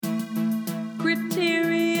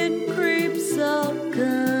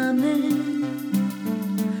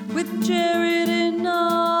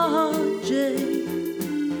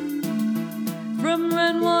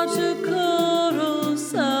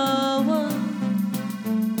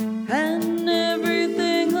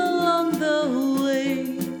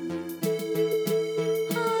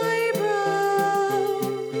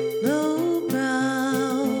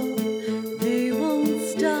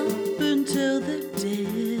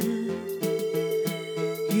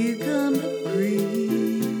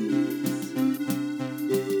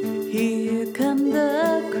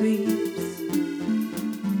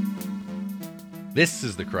This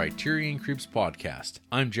is the Criterion Creeps podcast.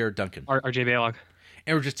 I'm Jared Duncan. RJ Balog.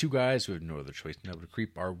 And we're just two guys who have no other choice than to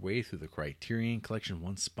creep our way through the Criterion Collection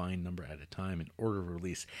one spine number at a time in order of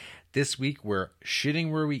release. This week we're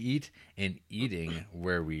shitting where we eat and eating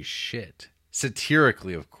where we shit.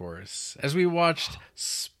 Satirically, of course, as we watched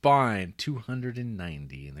Spine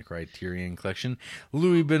 290 in the Criterion Collection,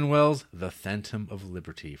 Louis Buñuel's The Phantom of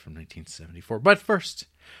Liberty from 1974. But first,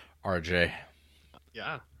 RJ.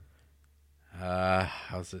 Yeah.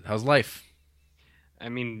 How's life? I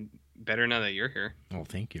mean, better now that you're here. Oh,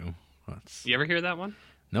 thank you. You ever hear that one?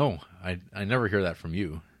 No, I never hear that from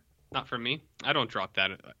you. Not from me. I don't drop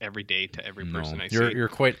that every day to every person I see. You're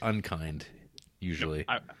quite unkind, usually.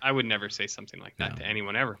 No, I would never say something like that to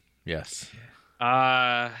anyone ever. Yes.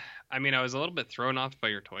 I mean, I was a little bit thrown off by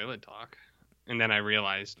your toilet talk, and then I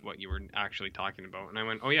realized what you were actually talking about, and I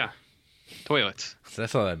went, "Oh yeah, toilets." So I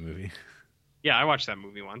saw that movie. Yeah, I watched that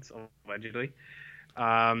movie once, allegedly.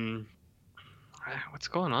 What's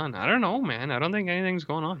going on? I don't know, man. I don't think anything's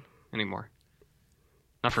going on anymore.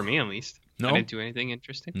 Not for me, at least. No? I didn't do anything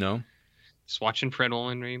interesting. No? Just watching Fred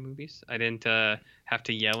Olen Ray movies. I didn't have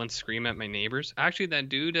to yell and scream at my neighbors. Actually, that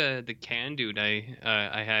dude, the can dude,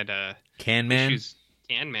 I had Can Man? issues.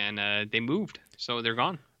 Can Man, they moved, so they're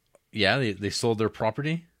gone. Yeah, they sold their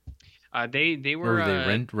property? They were or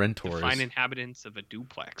they rentors? the fine inhabitants of a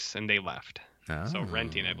duplex, and they left. Oh. So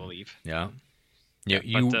renting, I believe. Yeah. Yeah,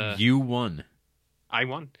 You won. I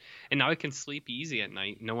won. And now I can sleep easy at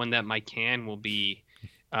night, knowing that my can will be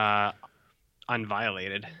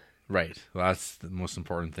unviolated. Right. Well, that's the most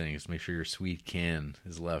important thing, is make sure your sweet can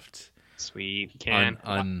is left Sweet can.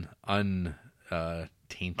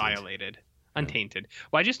 tainted. Violated. Untainted.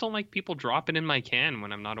 Well, I just don't like people dropping in my can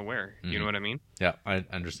when I'm not aware. You know what I mean? Yeah, I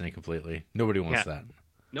understand completely. Nobody wants that.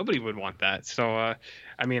 Nobody would want that. So, I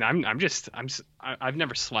mean, I've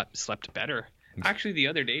never slept better. Actually, the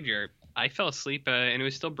other day, Jared, I fell asleep and it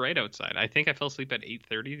was still bright outside. I think I fell asleep at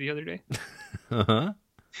 8:30 the other day. Uh-huh.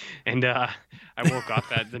 And I woke up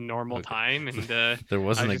at the normal time, and there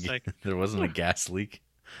wasn't a gas leak.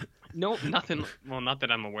 No, nothing. Well, not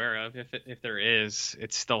that I'm aware of. If there is,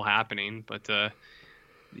 it's still happening. But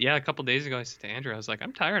yeah, a couple days ago, I said to Andrew, I was like,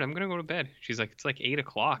 I'm tired. I'm gonna go to bed. She's like, it's like 8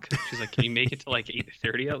 o'clock. She's like, can you make it to like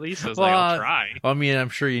 8:30 at least? I was like, I'll try. I mean, I'm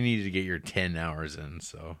sure you needed to get your 10 hours in.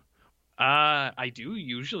 So. I do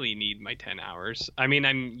usually need my 10 hours. I mean,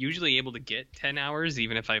 I'm usually able to get 10 hours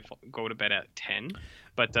even if I go to bed at 10.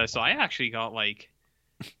 But so I actually got like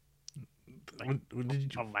what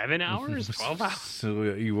did you... 11 hours, 12 hours. So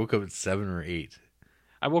you woke up at 7 or 8?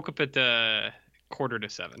 I woke up at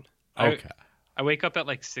 6:45. Okay. I wake up at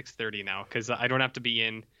like 6:30 now because I don't have to be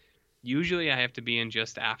in. Usually I have to be in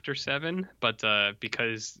just after 7, but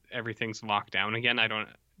because everything's locked down again, I don't.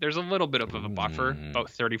 There's a little bit of a buffer, about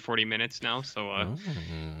 30-40 minutes now, so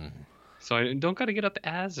so I don't got to get up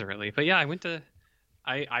as early. But yeah, I went to.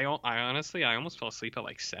 I honestly, I almost fell asleep at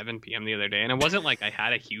like 7 p.m. the other day, and it wasn't like I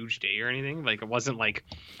had a huge day or anything. Like it wasn't like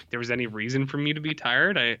there was any reason for me to be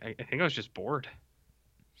tired. I think I was just bored.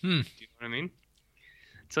 Do you know what I mean?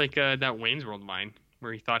 It's like that Wayne's World line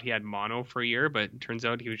where he thought he had mono for a year, but it turns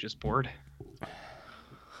out he was just bored.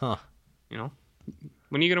 Huh. You know?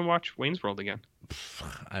 When are you gonna watch Wayne's World again?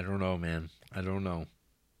 I don't know, man. I don't know.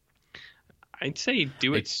 I'd say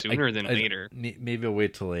do it sooner than later. Maybe I'll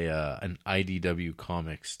wait till an IDW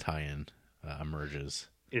Comics tie-in emerges.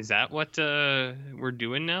 Is that what we're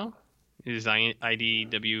doing now? Is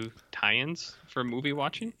IDW tie-ins for movie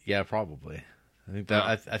watching? Yeah, probably. I think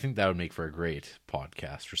that I think that would make for a great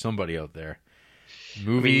podcast for somebody out there.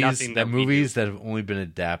 Movies that have only been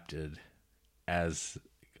adapted as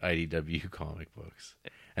IDW comic books.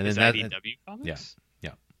 And then IDW comics?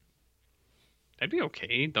 Yeah. That'd be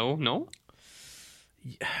okay though, no?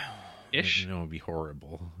 Yeah. Ish. No, it'd be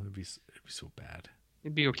horrible. It'd be so bad.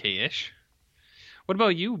 It'd be okay-ish. What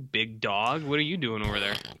about you, big dog? What are you doing over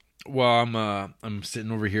there? Well, I'm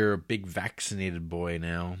sitting over here, a big vaccinated boy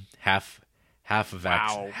now. Half a vax.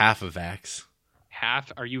 Wow. Half a vax.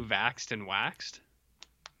 Half? Are you vaxxed and waxed?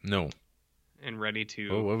 No. And ready to...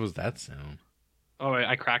 Oh, what was that sound? Oh,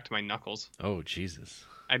 I cracked my knuckles. Oh, Jesus.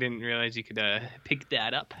 I didn't realize you could pick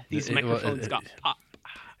that up. These microphones got pop.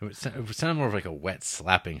 It sounded more of like a wet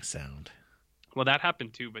slapping sound. Well, that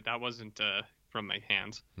happened too, but that wasn't from my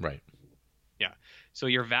hands. Right. Yeah. So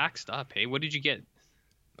you're vaxxed up, hey? What did you get?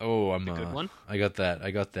 Oh, I'm a good one. I got that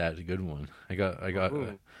good one. I got.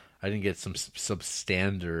 I didn't get some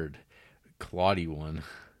substandard, cloddy one.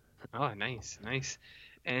 Oh, nice.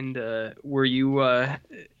 And were you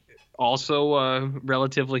also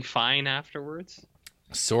relatively fine afterwards?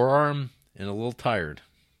 Sore arm and a little tired.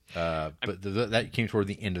 But that came toward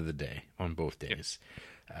the end of the day on both days.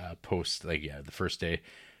 Post the first day,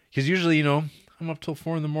 because usually I'm up till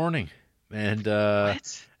 4 a.m, and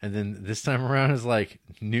What? and then this time around is like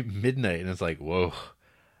midnight, and it's like, whoa,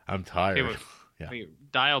 I'm tired. Okay, wait,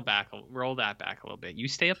 roll that back a little bit. You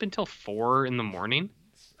stay up until 4 a.m?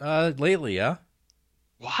 Lately, yeah.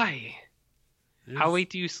 Why? How late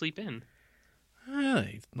do you sleep in?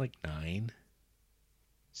 Like 9.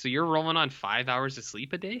 So you're rolling on 5 hours of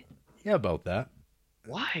sleep a day? Yeah, about that.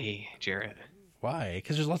 Why, Jarrett? Why?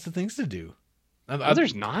 Because there's lots of things to do.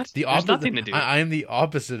 There's not. There's nothing to do. I am the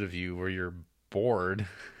opposite of you, where you're bored,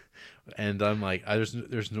 and I'm like,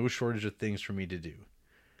 there's no shortage of things for me to do.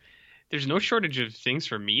 There's no shortage of things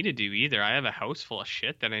for me to do either. I have a house full of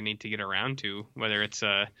shit that I need to get around to, whether it's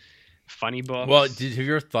funny books. Well, have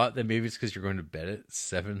you ever thought that maybe it's because you're going to bed at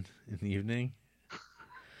 7 in the evening?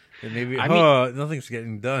 And maybe, nothing's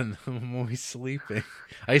getting done. I'm always sleeping.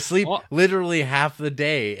 I sleep literally half the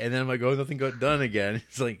day, and then I'm like, nothing got done again.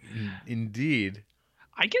 It's like, indeed.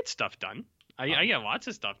 I get stuff done. I get lots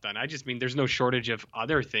of stuff done. I just mean there's no shortage of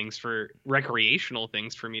other things recreational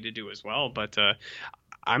things for me to do as well. But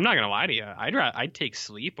I'm not gonna lie to you. I'd take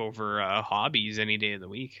sleep over hobbies any day of the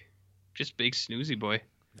week. Just big snoozy boy.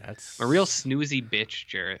 That's a real snoozy bitch,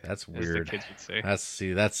 Jarrett. That's weird. As the kids would say.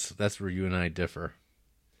 That's where you and I differ.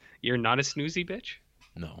 You're not a snoozy bitch?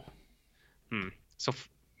 No. So,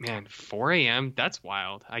 man, 4 a.m. That's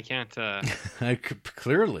wild. I can't.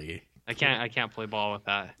 Clearly. I can't play ball with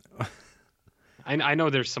that. I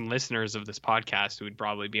know there's some listeners of this podcast who would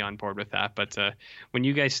probably be on board with that, but when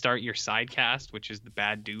you guys start your side cast, which is the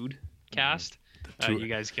Bad Dude cast, you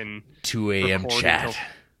guys can 2 a.m. chat.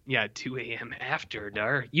 2 a.m. after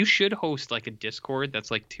dark. You should host like a Discord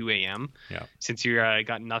that's like 2 a.m. Yeah. Since you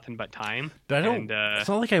got nothing but time. But it's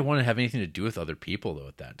not like I want to have anything to do with other people though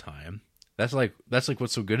at that time. That's like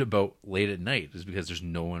what's so good about late at night is because there's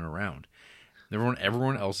no one around.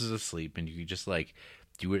 Everyone else is asleep, and you can just like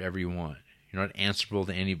do whatever you want. You're not answerable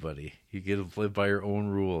to anybody. You get to live by your own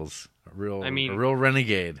rules. A real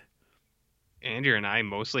renegade. Andrew and I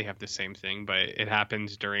mostly have the same thing, but it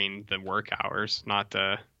happens during the work hours, not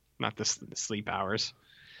the sleep hours.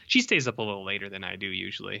 She stays up a little later than I do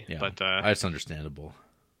usually, but that's understandable.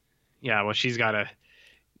 Yeah, well, she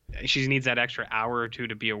needs that extra hour or two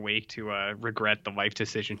to be awake to regret the life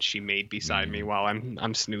decisions she made beside me while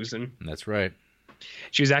I'm snoozing. That's right.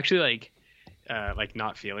 She was actually like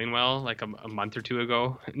not feeling well like a month or two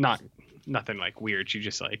ago. Nothing like weird. She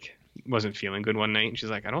just like wasn't feeling good one night, and she's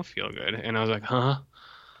like, I don't feel good. And I was like, huh?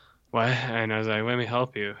 What? And I was like, let me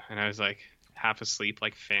help you. And I was like half asleep,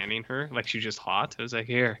 like fanning her like she was just hot. I was like,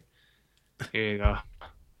 here you go.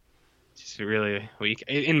 Just really weak.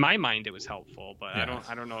 In my mind it was helpful, but I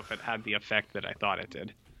don't know if it had the effect that I thought it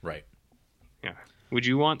did. Right. Yeah. Would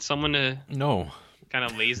you want someone to kind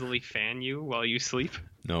of lazily fan you while you sleep?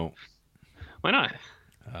 No. Why not?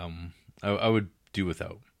 I would do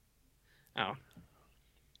without. Oh.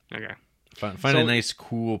 Okay. Find a nice,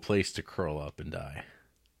 cool place to curl up and die.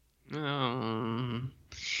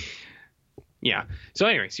 Yeah. So,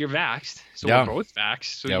 anyways, you're vaxxed. So we're both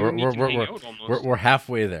vaxxed. So we're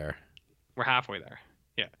halfway there. We're halfway there.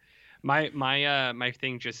 Yeah. My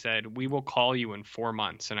thing just said we will call you in 4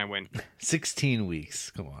 months, and I went 16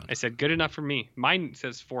 weeks. Come on. I said good enough for me. Mine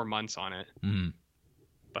says 4 months on it. Mm-hmm.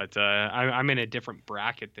 But I'm in a different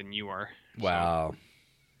bracket than you are. Wow. So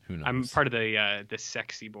who knows? I'm part of the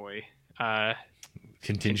sexy boy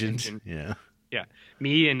contingent. Yeah. Yeah.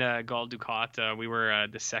 Me and Gal Ducat, we were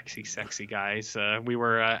the sexy guys. We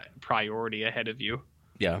were priority ahead of you.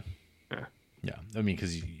 Yeah. Yeah. I mean,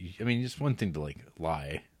 because it's one thing to like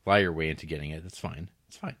lie your way into getting it. That's fine.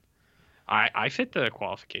 It's fine. I fit the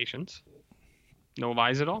qualifications. No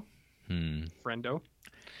lies at all. Friendo.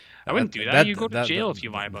 I wouldn't do that. You go to jail if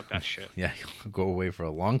you lie about that shit. Yeah, you'll go away for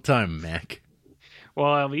a long time, Mac.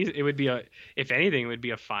 Well, at least it would be if anything, it would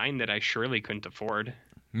be a fine that I surely couldn't afford.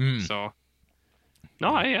 So,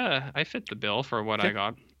 no, I fit the bill for what I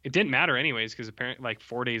got. It didn't matter anyways, because apparently, like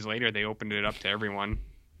 4 days later, they opened it up to everyone,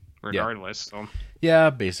 regardless. Yeah. So. Yeah,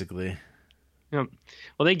 basically. Yeah.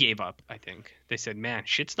 Well, they gave up. I think they said, "Man,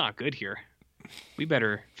 shit's not good here. We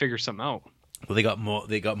better figure something out." Well, they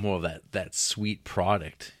got more of that sweet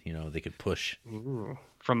product, they could push. Ooh.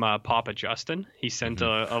 From Papa Justin. He sent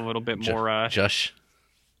a little bit more... Jush?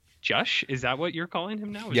 Jush? Is that what you're calling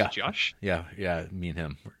him now? Jush? Yeah, me and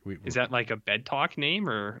him. Is that like a bed talk name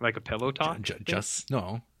or like a pillow talk?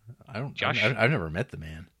 No, I don't... Jush? I've never met the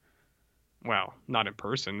man. Well, not in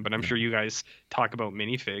person, but I'm sure you guys talk about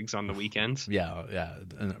minifigs on the weekends. Yeah,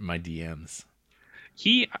 my DMs.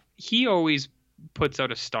 He always puts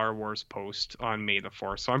out a Star Wars post on May the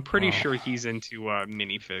 4th, so I'm pretty sure he's into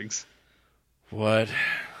minifigs. What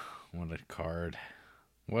a card!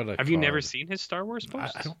 What a Have you never card. seen his Star Wars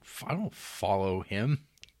posts? I don't follow him.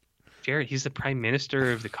 Jared, he's the prime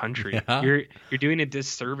minister of the country. Yeah. You're doing a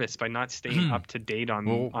disservice by not staying up to date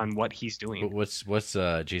on what he's doing. What's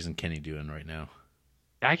Jason Kenney doing right now?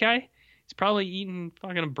 That guy, he's probably eating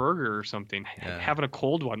fucking a burger or something, having a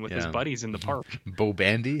cold one with his buddies in the park. Bo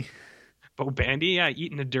Bandy? Bo Bandy, yeah,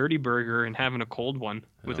 eating a dirty burger and having a cold one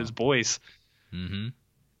with his boys. Mm-hmm.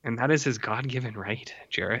 And that is his God-given right,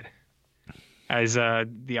 Jarrett. As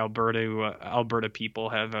the Alberta people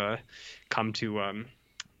have come to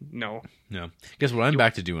know. No. Guess what I'm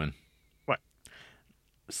back to doing? What?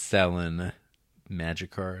 Selling Magic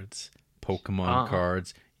cards, Pokemon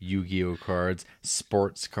cards, Yu-Gi-Oh cards,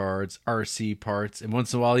 sports cards, RC parts, and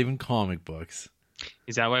once in a while even comic books.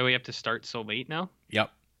 Is that why we have to start so late now? Yep.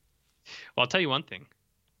 Well, I'll tell you one thing.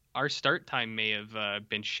 Our start time may have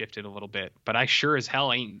been shifted a little bit, but I sure as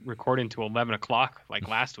hell ain't recording till 11 o'clock like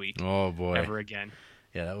last week. Oh, boy. Ever again.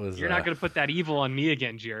 Yeah, that was... You're not going to put that evil on me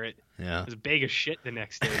again, Jarrett. Yeah. It was a bag of shit the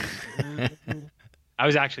next day. I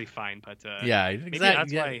was actually fine, but... yeah, exactly. Maybe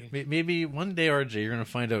that's why... Maybe one day, RJ, you're going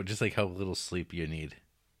to find out just like how little sleep you need.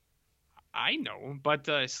 I know, but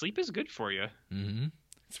sleep is good for you. Mm-hmm.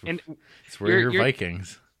 It's where you're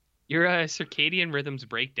Vikings. Your circadian rhythms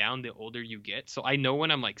break down the older you get. So I know when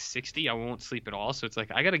I'm like 60, I won't sleep at all. So it's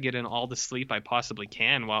like I got to get in all the sleep I possibly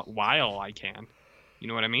can while I can. You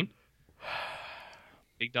know what I mean?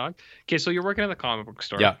 Big dog. Okay, so you're working at the comic book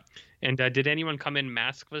store. Yeah. And did anyone come in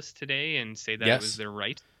maskless today and say that it was their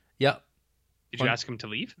right? Yeah. Did you ask them to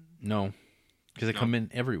leave? No, because they come in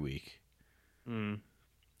every week. Mm.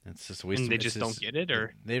 It's just a waste. And they just don't get it,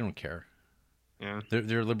 or they don't care. Yeah,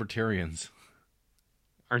 they're libertarians.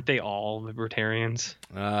 Aren't they all libertarians?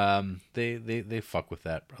 They fuck with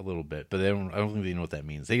that a little bit, but I don't think they know what that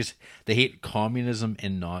means. They hate communism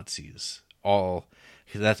and Nazis.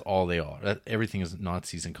 That's all they are. Everything is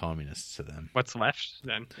Nazis and communists to them. What's left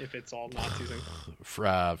then if it's all Nazis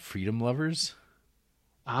and freedom lovers?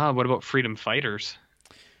 What about freedom fighters?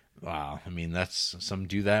 Wow, I mean that's some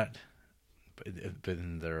do that, but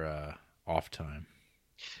in their off time,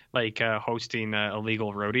 like hosting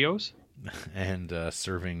illegal rodeos. And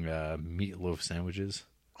serving meatloaf sandwiches.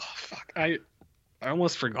 Oh, fuck. I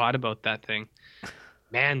almost forgot about that thing.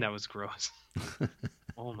 Man, that was gross.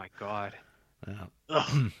 Oh, my God. Yeah.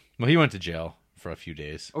 Well, he went to jail for a few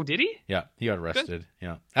days. Oh, did he? Yeah, he got arrested. Good.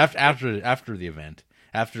 Yeah, after the event.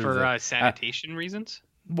 For sanitation reasons?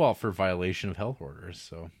 Well, for violation of health orders.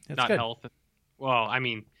 So it's not good. Health. Well, I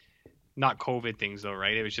mean, not COVID things, though,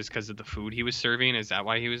 right? It was just because of the food he was serving. Is that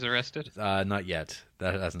why he was arrested? Not yet.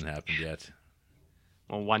 That hasn't happened yet.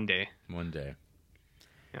 Well, one day. One day.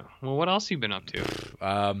 Yeah. Well, what else have you been up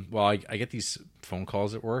to? Well, I get these phone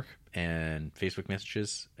calls at work and Facebook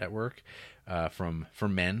messages at work from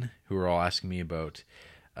men who are all asking me about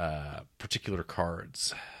particular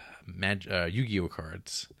cards, Yu-Gi-Oh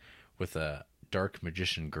cards with a dark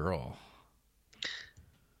magician girl.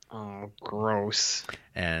 Oh, gross.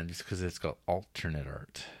 And it's because it's got alternate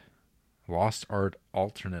art. Lost art,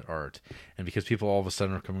 alternate art. And because people all of a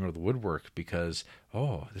sudden are coming out of the woodwork because,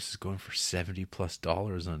 this is going for $70+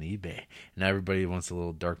 on eBay. And everybody wants a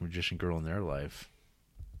little dark magician girl in their life.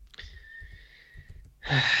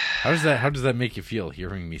 How does that make you feel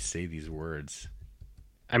hearing me say these words?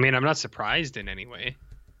 I mean, I'm not surprised in any way.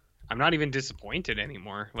 I'm not even disappointed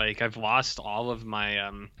anymore. Like, I've lost all of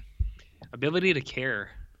my ability to care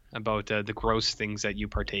about the gross things that you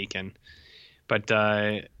partake in. But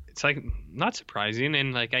it's like not surprising,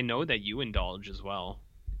 and like I know that you indulge as well.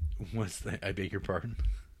 What's that? I beg your pardon?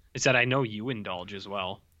 It's that I know you indulge as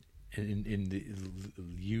well. In the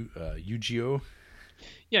Yu-Gi-Oh?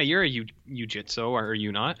 Yeah, you're a Jiu-Jitsu, are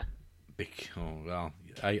you not? Oh, well.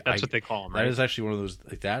 That's what they call them, right? That is actually one of those,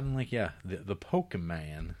 like that, and like, yeah, the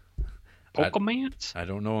Pokemon. Pokemans? I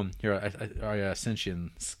don't know him. Here, I sent you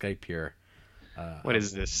in Skype here. What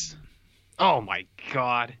is this? Oh my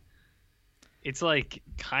god. It's like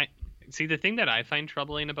see, the thing that I find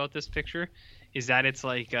troubling about this picture is that it's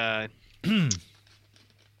like it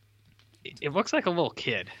looks like a little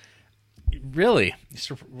kid. Really?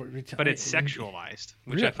 But it's sexualized,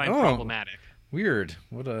 which I find problematic. Weird.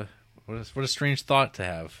 What a strange thought to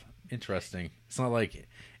have. Interesting. It's not like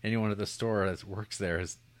anyone at the store that works there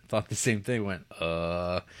has thought the same thing. Went,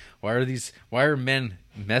 why are men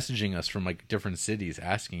messaging us from like different cities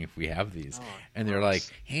asking if we have these? And they're like,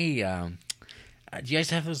 hey, do you guys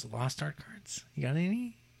have those lost art cards? You got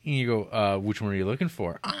any? And you go, which one are you looking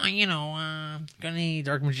for? Got any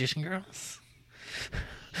dark magician girls?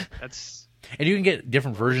 And you can get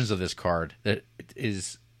different versions of this card that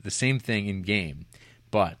is the same thing in game,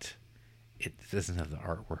 but it doesn't have the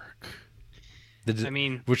artwork.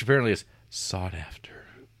 Which apparently is sought after.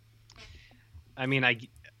 I mean, I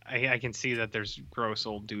can see that there's gross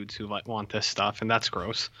old dudes who want this stuff, and that's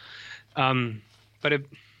gross. But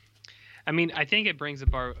I think it brings a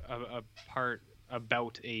part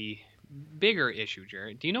about a bigger issue,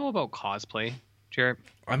 Jarrett. Do you know about cosplay, Jarrett?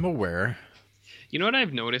 I'm aware. You know what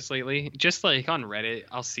I've noticed lately? Just like on Reddit,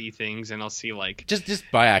 I'll see things and I'll see like just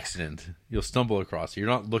by accident, you'll stumble across it. You're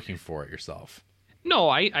not looking for it yourself. No,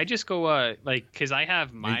 I just go because I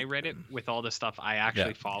have my Reddit with all the stuff I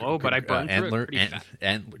actually follow, but I burn through it pretty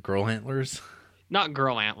fast. Girl antlers? Not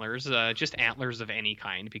girl antlers, just antlers of any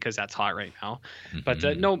kind, because that's hot right now. But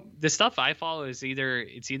no, the stuff I follow is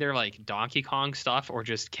either like Donkey Kong stuff or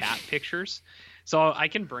just cat pictures. So I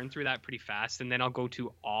can burn through that pretty fast, and then I'll go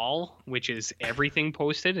to all, which is everything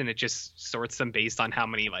posted, and it just sorts them based on how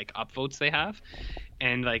many like upvotes they have.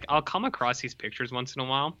 And like I'll come across these pictures once in a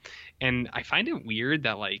while, and I find it weird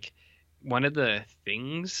that like one of the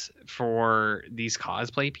things for these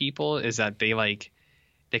cosplay people is that they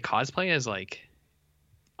cosplay as like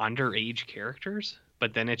underage characters,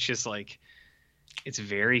 but then it's just like it's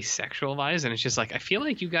very sexualized, and it's just like I feel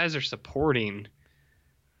like you guys are supporting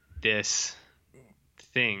this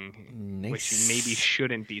thing, which you maybe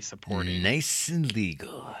shouldn't be supporting. Nice and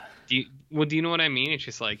legal. Do you know what I mean? It's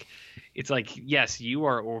just like, it's like, yes, you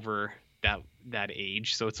are over that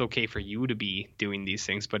age, so it's okay for you to be doing these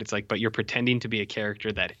things, but it's like, but you're pretending to be a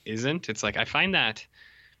character that isn't. It's like, I find that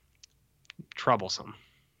troublesome.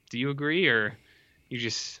 Do you agree, or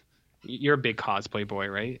you're a big cosplay boy,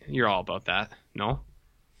 right? You're all about that, no?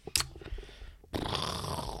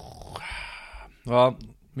 Well,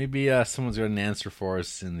 maybe someone's got an answer for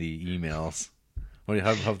us in the emails.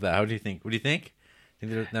 How do you think? What do you think?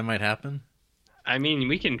 Think that might happen? I mean,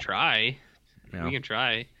 we can try. Yeah. We can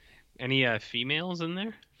try. Any females in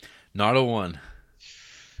there? Not a one.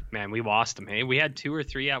 Man, we lost them. Hey, we had 2 or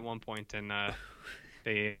 3 at one point, and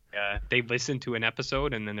they listened to an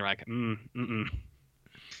episode, and then they're like,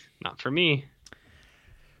 not for me.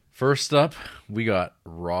 First up, we got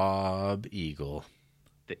Rob Eagle.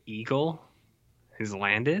 The Eagle has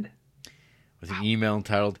landed with an email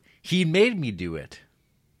entitled "He Made Me Do It."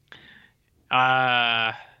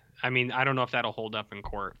 I mean, I don't know if that'll hold up in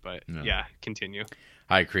court, but yeah, continue.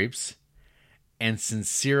 Hi, creeps. And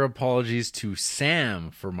sincere apologies to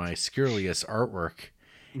Sam for my scurrilous artwork.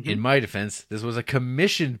 In my defense, this was a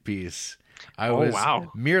commissioned piece. I was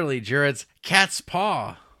merely Jared's cat's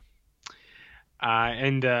paw.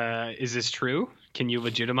 And is this true? Can you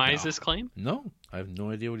legitimize this claim? No, I have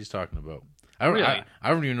no idea what he's talking about. I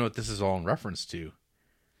don't even know what this is all in reference to.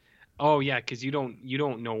 Oh yeah, because you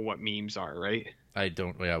don't know what memes are, right? I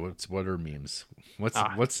don't. Yeah, what are memes?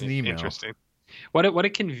 What's an email? Interesting. What a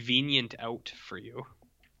convenient out for you.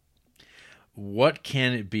 What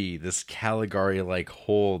can it be? This Caligari-like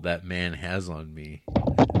hold that man has on me.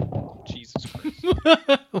 Jesus Christ!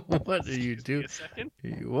 What are you doing?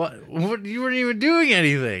 What? You weren't even doing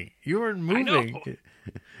anything. You weren't moving.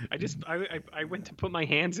 I went to put my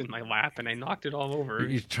hands in my lap and I knocked it all over.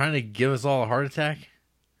 You're trying to give us all a heart attack?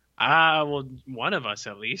 Well, one of us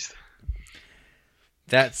at least.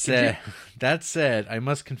 That said, I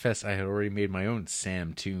must confess I had already made my own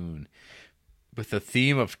Sam tune with the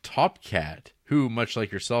theme of Top Cat, who, much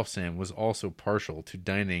like yourself, Sam, was also partial to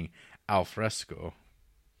dining al fresco.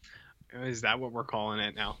 Is that what we're calling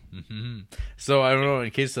it now? Mm-hmm. So I don't know,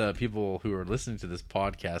 in case people who are listening to this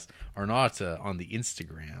podcast are not on the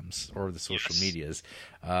Instagrams or the social medias,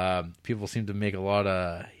 people seem to make a lot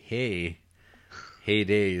of heydays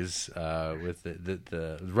with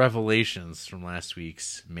the revelations from last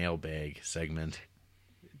week's mailbag segment.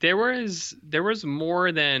 There was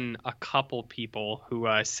more than a couple people who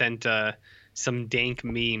sent some dank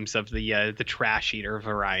memes of the trash eater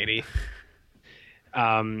variety.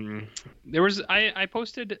 I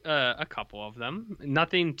posted a couple of them.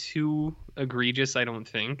 Nothing too egregious, I don't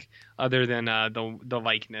think, other than the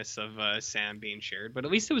likeness of Sam being shared. But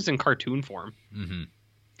at least it was in cartoon form. Mm-hmm.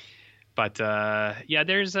 But yeah,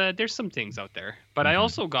 there's some things out there. But I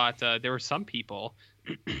also got there were some people,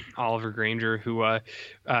 Oliver Granger, who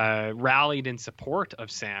rallied in support of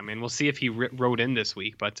Sam, and we'll see if he wrote in this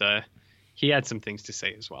week. But he had some things to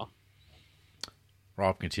say as well.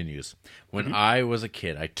 Rob continues. When I was a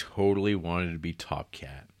kid, I totally wanted to be Top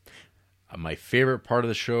Cat. My favorite part of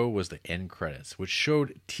the show was the end credits, which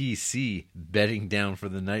showed TC bedding down for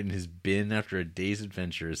the night in his bin after a day's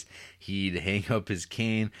adventures. He'd hang up his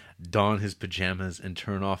cane, don his pajamas, and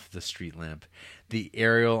turn off the street lamp. The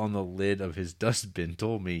aerial on the lid of his dustbin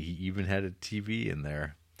told me he even had a TV in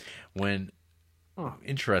there.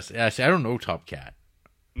 Interesting. Actually, I don't know Top Cat.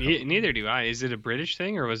 Neither do I. Is it a British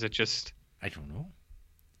thing or was it just... I don't know.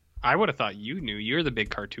 I would have thought you knew. You're the big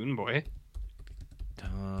cartoon boy.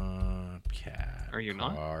 Top Cat. Are you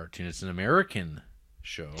not? Cartoon. It's an American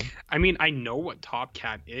show. I mean, I know what Top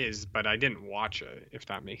Cat is, but I didn't watch it, if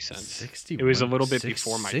that makes sense. 61, it was a little bit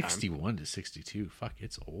before my 61 to 62. Fuck,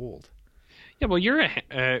 it's old. Yeah, well, you're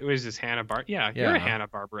was this Hanna-Barbera? Yeah, you're a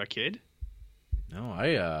Hanna-Barbera kid. No,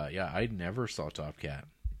 I never saw Top Cat.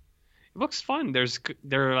 It looks fun.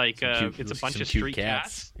 They're like it's a bunch of street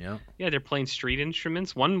cats. Yeah, they're playing street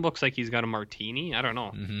instruments. One looks like he's got a martini. I don't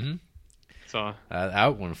know. Mm-hmm. So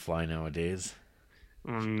that wouldn't fly nowadays.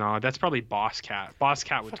 No, that's probably Boss Cat. Boss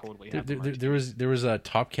Cat would totally have. There was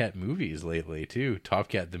Top Cat movies lately too. Top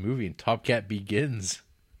Cat the movie and Top Cat Begins.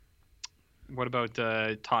 What about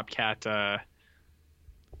Top Cat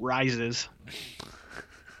Rises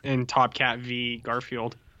and Top Cat v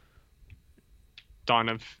Garfield? Dawn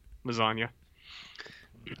of Lasagna.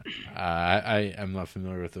 I'm not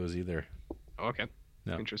familiar with those either. Oh, okay.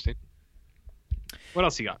 No. Interesting. What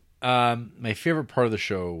else you got? My favorite part of the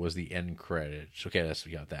show was the end credits. Okay,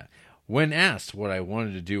 we got that. When asked what I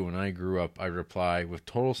wanted to do when I grew up, I reply with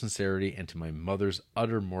total sincerity and to my mother's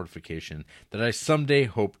utter mortification that I someday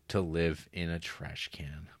hope to live in a trash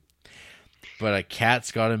can. But a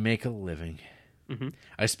cat's got to make a living. Mm-hmm.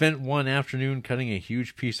 I spent one afternoon cutting a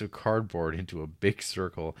huge piece of cardboard into a big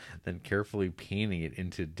circle, then carefully painting it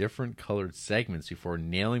into different colored segments before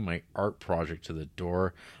nailing my art project to the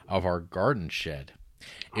door of our garden shed.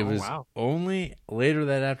 It was only later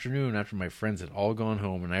that afternoon, after my friends had all gone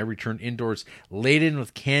home and I returned indoors laden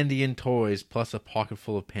with candy and toys plus a pocket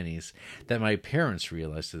full of pennies, that my parents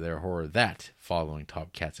realized to their horror that, following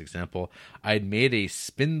Top Cat's example, I'd made a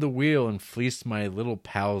spin the wheel and fleeced my little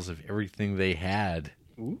pals of everything they had.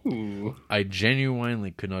 Ooh. I genuinely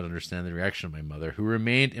could not understand the reaction of my mother, who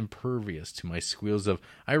remained impervious to my squeals of,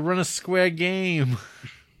 I run a square game.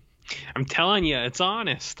 I'm telling you, it's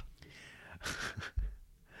honest.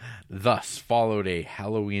 Thus followed a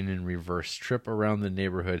Halloween in reverse trip around the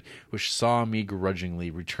neighborhood, which saw me grudgingly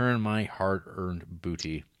return my hard-earned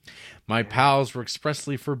booty. My pals were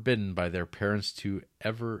expressly forbidden by their parents to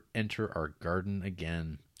ever enter our garden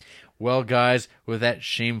again. Well, guys, with that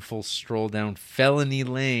shameful stroll down felony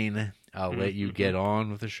lane, I'll let you get on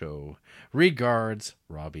with the show. Regards,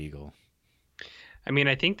 Rob Eagle. I mean,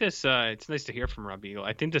 I think this, it's nice to hear from Rob Eagle.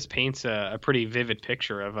 I think this paints a pretty vivid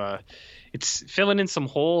picture of, it's filling in some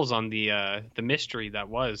holes on the mystery that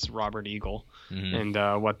was Robert Eagle and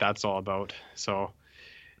what that's all about. So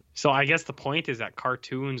I guess the point is that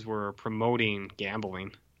cartoons were promoting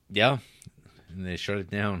gambling. Yeah, and they shut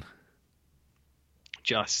it down.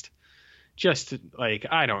 Just like,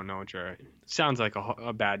 I don't know, Jared. Sounds like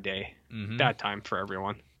a bad day. Bad time for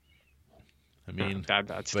everyone. I mean, bad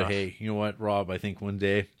stuff. But hey, you know what, Rob? I think one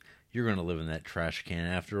day you're going to live in that trash can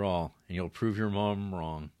after all, and you'll prove your mom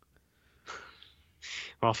wrong.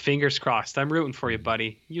 Well, fingers crossed. I'm rooting for you,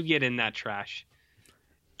 buddy. You get in that trash.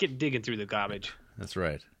 Get digging through the garbage. That's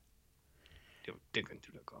right. Digging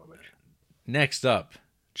through the garbage. Next up,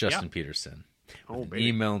 Justin Peterson. Oh, baby. An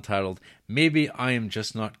email entitled, Maybe I am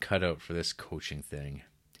just not cut out for this coaching thing.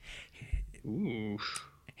 Ooh.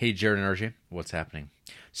 Hey, Jared and RJ, what's happening?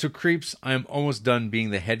 So, creeps, I am almost done being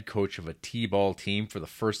the head coach of a T-ball team for the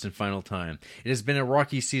first and final time. It has been a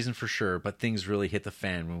rocky season for sure, but things really hit the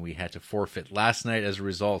fan when we had to forfeit last night as a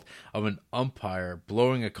result of an umpire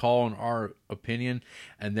blowing a call in our opinion,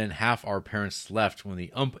 and then half our parents left when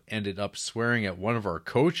the ump ended up swearing at one of our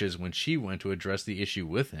coaches when she went to address the issue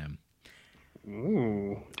with him.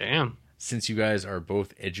 Ooh, damn. Since you guys are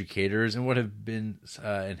both educators, and what have been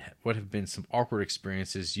some awkward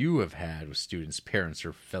experiences you have had with students, parents,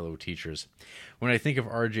 or fellow teachers? When I think of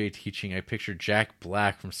RJ teaching, I picture Jack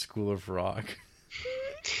Black from School of Rock.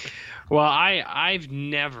 Well, I've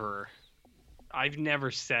never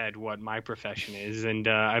said what my profession is, and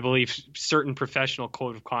I believe certain professional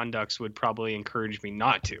code of conducts would probably encourage me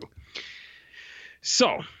not to.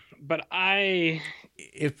 So, but I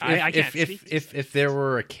can't speak. If there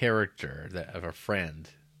were a character of a friend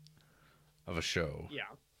of a show,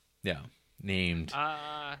 named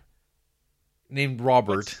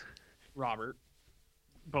Robert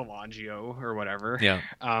Bellagio or whatever, yeah.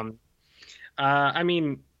 I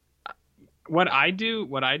mean, What I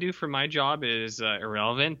do for my job is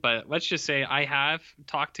irrelevant. But let's just say I have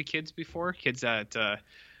talked to kids before, kids that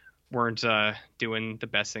weren't doing the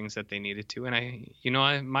best things that they needed to,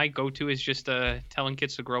 and my go-to is just telling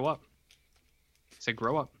kids to grow up. Say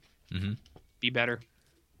grow up, Mm-hmm. be better.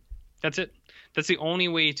 That's it. That's the only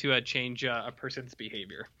way to change a person's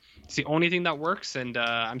behavior. It's the only thing that works, and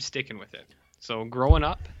I'm sticking with it. So growing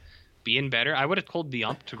up, being better. I would have told the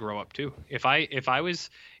ump to grow up too. If I was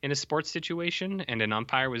in a sports situation and an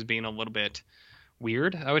umpire was being a little bit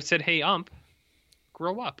weird, I would have said, "Hey ump,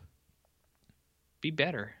 grow up. Be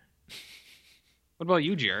better." What about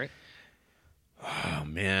you, Jarrett? Oh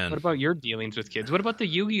man. What about your dealings with kids? What about the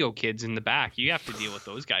Yu-Gi-Oh kids in the back? You have to deal with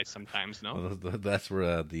those guys sometimes, no? Well, that's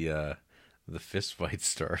where the fist fights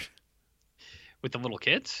start. With the little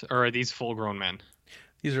kids, or are these full-grown men?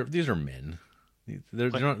 These are men. They're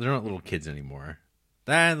not little kids anymore.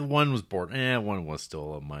 That one was born. One was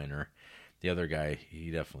still a minor. The other guy,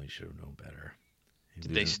 he definitely should have known better.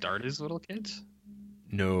 Did they start as little kids?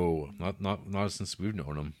 No, not since we've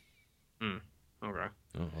known them. Okay.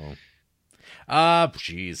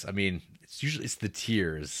 Jeez. I mean, it's the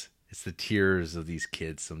tears. It's the tears of these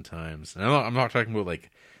kids sometimes. And I'm not talking about like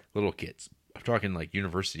little kids. I'm talking like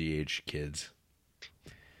university age kids.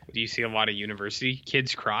 Do you see a lot of university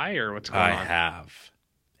kids cry, or what's going I on? have,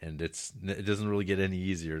 and it doesn't really get any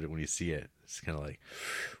easier when you see it. It's kind of like,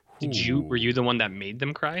 Were you the one that made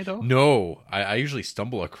them cry though? No, I usually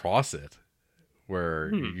stumble across it,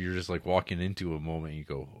 where you're just like walking into a moment, and you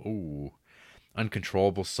go, oh,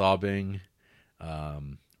 uncontrollable sobbing,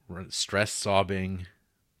 stress sobbing.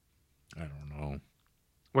 I don't know.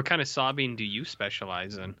 What kind of sobbing do you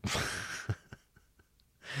specialize in?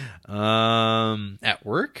 At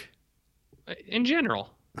work, In general.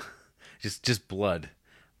 just blood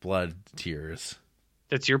tears.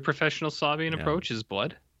 That's your professional sobbing approach is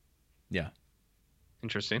blood? Yeah.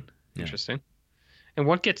 Interesting. Yeah. Interesting. And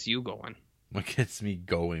what gets you going? What gets me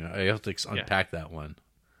going? I have to unpack that one.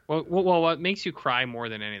 Well, what makes you cry more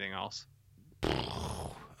than anything else?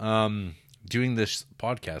 Doing this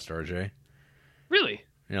podcast, RJ. Really?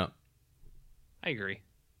 Yeah. I agree.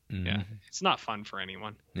 Mm-hmm. Yeah. It's not fun for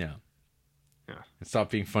anyone. Yeah. Yeah. It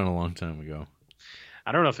stopped being fun a long time ago.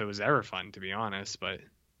 I don't know if it was ever fun, to be honest, but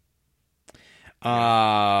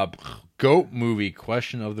GOAT movie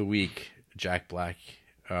question of the week, Jack Black,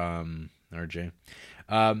 RJ.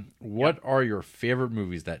 What are your favorite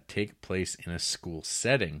movies that take place in a school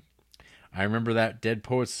setting? I remember that Dead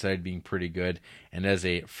Poets Society being pretty good, and as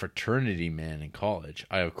a fraternity man in college,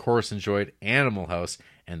 I of course enjoyed Animal House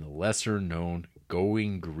and the lesser-known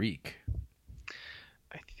Going Greek.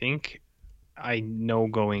 I think I know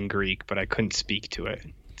Going Greek, but I couldn't speak to it.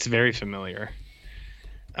 It's very familiar.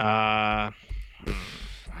 I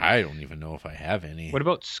don't even know if I have any. What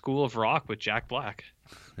about School of Rock with Jack Black?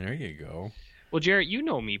 There you go. Well, Jarrett, you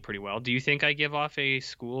know me pretty well. Do you think I give off a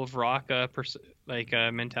School of Rock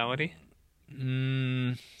mentality?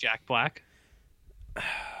 Jack Black,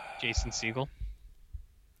 Jason Segel,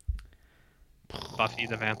 Buffy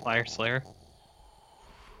the Vampire Slayer,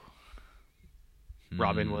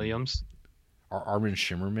 Robin Williams. Armin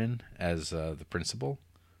Shimmerman as the principal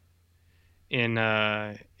In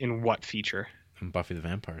what feature? in Buffy the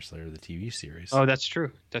Vampire Slayer, the TV series. Oh, that's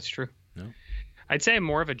true. That's true. No. I'd say I'm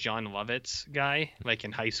more of a John Lovitz guy, like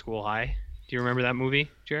in High School High. Do you remember that movie,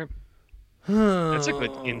 Jarrett? That's a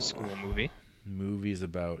good in-school movie. Movies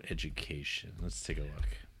about education. Let's take a look.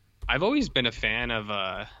 I've always been a fan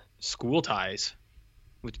of School Ties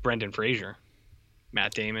with Brendan Fraser,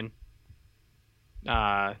 Matt Damon,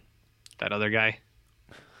 that other guy.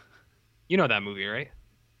 You know that movie, right?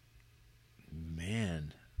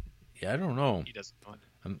 Man, yeah, I don't know. He doesn't know it.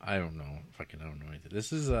 I don't know. I don't know anything.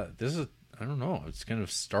 This is I don't know. It's kind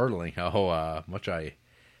of startling how much I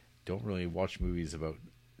don't really watch movies about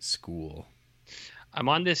school. I'm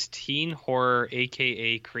on this teen horror,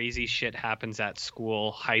 aka crazy shit happens at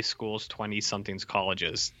school, high schools, 20-somethings,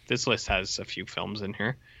 colleges. This list has a few films in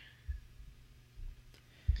here.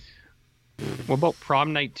 What about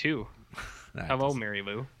Prom Night 2? Hello, Mary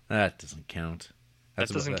Lou. That doesn't count. That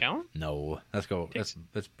doesn't count? No. That's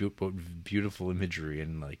beautiful imagery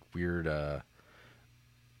and like weird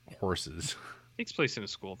horses. Takes place in a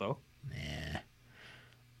school, though. Nah.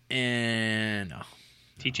 And no.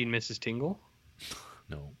 Teaching Mrs. Tingle?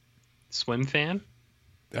 No. Swim Fan?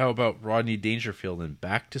 How about Rodney Dangerfield in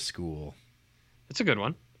Back to School? That's a good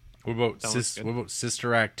one. What about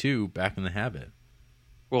Sister Act 2, Back in the Habit?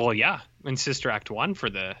 Well, yeah, and Sister Act 1 for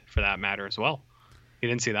that matter as well. You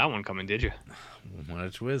didn't see that one coming, did you? What a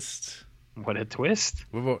twist. What a twist.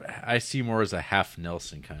 What about, I see more as a half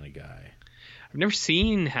Nelson kind of guy. I've never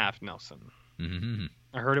seen Half Nelson. Mm-hmm.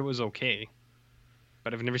 I heard it was okay,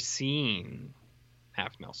 but I've never seen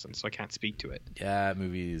Half Nelson, so I can't speak to it. Yeah, that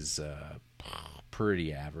movie is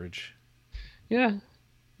pretty average. Yeah,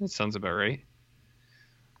 that sounds about right.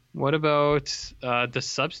 What about The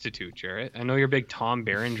Substitute, Jarrett? I know you're a big Tom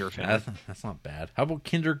Berenger fan. That's not bad. How about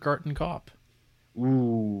Kindergarten Cop?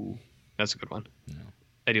 Ooh, that's a good one. No.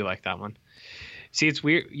 I do like that one. See, it's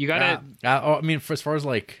weird. You gotta. I mean, as far as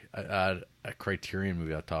like a Criterion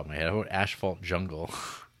movie off the top of my head, how about Asphalt Jungle?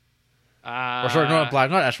 Or sorry, not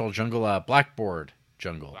Asphalt Jungle. Blackboard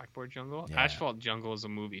Jungle. Blackboard Jungle. Yeah. Asphalt Jungle is a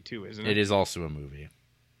movie too, isn't it? It is also a movie.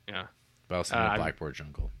 Yeah. But I also know Blackboard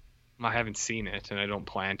Jungle. I haven't seen it, and I don't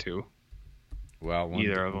plan to. Well,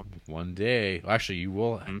 either of them. One day, actually, you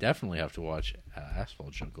will definitely have to watch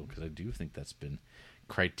Asphalt Jungle because I do think that's been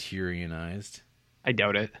Criterionized. I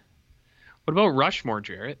doubt it. What about Rushmore,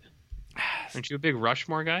 Jarrett? Aren't you a big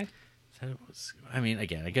Rushmore guy? I mean,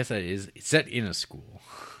 again, I guess that is it's set in a school.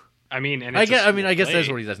 I mean, and I it's guess that's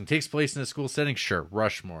what he does. It takes place in a school setting. Sure,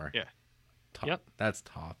 Rushmore. Yeah. Yep. That's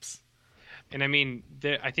tops. And I mean,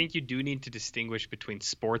 I think you do need to distinguish between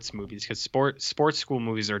sports movies because sports school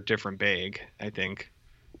movies are a different bag, I think,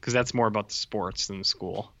 because that's more about the sports than the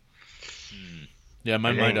school. Yeah, in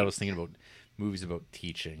my mind, I was thinking about movies about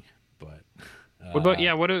teaching, but what about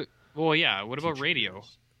what about Radio?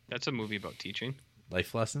 That's a movie about teaching.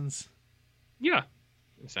 Life lessons. Yeah,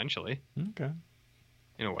 essentially. Okay.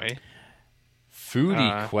 In a way.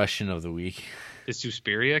 Foodie question of the week. Does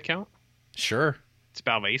Suspiria count? Sure. It's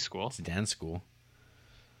ballet school. It's a dance school.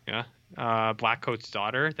 Yeah. Blackcoat's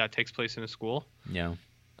Daughter, that takes place in a school. Yeah.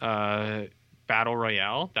 Battle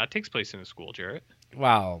Royale, that takes place in a school, Jarrett.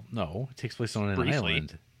 Wow, no. It takes place on an Briefly.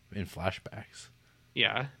 island in flashbacks.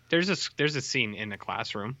 Yeah. There's a scene in the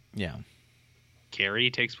classroom. Yeah.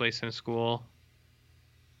 Carrie takes place in a school.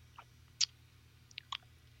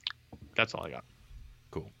 That's all I got.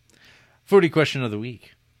 Cool. Foodie question of the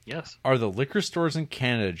week. Yes. Are the liquor stores in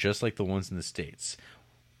Canada just like the ones in the States?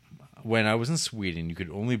 When I was in Sweden, you could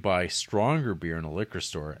only buy stronger beer in a liquor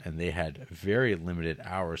store, and they had very limited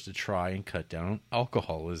hours to try and cut down on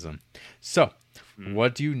alcoholism. So,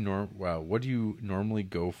 what do you normally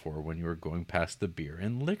go for when you are going past the beer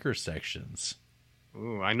and liquor sections?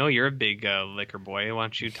 Ooh, I know you're a big liquor boy. Why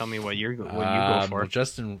don't you tell me what you go for? Well,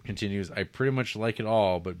 Justin continues, I pretty much like it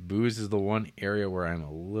all, but booze is the one area where I'm a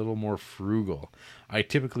little more frugal. I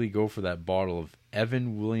typically go for that bottle of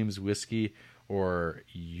Evan Williams whiskey or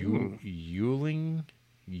Yuengling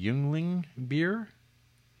beer.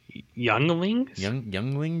 Younglings?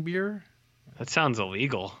 Youngling beer? That sounds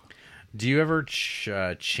illegal. Do you ever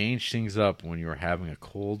change things up when you're having a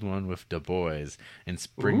cold one with Du Bois and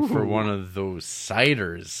spring for one of those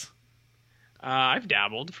ciders? I've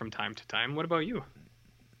dabbled from time to time. What about you?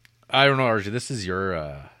 I don't know, RJ. This is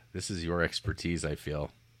your expertise, I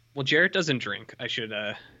feel. Well, Jarrett doesn't drink. I should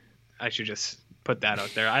just put that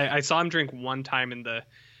out there. I saw him drink one time in the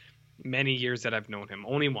many years that I've known him.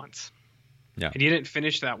 Only once. Yeah. And you didn't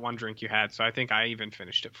finish that one drink you had, so I think I even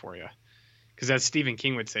finished it for you. Because as Stephen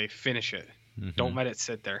King would say, finish it. Mm-hmm. Don't let it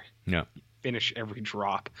sit there. Yeah. Finish every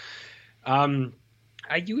drop. I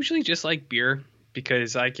usually just like beer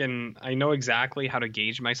because I know exactly how to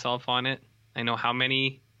gauge myself on it. I know how I'm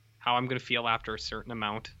going to feel after a certain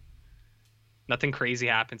amount. Nothing crazy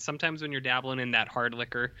happens. Sometimes when you're dabbling in that hard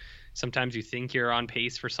liquor, sometimes you think you're on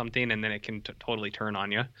pace for something and then it can totally turn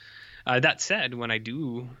on you. That said, when I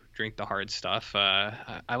do drink the hard stuff,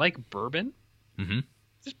 I like bourbon. Mm-hmm.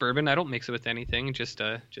 Just bourbon. I don't mix it with anything. Just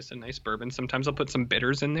a nice bourbon. Sometimes I'll put some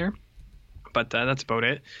bitters in there, but that's about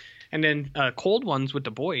it. And then cold ones with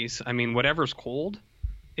Du Bois. I mean, whatever's cold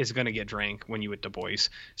is going to get drank when you with Du Bois.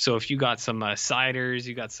 So if you got some ciders,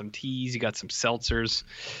 you got some teas, you got some seltzers,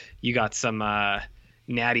 you got some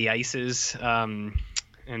natty ices, and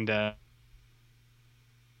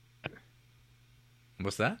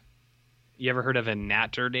what's that? You ever heard of a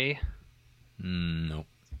Natter Day? No.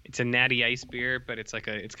 It's a natty ice beer, but it's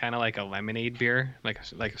kind of like a lemonade beer, like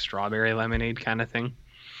a strawberry lemonade kind of thing.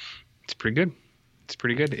 It's pretty good.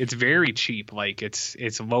 It's very cheap. Like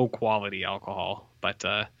it's low quality alcohol, but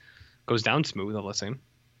goes down smooth all the same.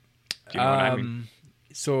 Do you know what I mean?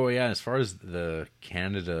 So yeah, as far as the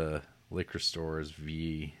Canada liquor stores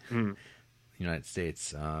v United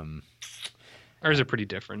States, ours are pretty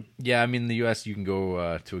different. Yeah, I mean, in the U.S. you can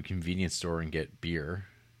go to a convenience store and get beer.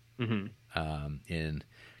 Mm-hmm. In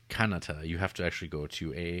Canada, you have to actually go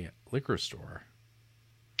to a liquor store.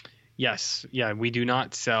 Yes, yeah, we do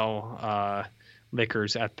not sell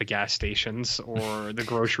liquors at the gas stations or the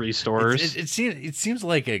grocery stores. It seems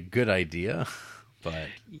like a good idea, but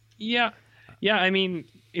yeah. I mean,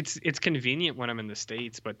 it's convenient when I'm in the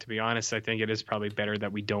States, but to be honest, I think it is probably better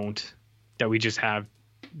that we just have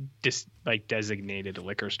like designated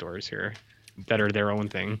liquor stores here that are their own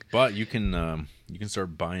thing. But you can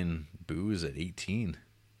start buying booze at 18.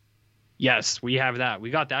 Yes, we have that.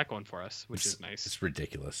 We got that going for us, which is nice. It's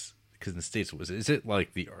ridiculous because in the States, is it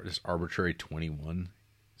like this arbitrary 21?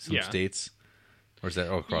 Some states, or is that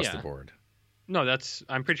all across the board? No,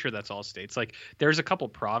 I'm pretty sure that's all states. Like there's a couple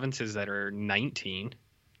provinces that are 19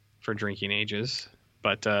 for drinking ages,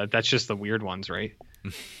 but that's just the weird ones, right?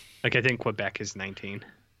 Like I think Quebec is 19.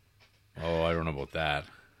 Oh, I don't know about that.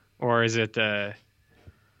 Or is it there's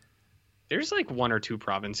like one or two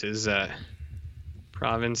provinces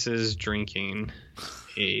drinking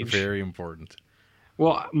age. Very important.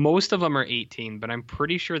 Well, most of them are 18, but I'm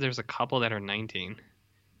pretty sure there's a couple that are 19.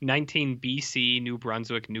 19 BC, New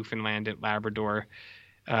Brunswick, Newfoundland, and Labrador,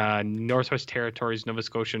 Northwest Territories, Nova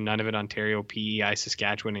Scotia, Nunavut, Ontario, PEI,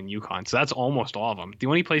 Saskatchewan, and Yukon. So that's almost all of them. The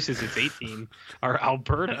only places it's 18 are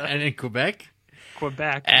Alberta. And in Quebec?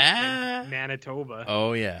 And Manitoba.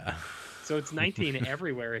 Oh, yeah. So it's 19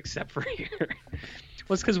 everywhere except for here.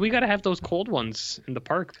 Well, it's because we got to have those cold ones in the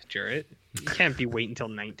park, Jarrett. You can't be waiting until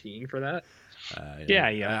 19 for that. Yeah.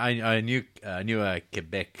 I knew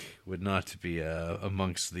Quebec would not be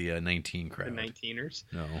amongst the 19 crowd. The 19ers?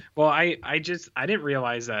 No. Well, I didn't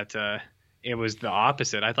realize that it was the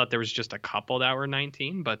opposite. I thought there was just a couple that were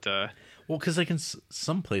 19, but... Well, because like in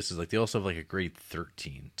some places, like they also have like a grade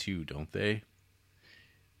 13 too, don't they?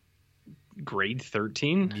 Grade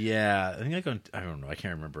 13? Yeah, I think I don't know. I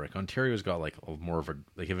can't remember. Like Ontario's got like more of a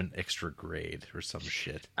like have an extra grade or some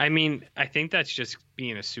shit. I mean, I think that's just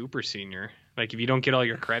being a super senior. Like if you don't get all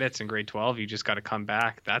your credits in grade 12, you just got to come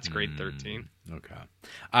back. That's grade 13. Okay,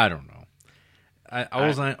 I don't know.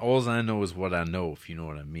 All I know is what I know. If you know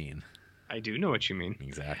what I mean. I do know what you mean.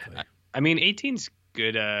 Exactly. I mean, 18's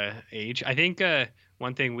good age. I think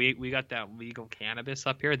one thing we got that legal cannabis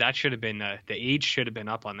up here. That should have been the age should have been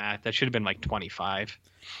up on that. That should have been like 25.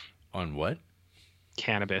 On what?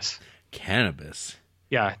 Cannabis. Cannabis.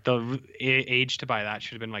 Yeah, the age to buy that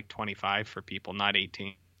should have been like 25 for people, not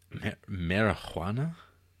 18. Marijuana?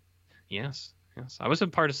 Yes. I was a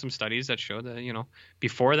part of some studies that showed that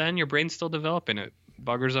before then your brain's still developing. It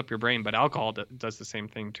buggers up your brain, but alcohol does the same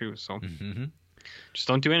thing too. So just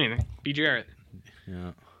don't do anything. Be Jarrett.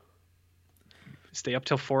 Yeah. Stay up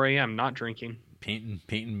till 4 a.m. not drinking. Painting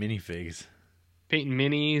minifigs. Painting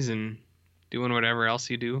minis and doing whatever else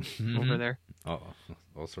you do over there. Oh,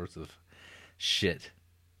 all sorts of shit.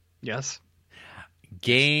 Yes.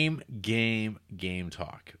 Game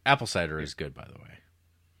talk. Apple cider is good, by the way.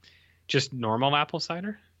 Just normal apple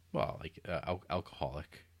cider? Well, like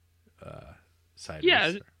alcoholic ciders.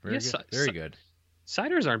 Yeah. Very good.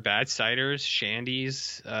 Ciders aren't bad. Ciders,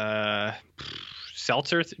 shandies,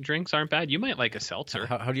 seltzer drinks aren't bad. You might like a seltzer.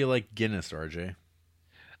 How do you like Guinness, RJ?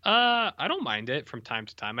 I don't mind it from time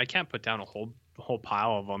to time. I can't put down a whole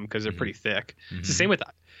pile of them because they're pretty thick. It's the same with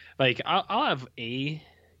like I'll have a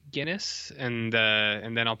Guinness and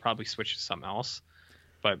then I'll probably switch to something else.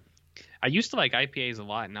 But I used to like IPAs a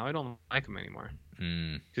lot. Now I don't like them anymore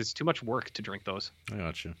because it's too much work to drink those. I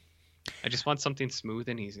got you. I just want something smooth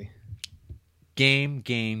and easy. Game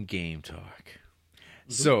talk.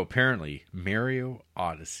 So apparently Mario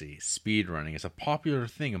Odyssey speedrunning is a popular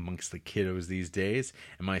thing amongst the kiddos these days,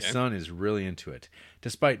 and my son is really into it,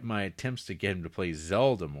 despite my attempts to get him to play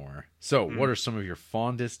Zelda more. So what are some of your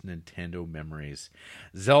fondest Nintendo memories?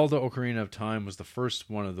 Zelda Ocarina of Time was the first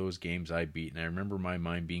one of those games I beat, and I remember my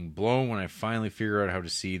mind being blown when I finally figured out how to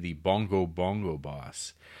see the Bongo Bongo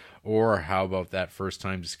boss. Or how about that first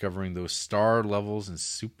time discovering those star levels in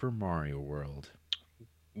Super Mario World?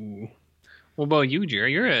 Ooh. What about you,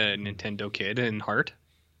 Jerry? You're a Nintendo kid in heart.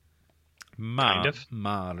 Kind of.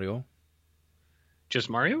 Mario. Just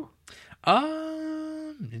Mario?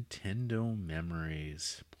 Nintendo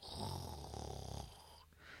memories.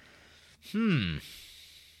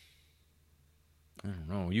 I don't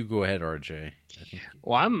know. You go ahead, RJ.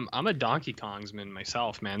 Well, I'm a Donkey Kongsman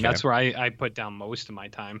myself, man. Okay. That's where I put down most of my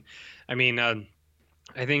time. I mean,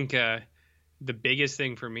 I think the biggest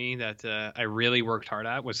thing for me that I really worked hard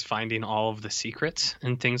at was finding all of the secrets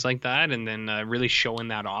and things like that, and then really showing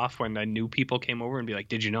that off when the new people came over and be like,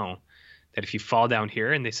 "Did you know that if you fall down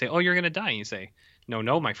here?" and they say, "Oh, you're gonna die," and you say,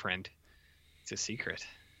 "No, my friend, it's a secret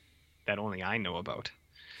that only I know about."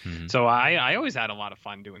 So I always had a lot of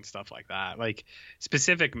fun doing stuff like that. Like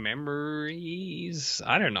specific memories,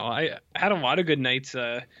 I don't know. I had a lot of good nights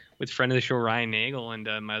with friend of the show Ryan Nagel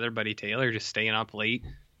and my other buddy Taylor, just staying up late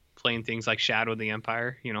playing things like Shadow of the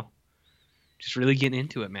Empire. Just really getting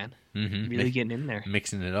into it, man. Really getting in there,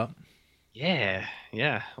 mixing it up.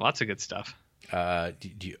 Yeah, lots of good stuff. What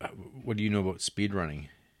do you know about speedrunning?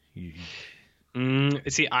 You,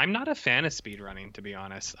 See, I'm not a fan of speedrunning, to be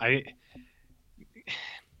honest. I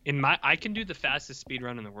can do the fastest speed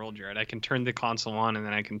run in the world, Jared. I can turn the console on and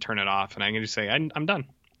then I can turn it off, and I can just say I'm done.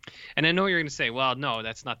 And I know you're going to say, well, no,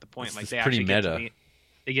 that's not the point. Like it's they pretty actually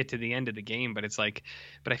meta. get to the end of the game, but it's like,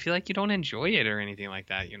 but I feel like you don't enjoy it or anything like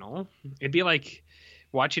that. It'd be like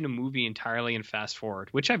watching a movie entirely in fast forward,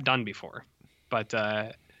 which I've done before, but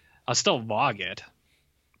I'll still log it.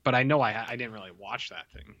 But I know I didn't really watch that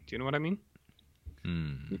thing. Do you know what I mean?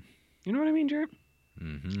 Hmm. You know what I mean, Jared?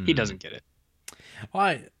 Mm-hmm. He doesn't get it.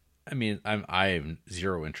 Well, I mean, I have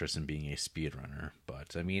zero interest in being a speedrunner,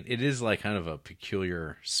 but I mean, it is like kind of a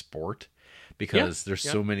peculiar sport because there's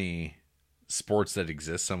so many sports that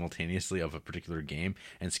exist simultaneously of a particular game,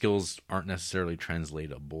 and skills aren't necessarily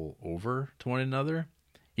translatable over to one another.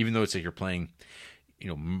 Even though it's like you're playing,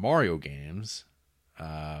 Mario games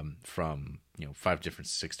from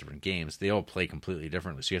 6 different games, they all play completely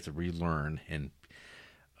differently. So you have to relearn and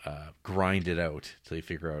grind it out till you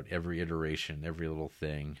figure out every iteration, every little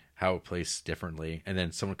thing, how it plays differently. And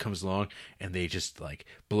then someone comes along and they just like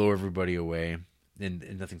blow everybody away,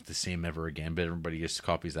 and nothing's the same ever again. But everybody just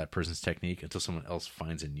copies that person's technique until someone else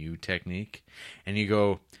finds a new technique, and you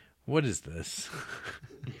go, "What is this?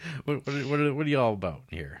 what are y'all about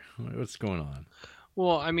here? What's going on?"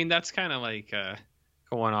 Well, I mean, that's kind of like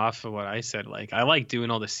going off of what I said. Like, I like doing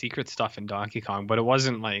all the secret stuff in Donkey Kong, but it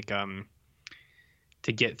wasn't like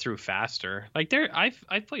to get through faster. Like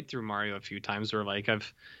I've played through Mario a few times where like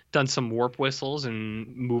I've done some warp whistles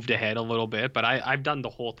and moved ahead a little bit, but I've done the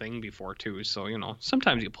whole thing before too. So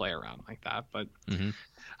sometimes you play around like that, but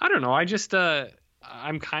I don't know. I just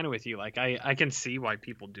I'm kind of with you. Like I can see why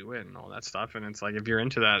people do it and all that stuff, and it's like if you're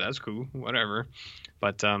into that, that's cool, whatever.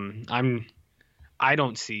 But I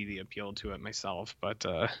don't see the appeal to it myself. But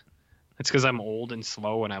it's because I'm old and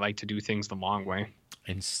slow and I like to do things the long way.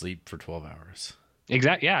 And sleep for 12 hours.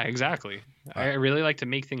 Yeah, exactly. I really like to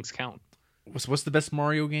make things count. What's the best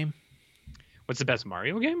Mario game? What's the best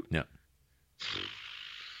Mario game? Yeah.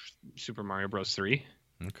 Super Mario Bros. 3.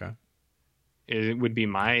 Okay. It would be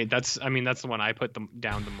that's the one I put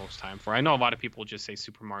down the most time for. I know a lot of people just say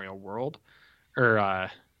Super Mario World, or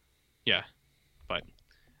yeah, but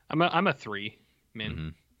I'm a 3 min.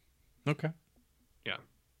 Mm-hmm. Okay. Yeah.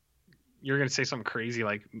 You're gonna say something crazy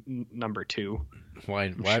like number 2.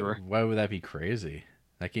 Why would that be crazy?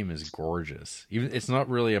 That game is gorgeous. Even it's not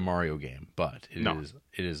really a Mario game, but it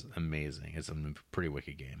is amazing. It's a pretty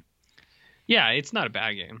wicked game. Yeah, it's not a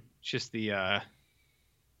bad game. It's just the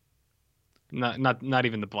not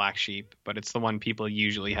even the black sheep, but it's the one people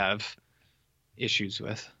usually have issues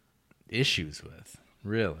with. Issues with?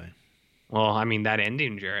 Really? Well, I mean that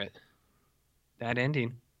ending, Jarrett. That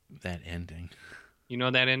ending. That ending. You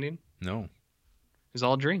know that ending? No. It's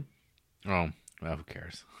all a dream. Oh, well, who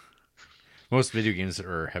cares? Most video games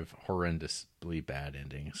have horrendously bad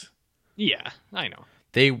endings. Yeah, I know.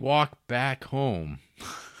 They walk back home.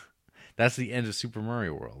 That's the end of Super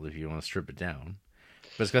Mario World, if you want to strip it down.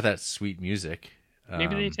 But it's got that sweet music.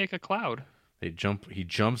 Maybe they take a cloud. He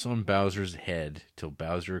jumps on Bowser's head till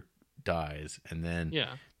Bowser dies, and then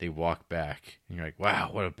they walk back. And you're like, wow,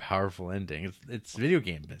 what a powerful ending. It's video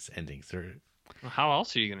game endings. Well, how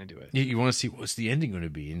else are you going to do it? You want to see what's the ending going to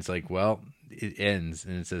be. And it's like, well, it ends,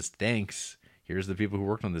 and it says, thanks. Here's the people who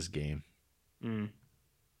worked on this game.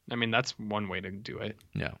 I mean, that's one way to do it.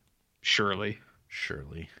 Yeah. Surely.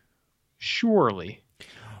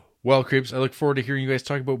 Well, Creeps, I look forward to hearing you guys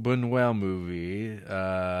talk about Buñuel movie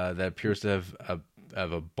that appears to have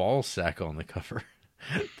a ball sack on the cover.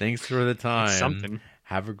 Thanks for the time. It's something.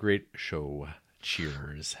 Have a great show.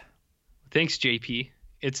 Cheers. Thanks, JP.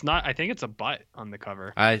 It's not. I think it's a butt on the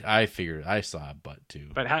cover. I figured. I saw a butt too.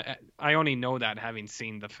 But I only know that having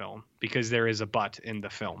seen the film because there is a butt in the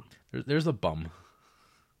film. There's a bum.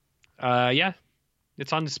 Yeah,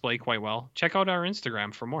 it's on display quite well. Check out our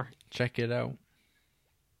Instagram for more. Check it out.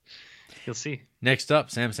 You'll see. Next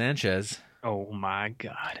up, Sam Sanchez. Oh my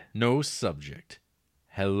God. No subject.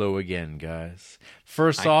 Hello again, guys.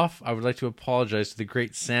 First off, I would like to apologize to the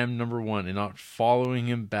great Sam number 1 in not following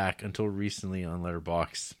him back until recently on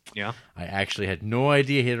Letterboxd. Yeah. I actually had no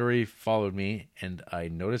idea he had already followed me, and I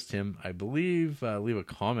noticed him, I believe, leave a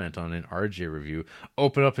comment on an RJ review,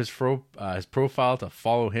 open up his profile to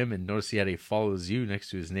follow him, and notice he had a follows you next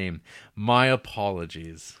to his name. My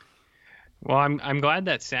apologies. Well, I'm glad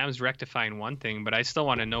that Sam's rectifying one thing, but I still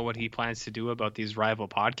want to know what he plans to do about these rival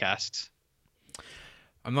podcasts.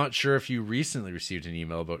 I'm not sure if you recently received an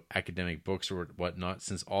email about academic books or whatnot,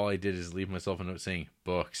 since all I did is leave myself a note saying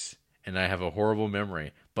books, and I have a horrible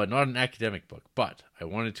memory. but not an academic book. But I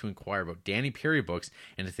wanted to inquire about Danny Perry books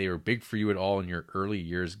and if they were big for you at all in your early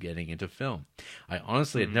years getting into film. I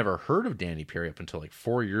honestly had never heard of Danny Perry up until like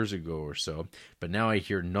 4 years ago or so, but now I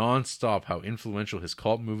hear nonstop how influential his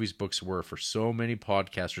cult movies books were for so many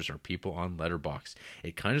podcasters or people on Letterboxd.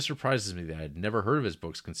 It kind of surprises me that I had never heard of his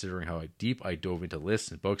books, considering how deep I dove into lists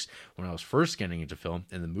and books when I was first getting into film,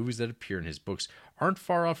 and the movies that appear in his books aren't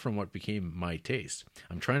far off from what became my taste.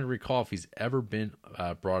 I'm trying to recall if he's ever been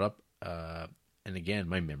brought up, and again,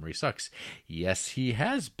 my memory sucks. Yes, he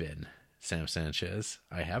has been, Sam Sanchez.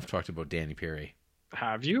 I have talked about Danny Perry.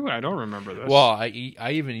 Have you? I don't remember this. Well, I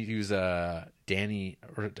even use Danny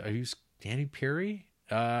Perry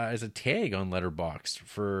as a tag on Letterboxd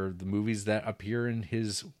for the movies that appear in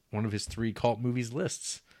one of his 3 cult movies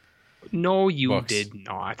lists. No, you books. did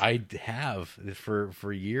not. I have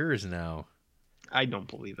for years now. I don't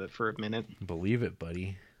believe it for a minute. Believe it,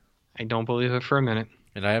 buddy. I don't believe it for a minute.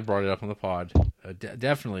 And I have brought it up on the pod.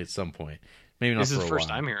 Definitely at some point. Maybe not for a while. This is the first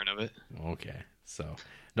time hearing of it. Okay. So,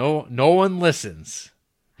 no one listens.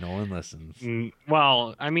 No one listens.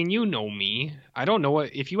 Well, I mean, you know me. I don't know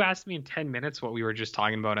what... If you asked me in 10 minutes what we were just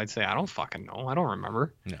talking about, I'd say, I don't fucking know. I don't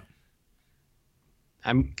remember. No.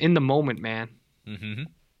 I'm in the moment, man. Mm-hmm.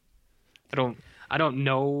 I don't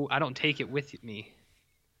know. I don't take it with me.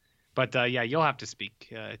 But yeah, you'll have to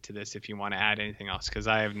speak to this if you want to add anything else, because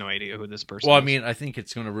I have no idea who this person is. Well, I mean, I think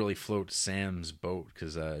it's going to really float Sam's boat,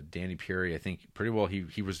 because Danny Perry, I think pretty well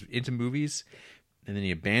he was into movies, and then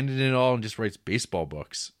he abandoned it all and just writes baseball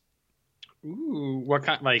books. Ooh, what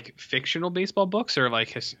kind? Like fictional baseball books or like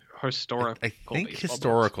historical? I think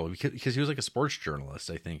historical, because he was like a sports journalist.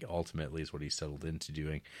 I think ultimately is what he settled into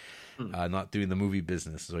doing, not doing the movie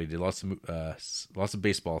business. So he did lots of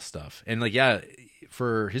baseball stuff, and like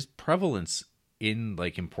for his prevalence in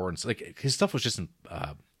like importance, like his stuff was just in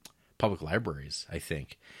public libraries, I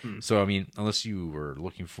think. So I mean, unless you were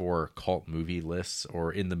looking for cult movie lists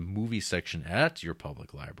or in the movie section at your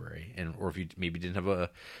public library, or if you maybe didn't have a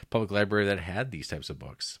public library that had these types of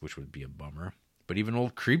books, which would be a bummer. But even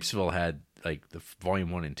old Creepsville had like the volume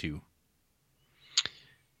 1 and 2.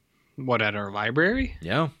 What, at our library?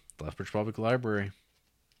 Yeah, Lethbridge Public Library.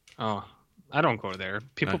 Oh, I don't go there.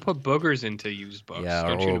 People put boogers into used books. Yeah,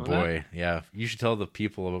 don't you know boy. That? Yeah, you should tell the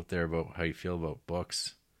people out there about how you feel about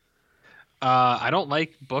books. I don't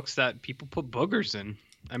like books that people put boogers in.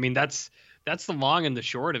 I mean, that's the long and the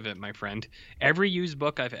short of it, my friend. Every used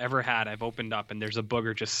book I've ever had, I've opened up and there's a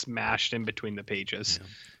booger just smashed in between the pages. Yeah.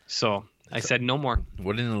 So I said no more.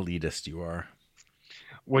 What an elitist you are.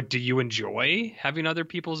 What, do you enjoy having other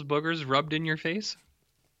people's boogers rubbed in your face?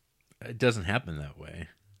 It doesn't happen that way.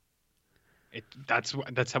 That's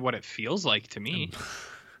what it feels like to me.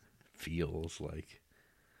 Feels like.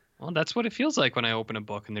 Well, that's what it feels like when I open a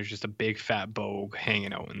book and there's just a big fat bogue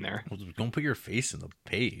hanging out in there. Well, don't put your face in the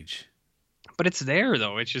page. But it's there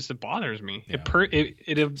though. It bothers me.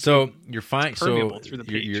 Yeah. So you're fine. So through the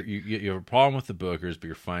page. You have a problem with the boogers, but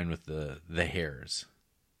you're fine with the hairs.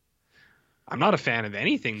 I'm not a fan of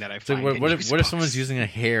anything that I find. So what if someone's using a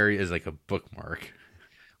hair as like a bookmark?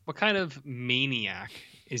 What kind of maniac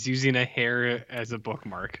is using a hair as a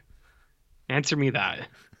bookmark? Answer me that.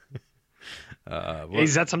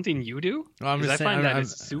 Is that something you do? Well, I find that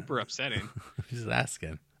it's super upsetting. I'm just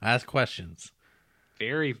asking. I ask questions.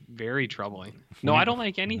 Very, very troubling. No, I don't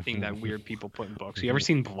like anything that weird people put in books. You ever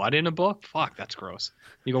seen blood in a book? Fuck, that's gross.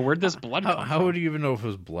 You go, where'd this blood come from? How would you even know if it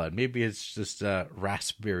was blood? Maybe it's just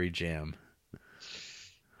raspberry jam.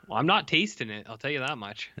 Well, I'm not tasting it. I'll tell you that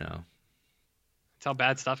much. No. That's how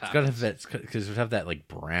bad stuff happens. It's got to have that, because it would have that like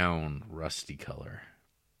brown, rusty color.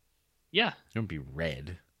 Yeah. It wouldn't be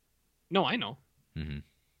red. No, I know. Mm-hmm.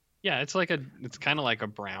 Yeah, it's kind of like a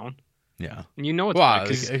brown. Yeah, and you know it's well,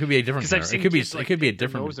 it could be a different. It could be a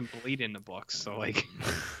different nose and bleed in the books. So like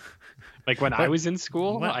when I was in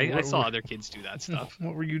school, I saw other kids do that stuff.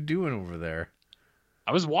 What were you doing over there?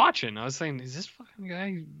 I was watching. I was saying, is this fucking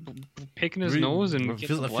guy picking his nose and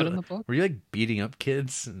getting blood in the book? Were you like beating up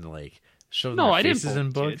kids and like shoving their faces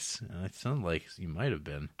in books? It sounded like you might have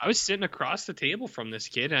been. I was sitting across the table from this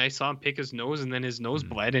kid and I saw him pick his nose and then his nose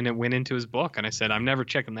bled and it went into his book. And I said, I'm never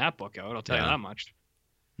checking that book out. I'll tell you that much.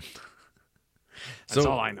 That's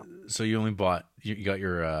all I know. So you only bought, you got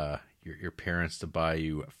your parents to buy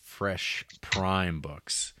you Fresh Prime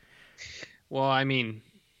books. Well, I mean,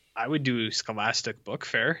 I would do Scholastic Book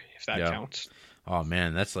Fair if that counts. Oh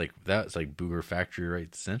man, that's like Booger Factory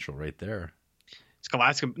Central right there.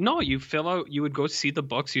 Scholastic. No, you would go see the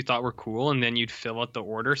books you thought were cool, and then you'd fill out the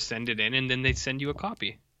order, send it in, and then they'd send you a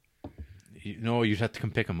copy. You'd have to come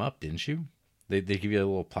pick them up, didn't you? They give you a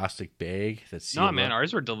little plastic bag that's sealed up. Man,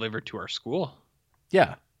 ours were delivered to our school.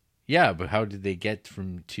 Yeah. Yeah, but how did they get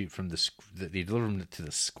from the they deliver them to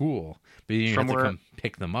the school? But you have to come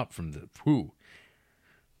pick them up from the who?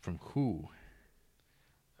 From who?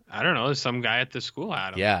 I don't know. Some guy at the school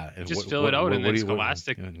had them. Yeah, just fill it out, and then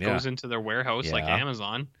Scholastic goes into their warehouse like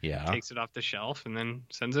Amazon. Yeah, takes it off the shelf and then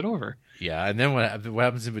sends it over. Yeah, and then what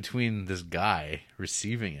happens in between this guy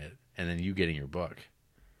receiving it and then you getting your book?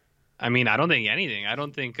 I mean, I don't think anything. I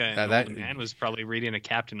don't think that man was probably reading a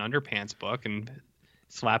Captain Underpants book and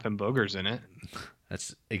slapping boogers in it.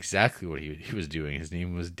 That's exactly what he was doing. His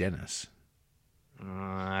name was Dennis.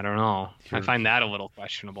 I don't know. I find that a little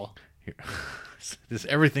questionable.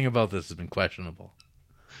 Everything about this has been questionable.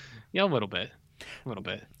 Yeah, a little bit.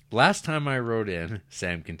 Last time I wrote in,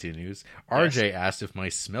 Sam continues, RJ asked if my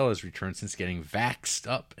smell has returned since getting vaxxed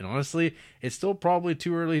up. And honestly, it's still probably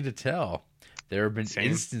too early to tell. There have been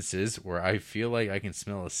instances where I feel like I can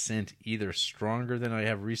smell a scent either stronger than I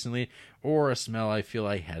have recently or a smell I feel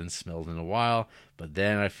I hadn't smelled in a while, but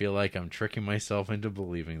then I feel like I'm tricking myself into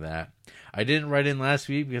believing that. I didn't write in last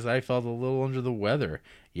week because I felt a little under the weather.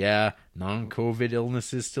 Yeah, non-COVID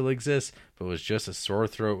illnesses still exist, but it was just a sore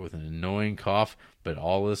throat with an annoying cough, but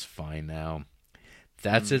all is fine now.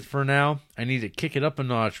 That's it for now. I need to kick it up a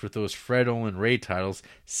notch with those Fred Olen Ray titles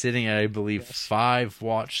sitting at, I believe, 5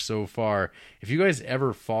 watched so far. If you guys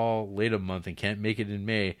ever fall late a month and can't make it in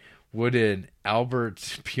May, would an Albert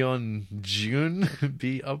Pyongyun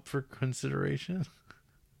be up for consideration?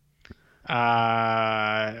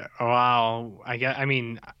 Wow. I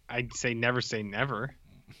mean, I'd say never.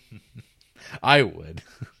 I would.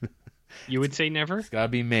 You would say never? It's gotta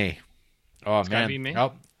be May. Oh, it's man. Gotta be May?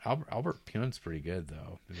 Albert Pyun's pretty good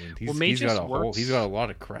though. I mean, he's got a lot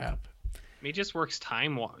of crap. May just works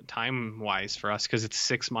time wise for us because it's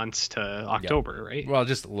 6 months to October, right? Well,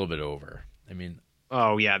 just a little bit over. I mean.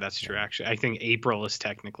 Oh yeah, that's true. Actually, I think April is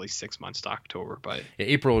technically 6 months to October, but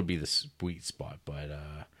April would be the sweet spot. But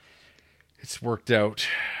it's worked out.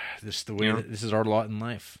 This the way this is our lot in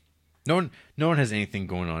life. No one has anything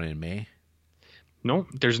going on in May. No,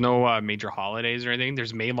 there's no major holidays or anything.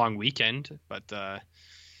 There's May long weekend, but that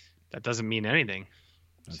doesn't mean anything.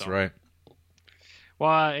 That's right.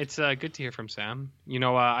 Well, it's good to hear from Sam. You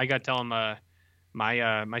know, I got to tell him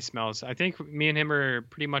my smells. I think me and him are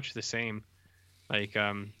pretty much the same. Like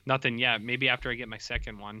nothing yet. Maybe after I get my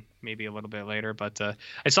second one, maybe a little bit later. But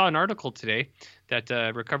I saw an article today that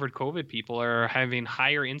recovered COVID people are having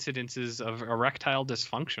higher incidences of erectile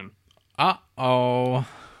dysfunction. Uh-oh.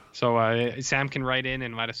 So Sam can write in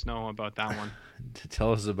and let us know about that one.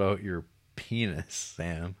 Tell us about your penis,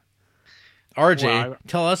 Sam. RJ,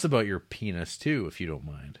 tell us about your penis too, if you don't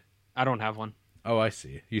mind. I don't have one. Oh, I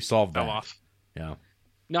see. You solved that. Fell off. Yeah.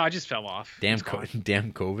 No, I just fell off. Damn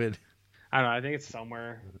COVID. I don't know. I think it's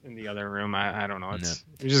somewhere in the other room. I don't know. It's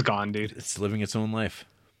just gone, dude. It's living its own life.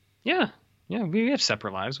 Yeah. Yeah, we have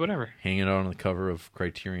separate lives, whatever. Hanging out on the cover of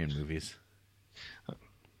Criterion movies.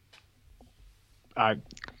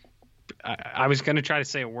 I was going to try to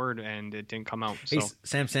say a word and it didn't come out. So. Hey,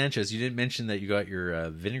 Sam Sanchez, you didn't mention that you got your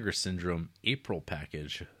Vinegar Syndrome April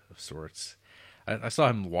package of sorts. I saw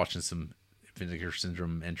him watching some Vinegar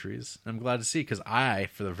Syndrome entries. I'm glad to see because I,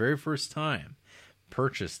 for the very first time,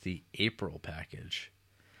 purchased the April package.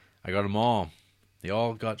 I got them all. They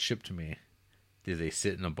all got shipped to me. Did they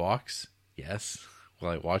sit in a box? Yes. Will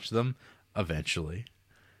I watch them? Eventually.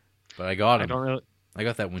 But I got them. I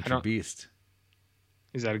got that Winter Beast.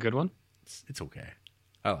 Is that a good one? It's okay.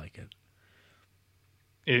 I like it.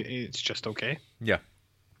 It's just okay? Yeah.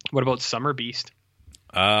 What about Summer Beast?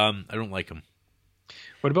 I don't like them.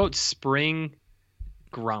 What about Spring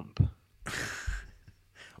Grump?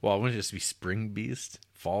 Well, wouldn't it just be Spring Beast?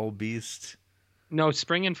 Fall Beast? No,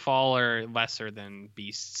 Spring and Fall are lesser than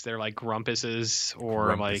Beasts. They're like Grumpuses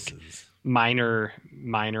or like minor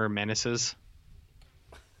menaces.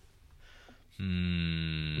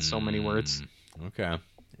 So many words. Okay.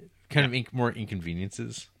 Kind of more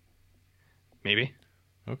inconveniences? Maybe.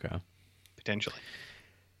 Okay. Potentially.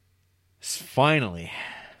 Finally,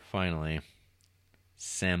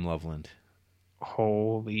 Sam Loveland.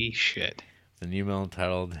 Holy shit. The new email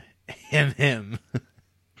entitled M.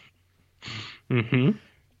 Mm-hmm.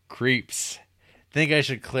 Creeps. Think I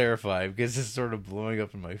should clarify because it's sort of blowing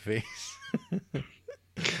up in my face.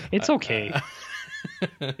 It's okay.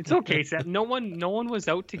 It's okay, Sam. No one was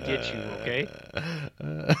out to get you, okay?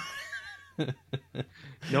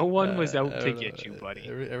 No one was out to get you, buddy.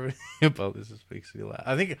 Everything about this just makes me laugh.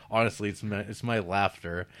 I think, honestly, it's my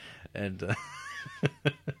laughter, and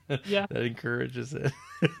yeah, that encourages it.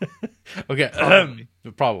 Okay,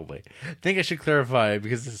 probably. Think I should clarify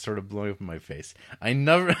because this is sort of blowing up in my face. I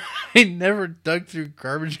never dug through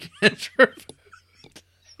garbage cans for food.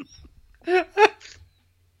 I'm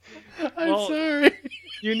sorry.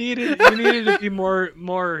 You needed to be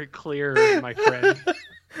more clear, my friend.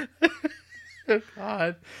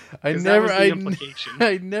 God, I never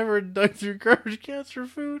dug through garbage cans for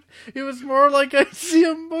food. It was more like I see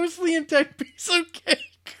a mostly intact piece of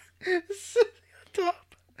cake sitting on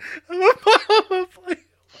top of a pile of plate.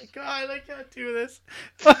 Oh my God, I can't do this.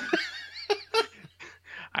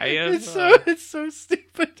 It's so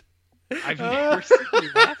stupid. I've never seen you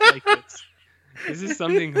laugh like this. This is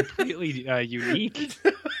something completely unique.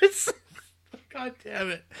 God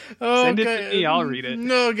damn it! Oh, send it to me. I'll read it.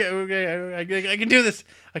 No, okay. I can do this.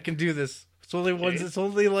 It's only one. It's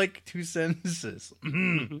only like 2 sentences.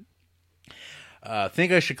 I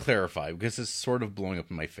think I should clarify because it's sort of blowing up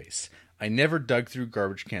in my face. I never dug through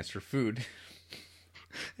garbage cans for food.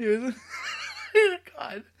 It was.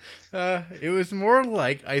 God. It was more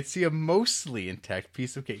like I'd see a mostly intact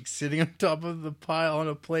piece of cake sitting on top of the pile on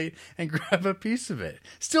a plate and grab a piece of it.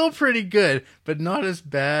 Still pretty good, but not as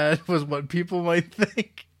bad as what people might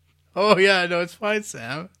think. Oh yeah, no, it's fine,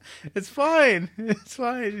 Sam. It's fine. It's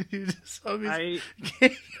fine. You just saw me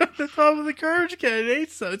cake on the top of the garbage can and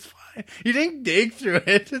ate some. It's fine. You didn't dig through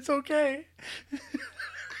it. It's okay.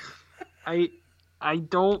 I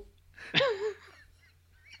don't.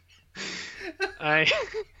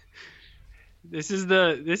 This is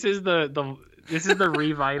the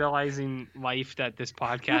revitalizing life that this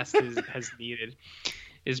podcast has needed.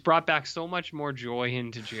 It's brought back so much more joy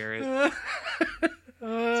into Jared.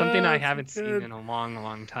 Something I haven't seen in a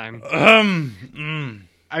long time.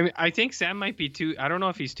 I think Sam might be too. I don't know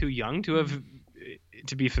if he's too young to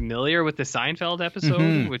be familiar with the Seinfeld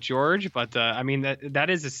episode with George, but I mean that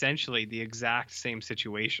is essentially the exact same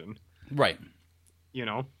situation, right? You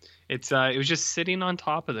know, it was just sitting on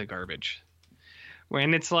top of the garbage.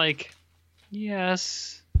 When it's like,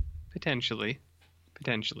 yes, potentially.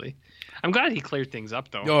 I'm glad he cleared things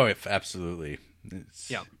up, though. Oh, absolutely.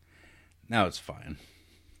 Yeah. Now it's fine.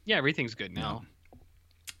 Yeah, everything's good now. No.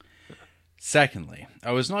 Secondly,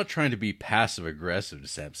 I was not trying to be passive-aggressive to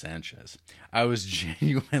Sam Sanchez. I was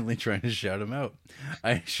genuinely trying to shout him out.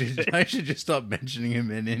 I should just stop mentioning him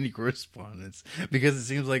in any correspondence, because it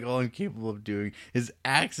seems like all I'm capable of doing is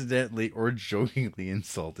accidentally or jokingly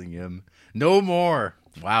insulting him. No more.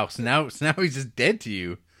 Wow, so now he's just dead to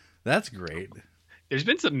you. That's great. There's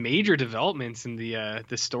been some major developments in the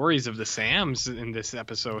stories of the Sams in this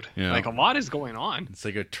episode. Yeah. Like, a lot is going on. It's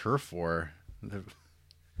like a turf war.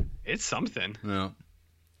 It's something. No.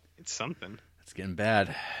 It's something. It's getting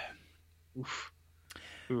bad. Oof.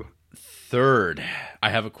 Ooh. Third, I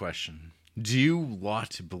have a question. Do you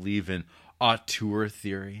lot believe in auteur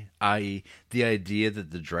theory, i.e. the idea that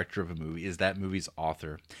the director of a movie is that movie's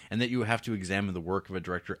author, and that you have to examine the work of a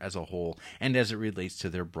director as a whole and as it relates to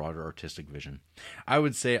their broader artistic vision? I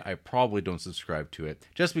would say I probably don't subscribe to it,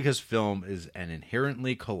 just because film is an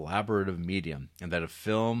inherently collaborative medium, and that a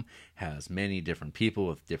film has many different people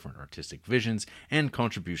with different artistic visions and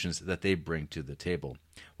contributions that they bring to the table.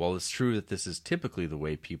 While it's true that this is typically the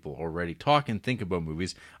way people already talk and think about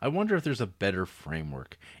movies, I wonder if there's a better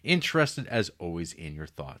framework. Interested as always in your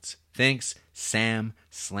thoughts. Thanks, Sam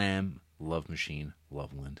Slam Love Machine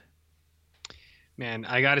Loveland. Man,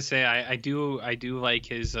 I gotta say, I do like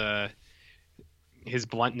his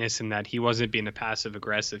bluntness in that he wasn't being a passive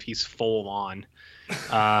aggressive. He's full on,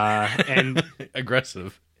 and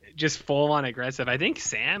aggressive. Just full on aggressive. I think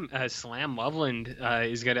Slam Loveland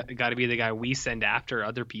is got to be the guy we send after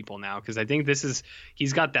other people now, because I think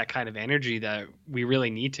he's got that kind of energy that we really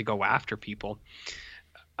need to go after people.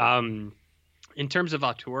 In terms of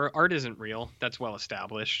auteur, art isn't real. That's well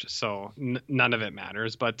established, so none of it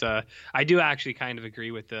matters. But I do actually kind of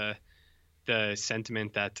agree with the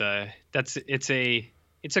sentiment that it's a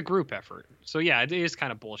group effort. So yeah, it is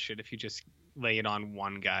kind of bullshit if you just lay it on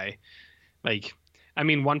one guy. Like, I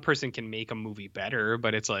mean, one person can make a movie better,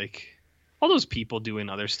 but it's like all those people doing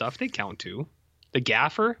other stuff, they count too. The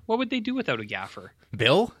gaffer, what would they do without a gaffer?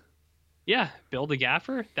 Bill? Yeah, Bill the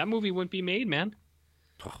gaffer. That movie wouldn't be made, man.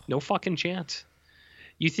 No fucking chance.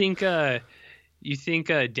 You think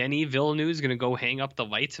Denis Villeneuve is gonna go hang up the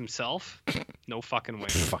lights himself? No fucking way.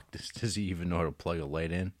 Fuck this. Does he even know how to plug a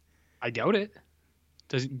light in? I doubt it.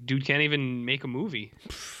 Dude can't even make a movie.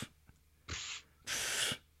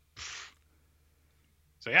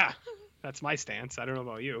 So yeah, that's my stance. I don't know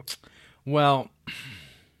about you. Well,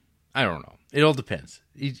 I don't know. It all depends.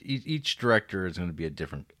 Each director is going to be a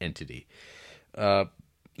different entity.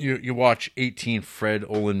 You watch 18 Fred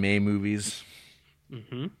Olen May movies,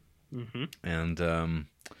 and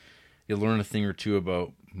you learn a thing or two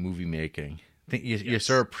about movie making. You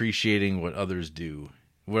start appreciating what others do,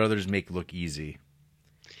 what others make look easy.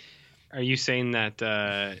 Are you saying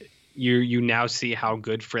that you now see how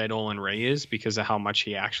good Fred Olen Ray is because of how much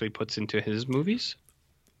he actually puts into his movies?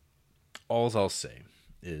 All I'll say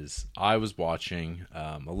is I was watching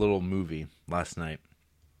a little movie last night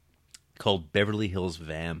called Beverly Hills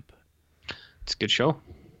Vamp. It's a good show.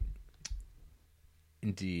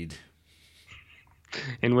 Indeed.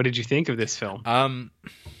 And what did you think of this film?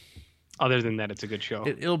 Other than that, it's a good show.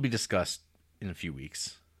 It'll be discussed in a few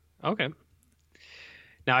weeks. Okay.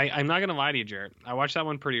 Now, I'm not going to lie to you, Jarrett. I watched that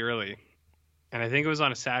one pretty early. And I think it was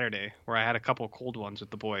on a Saturday where I had a couple cold ones with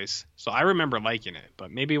the boys. So I remember liking it.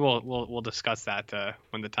 But maybe we'll discuss that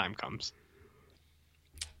when the time comes.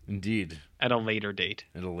 Indeed. At a later date.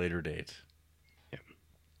 At a later date. Yeah.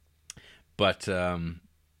 But,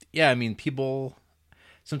 yeah, I mean, people...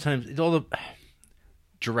 Sometimes all the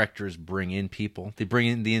directors bring in people. They bring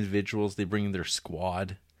in the individuals. They bring in their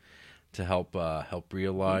squad to help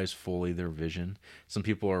realize fully their vision. Some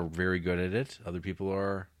people are very good at it. Other people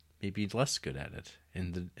are maybe less good at it.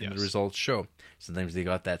 And the results show. Sometimes they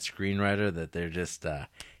got that screenwriter that they're just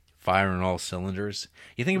firing all cylinders.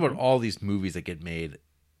 You think about all these movies that get made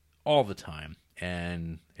all the time,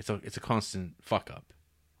 and it's a constant fuck up.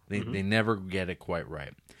 They never get it quite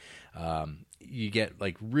right. You get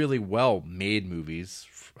like really well made movies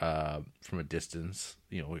from a distance,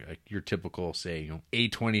 like your typical, say,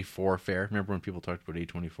 A24 fare. Remember when people talked about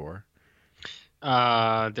A24?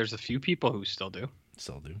 There's a few people who still do.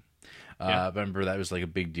 But remember that was like a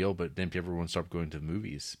big deal, but then everyone stopped going to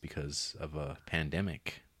movies because of a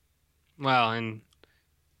pandemic. Well, and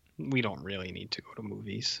we don't really need to go to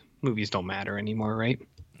movies. Movies don't matter anymore, right?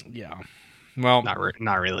 Yeah. Well, not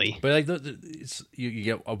really. But like, it's you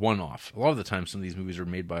get a one-off. A lot of the time, some of these movies are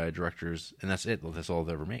made by directors, and that's it. That's all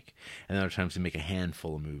they ever make. And other times, they make a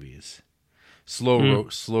handful of movies. Slow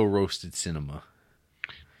roasted cinema.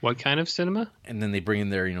 What kind of cinema? And then they bring in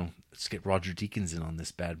their, let's get Roger Deakins in on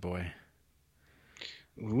this bad boy.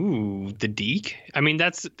 Ooh, the Deke. I mean,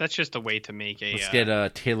 that's just a way to make a. Let's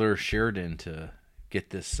get Taylor Sheridan to get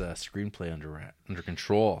this screenplay under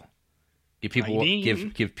control. Give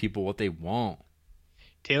people what they want.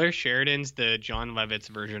 Taylor Sheridan's the John Lovitz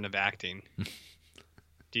version of acting.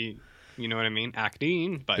 You know what I mean?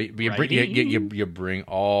 Acting, but you bring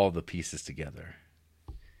all the pieces together.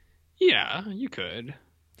 Yeah, you could.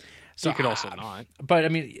 So you could also not. But I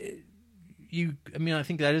mean, I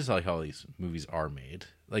think that is like how these movies are made.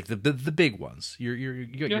 Like the big ones. You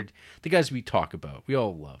got the guys we talk about. We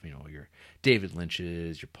all love. Your David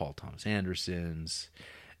Lynch's, your Paul Thomas Andersons.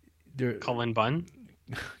 Cullen Bunn.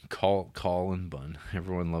 Cullen Bunn.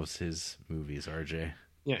 Everyone loves his movies, RJ.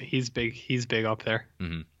 Yeah, he's big. He's big up there.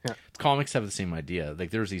 Mm-hmm. Yeah. Comics have the same idea.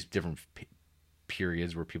 Like there's these different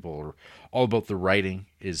periods where people are all about the writing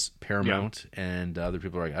is paramount, and other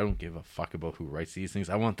people are like, I don't give a fuck about who writes these things.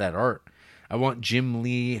 I want that art. I want Jim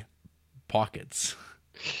Lee pockets.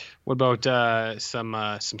 What about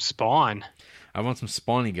some Spawn? I want some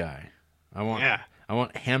Spawny guy. I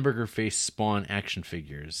want hamburger face Spawn action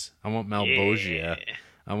figures. I want Malbogia.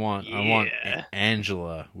 I want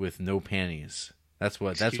Angela with no panties. That's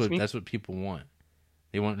what people want.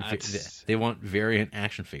 They want variant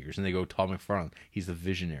action figures, and they go Todd McFarlane. He's the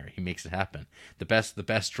visionary. He makes it happen. The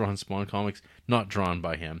best drawn Spawn comics, not drawn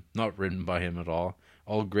by him, not written by him at all.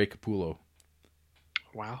 All Greg Capullo.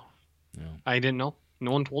 Wow. Yeah. I didn't know.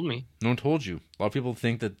 No one told me. No one told you. A lot of people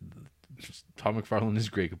think that Todd McFarlane is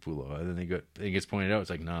Greg Capullo, and then it gets pointed out. It's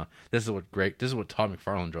like, nah, this is what Todd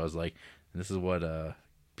McFarlane draws like, and this is what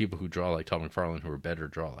people who draw like Todd McFarlane who are better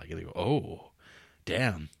draw like. And they go, oh,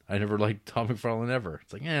 damn, I never liked Todd McFarlane ever.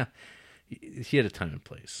 It's like, yeah, he had a time and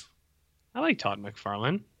place. I like Todd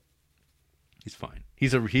McFarlane. He's fine.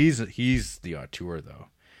 He's the auteur though.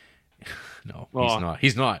 No,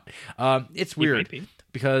 he's not. It's weird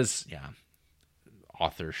because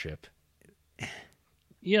authorship.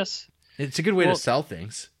 Yes. It's a good way to sell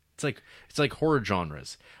things. It's like horror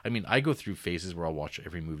genres. I mean, I go through phases where I'll watch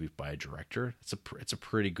every movie by a director. It's a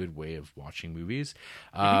pretty good way of watching movies.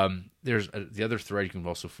 There's the other thread you can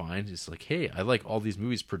also find is like, hey, I like all these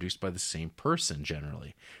movies produced by the same person.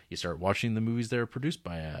 Generally, you start watching the movies that are produced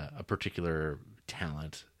by a particular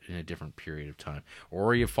talent in a different period of time,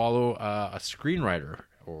 or you follow a screenwriter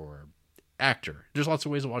or actor. There's lots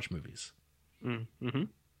of ways to watch movies. Mm-hmm.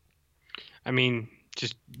 I mean,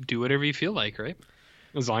 just do whatever you feel like, right?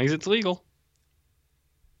 As long as it's legal.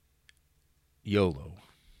 YOLO.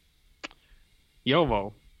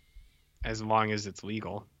 As long as it's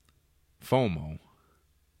legal. FOMO.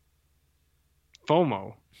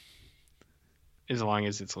 As long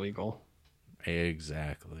as it's legal.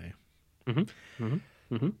 Exactly. Mm-hmm. Mm-hmm.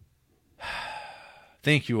 Mm-hmm.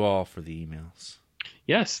 Thank you all for the emails.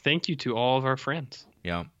 Yes, thank you to all of our friends.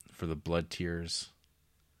 Yeah, for the blood tears.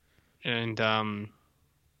 And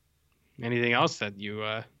anything else that you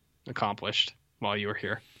accomplished while you were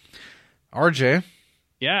here? RJ,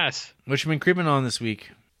 Yes. what you been creeping on this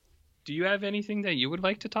week? Do you have anything that you would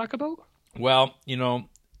like to talk about? Well, in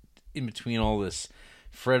between all this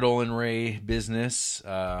Fred Olin Ray business,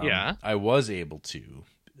 I was able to,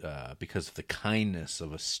 because of the kindness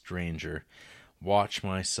of a stranger, watch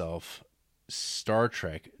myself Star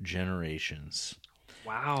Trek Generations.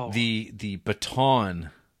 Wow. The baton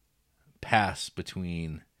pass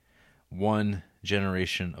between one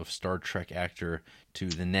generation of Star Trek actor to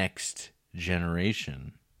the next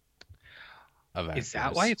generation of actors. Is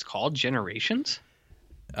that why it's called Generations?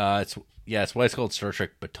 It's why it's called Star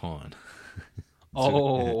Trek Baton.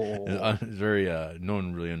 Oh. It's very no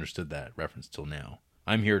one really understood that reference till now.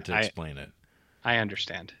 I'm here to explain it. I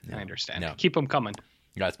understand. Yeah. I understand. Yeah. Keep them coming.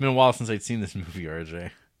 Yeah, it's been a while since I'd seen this movie,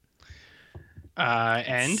 RJ.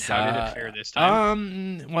 And how did it fare this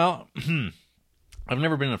time? Well, I've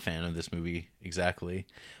never been a fan of this movie exactly.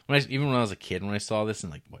 Even when I was a kid, when I saw this in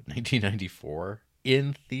 1994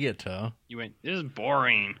 in theater, You went, this is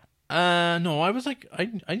boring. no, I was like,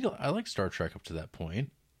 I like Star Trek up to that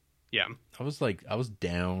point. Yeah. I was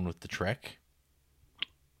down with the Trek.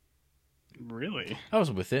 Really? I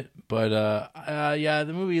was with it, but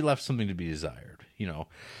the movie left something to be desired.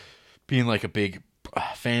 Being like a big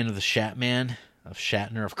fan of the Shatman, of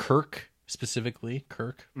Shatner, of Kirk specifically,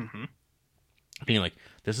 Mm-hmm. being like,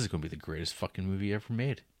 this is going to be the greatest fucking movie ever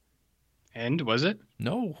made. And was it?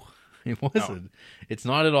 No, it wasn't. It's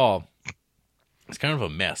not at all. It's kind of a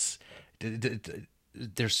mess.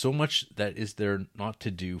 There's so much that is there not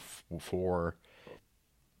to do for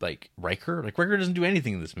Riker. Riker doesn't do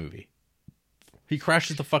anything in this movie. He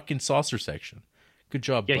crashes the fucking saucer section. Good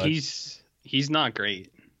job, Yeah, bud. he's not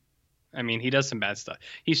great. I mean, he does some bad stuff.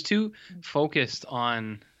 He's too focused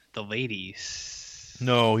on the ladies.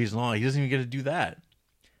 No, he's not. He doesn't even get to do that.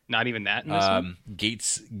 Not even that in this one?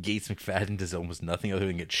 Gates McFadden does almost nothing other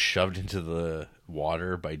than get shoved into the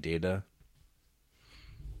water by Data.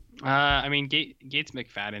 I mean, Gates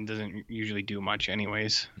McFadden doesn't usually do much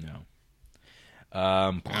anyways. No.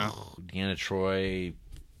 Deanna Troi,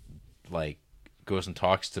 goes and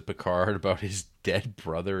talks to Picard about his dead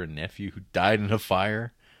brother and nephew who died in a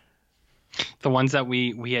fire. The ones that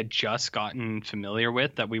we had just gotten familiar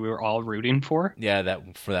with, that we were all rooting for. Yeah,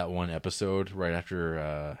 that one episode right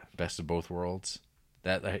after Best of Both Worlds.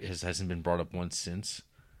 That hasn't been brought up once since.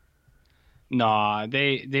 Nah,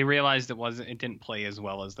 they realized it didn't play as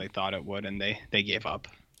well as they thought it would, and they gave up.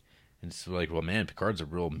 And it's like, well, man, Picard's a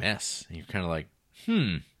real mess. And you're kind of like,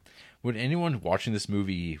 would anyone watching this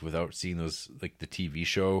movie without seeing those, the TV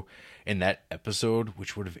show and that episode,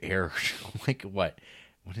 which would have aired, what?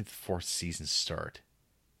 When did the fourth season start?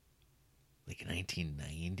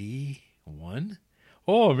 1991?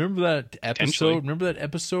 Oh, remember that episode? Remember that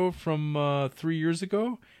episode from 3 years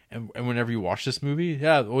ago? And whenever you watch this movie,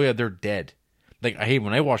 they're dead.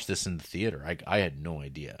 When I watched this in the theater, I had no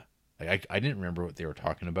idea. I didn't remember what they were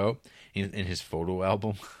talking about in his photo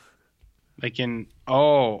album. I see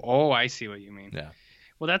what you mean. Yeah.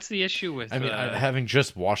 Well, that's the issue with. I mean, having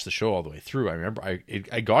just watched the show all the way through, I remember I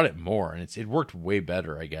got it more, and it worked way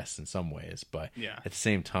better, I guess, in some ways. But at the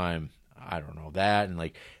same time, I don't know that, and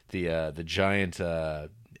the giant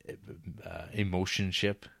emotion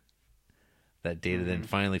chip that Data then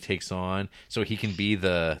finally takes on, so he can be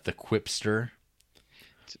the quipster.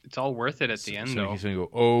 It's all worth it at the end, though. He's gonna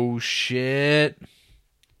go, oh shit!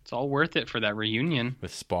 It's all worth it for that reunion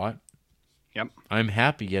with Spot. Yep. I'm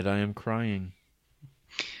happy, yet I am crying.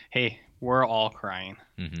 Hey, we're all crying.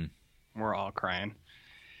 Mm-hmm. We're all crying.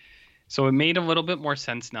 So it made a little bit more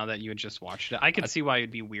sense now that you had just watched it. I could see why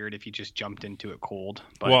it'd be weird if you just jumped into it cold.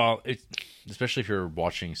 But... Well, especially if you're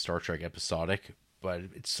watching Star Trek episodic, but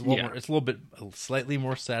it's a little bit slightly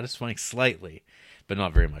more satisfying, but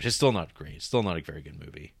not very much. It's still not great. It's still not a very good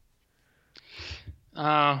movie.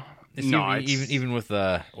 Even with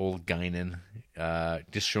old Guinan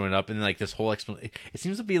just showing up and this whole explanation. It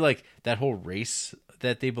seems to be that whole race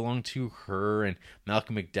that they belong to, her and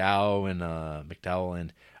Malcolm McDowell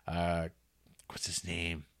and what's his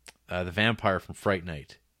name, the vampire from Fright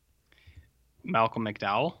Night. Malcolm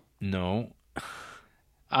McDowell? No.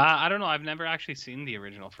 I don't know. I've never actually seen the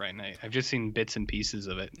original Fright Night. I've just seen bits and pieces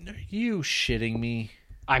of it. Are you shitting me?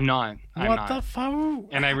 I'm not. What the fuck?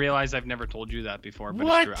 And I realize I've never told you that before, but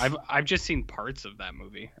what? It's true. I've just seen parts of that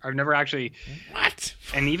movie. I've never actually. What?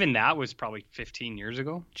 And even that was probably 15 years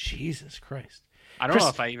ago. Jesus Christ! I don't know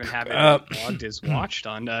if I even have it logged as watched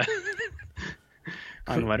on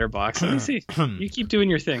Letterboxd. Let me see. You keep doing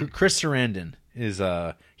your thing. Chris Sarandon is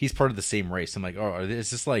he's part of the same race. I'm like, oh,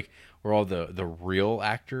 is this like where all the real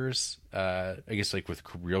actors, I guess like with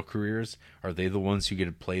real careers, are they the ones who get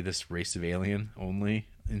to play this race of alien only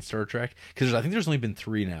in Star Trek? Because I think there's only been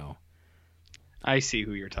 3 now. I see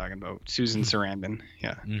who you're talking about. Susan Sarandon.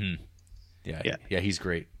 Yeah. Mm-hmm. Yeah, he's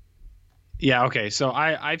great. Yeah, okay. So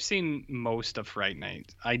I've seen most of Fright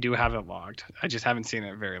Night. I do have it logged. I just haven't seen it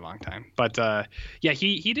in a very long time. But yeah,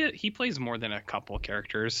 he plays more than a couple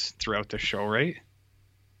characters throughout the show, right?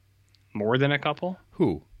 More than a couple?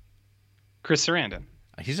 Who? Chris Sarandon.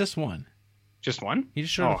 He's just one. Just one? He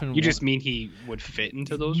just showed up in you one. just mean he would fit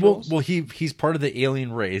into those roles? Well, he's part of the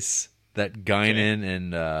alien race that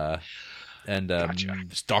Guinan and Gotcha.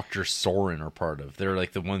 Dr. Soren are part of. They're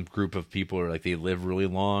like the one group of people who are like they live really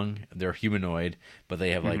long. They're humanoid, but they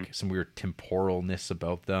have like some weird temporalness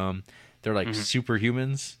about them. They're like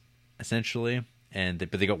superhumans, essentially,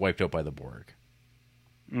 but they got wiped out by the Borg.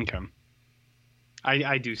 Okay.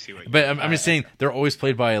 I do see what you But I'm just saying they're always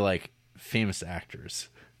played by like famous actors.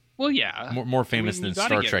 Well, yeah. More famous than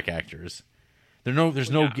Star Trek actors. What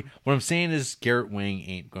I'm saying is Garrett Wang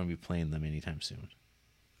ain't going to be playing them anytime soon.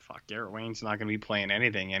 Fuck, Garrett Wang's not going to be playing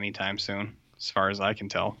anything anytime soon, as far as I can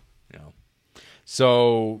tell. Yeah.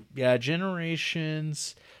 So yeah,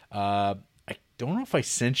 Generations. I don't know if I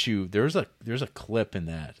sent you. There's a clip in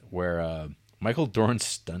that where Michael Dorn's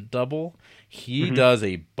stunt double. He does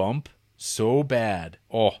a bump so bad.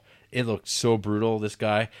 Oh, it looked so brutal. This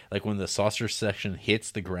guy, like when the saucer section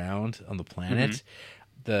hits the ground on the planet,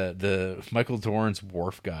 the Michael Dorn's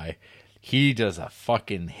Worf guy. He does a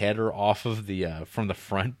fucking header off of the from the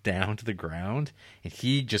front down to the ground, and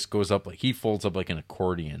he just goes up he folds up like an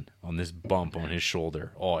accordion on this bump on his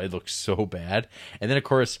shoulder. Oh, it looks so bad. And then of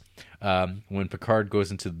course, when Picard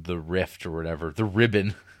goes into the rift or whatever, the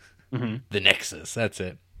ribbon, the Nexus, that's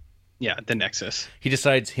it. Yeah, the Nexus. He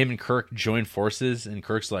decides him and Kirk join forces, and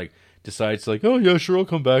Kirk's decides oh yeah, sure, I'll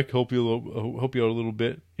come back, help you out a little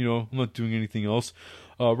bit. You know, I'm not doing anything else.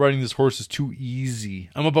 Riding this horse is too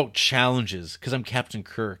easy. I'm about challenges because I'm Captain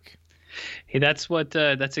Kirk. Hey, that's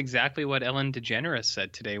exactly what Ellen DeGeneres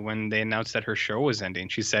said today when they announced that her show was ending.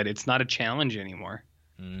 She said it's not a challenge anymore.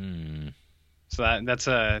 So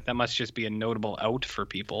that must just be a notable out for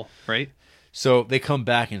people, right? So they come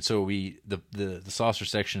back, and so the saucer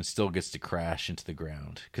section still gets to crash into the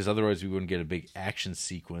ground because otherwise we wouldn't get a big action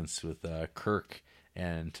sequence with Kirk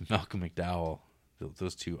and Malcolm McDowell,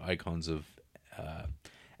 those two icons of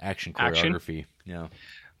action choreography. Yeah.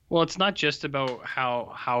 Well, it's not just about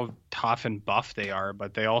how tough and buff they are,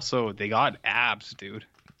 but they got abs, dude.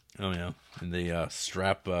 Oh yeah, and they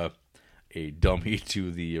strap a dummy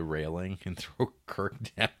to the railing and throw Kirk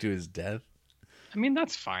down to his death. I mean,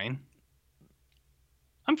 that's fine.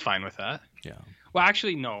 I'm fine with that. Yeah. Well,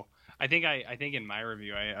 actually, no. I think in my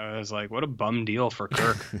review I was like, what a bum deal for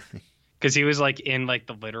Kirk, because he was like in like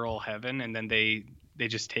the literal heaven, and then they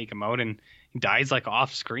just take him out and he dies like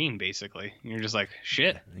off screen basically. And you're just like,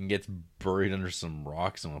 shit. And gets buried under some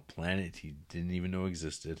rocks on a planet he didn't even know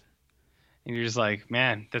existed. And you're just like,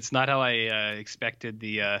 man, that's not how I expected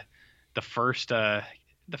the first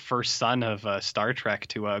son of Star Trek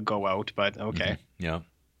to go out. But okay. Yeah.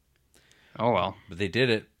 Oh well. But they did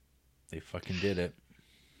it. They fucking did it.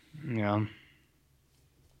 Yeah.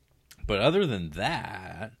 But other than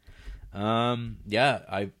that,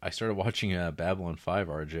 yeah, I started watching Babylon 5,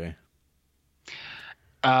 RJ.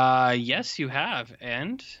 Yes, you have.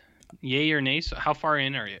 And yay or nay? So how far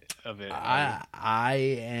in are you of it? I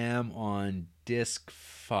am on disc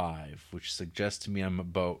 5, which suggests to me I'm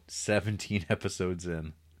about 17 episodes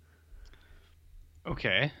in.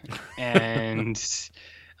 Okay. And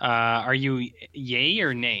are you yay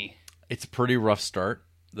or nay? It's a pretty rough start.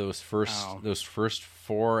 Those first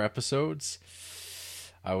 4 episodes,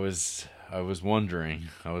 I was wondering.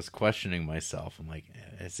 I was questioning myself. I'm like,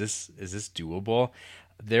 is this doable?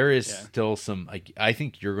 There is still some. I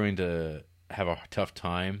think you're going to have a tough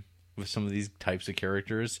time with some of these types of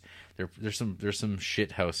characters. There's some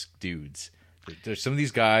shithouse dudes. There's some of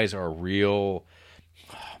these guys are real.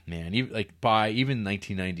 Oh, man, by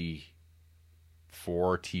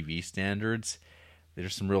 1994 TV standards,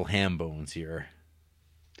 there's some real ham bones here.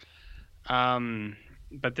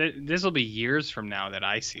 But this will be years from now that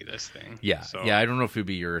I see this thing. Yeah, so. Yeah. I don't know if it'll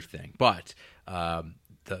be your thing, but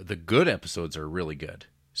the good episodes are really good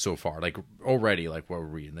so far. Like already, like what we're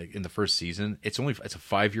reading, like in the first season, it's a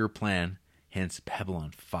 5-year plan. Hence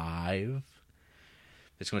Babylon 5.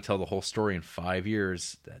 It's going to tell the whole story in 5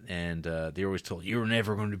 years, and they always told you're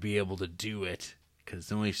never going to be able to do it because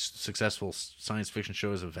the only successful science fiction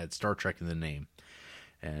shows have had Star Trek in the name.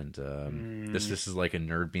 And this is like a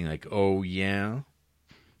nerd being like, oh yeah.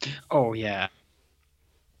 Oh yeah.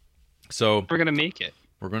 So we're gonna make it.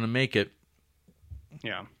 We're gonna make it.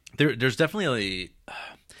 Yeah. There's definitely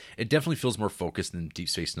it definitely feels more focused than Deep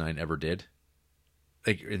Space Nine ever did.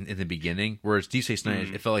 Like in the beginning, whereas Deep Space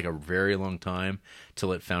Nine, it felt like a very long time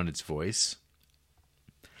till it found its voice.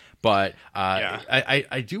 But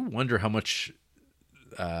I do wonder how much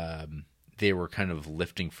they were kind of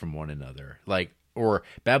lifting from one another. Like, or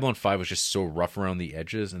Babylon 5 was just so rough around the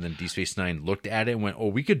edges, and then Deep Space Nine looked at it and went, "Oh,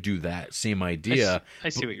 we could do that same idea." I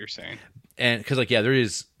see what you're saying. And because, like, yeah, there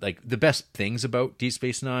is like the best things about Deep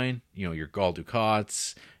Space Nine. You know, your Gul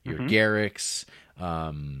Dukats, your Garrix,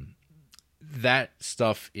 that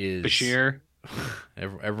stuff is Bashir.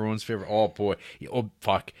 Everyone's favorite. Oh boy, oh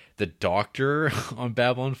fuck, the Doctor on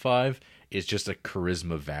Babylon 5 is just a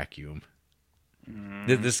charisma vacuum.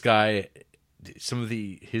 This guy, some of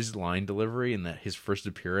his line delivery and his first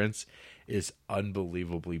appearance is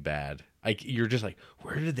unbelievably bad. Like, you're just like,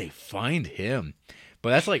 where did they find him? But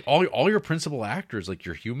that's like all your principal actors, like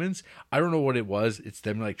your humans. I don't know what it was. It's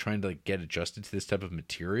them like trying to like get adjusted to this type of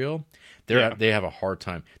material. They have a hard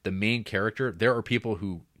time. The main character, there are people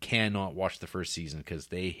who cannot watch the first season because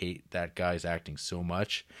they hate that guy's acting so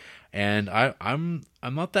much. And I'm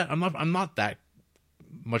not that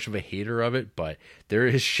much of a hater of it, but there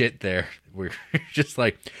is shit there where you're just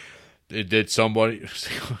like, did somebody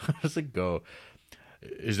how does it go?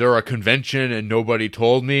 Is there a convention and nobody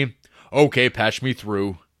told me? Okay, patch me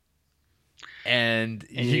through. And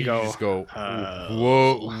you just go,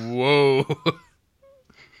 whoa.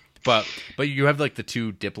 but you have like the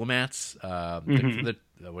two diplomats, the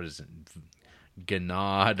what is it,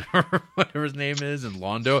 Ganad or whatever his name is, and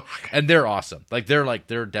Londo, and they're awesome. Like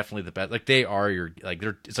they're definitely the best. Like they are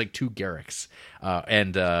it's like two Garrix,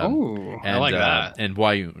 and I like that, and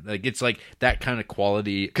Wayun. Like it's like that kind of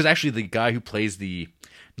quality. Because actually, the guy who plays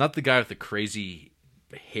not the guy with the crazy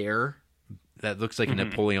hair that looks like a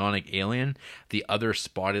Napoleonic alien, the other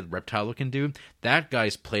spotted reptile looking dude, that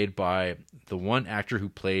guy's played by the one actor who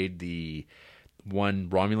played the one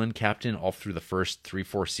Romulan captain all through the first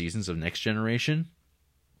 3-4 seasons of Next Generation,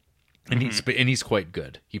 and he's quite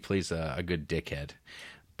good. He plays a good dickhead.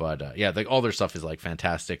 But yeah, like all their stuff is like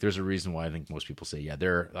fantastic. There's a reason why I think most people say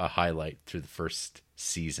they're a highlight through the first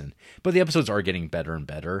season. But the episodes are getting better and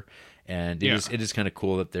better, and it is kind of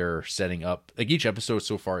cool that they're setting up. Like each episode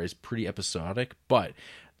so far is pretty episodic, but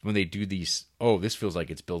when they do these, this feels like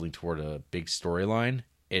it's building toward a big storyline.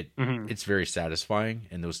 It's very satisfying,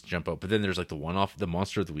 and those jump out. But then there's like the one-off, the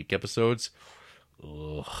Monster of the Week episodes.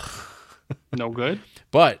 Ugh. No good.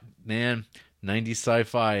 But man, 90s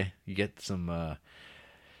sci-fi. You get some.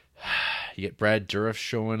 You get Brad Dourif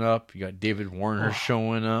showing up. You got David Warner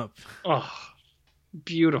showing up. Oh,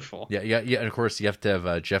 beautiful. Yeah. And of course, you have to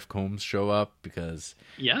have Jeff Combs show up because.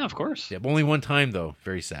 Yeah, of course. Yeah, but only one time though.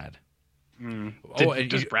 Very sad.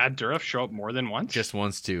 Does Brad Dourif show up more than once? Just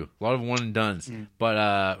once too. A lot of one and dones.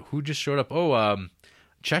 But who just showed up?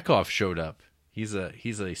 Chekhov showed up. He's a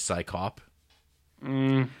psychop.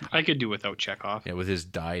 I could do without Chekhov. Yeah, with his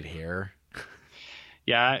dyed hair.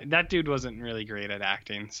 Yeah, that dude wasn't really great at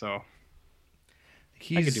acting, so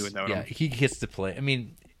I could do without him. Yeah, he gets to play. I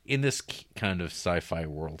mean, in this kind of sci-fi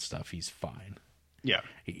world stuff, he's fine. Yeah.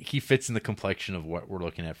 He fits in the complexion of what we're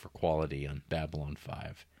looking at for quality on Babylon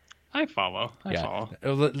 5. I follow.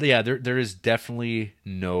 Yeah, there is definitely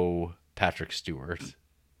no Patrick Stewart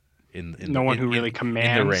in no one who really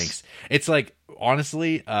commands in the ranks. It's like,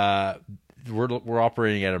 honestly, we're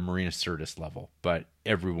operating at a Marina Sirtis level, but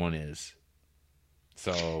everyone is.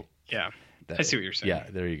 So yeah, I see what you're saying. Yeah,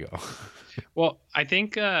 there you go. Well, I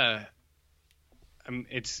think it's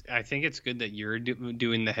good that you're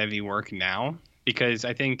doing the heavy work now, because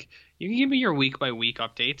I think you can give me your week by week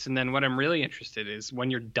updates, and then what I'm really interested is when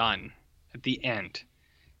you're done at the end,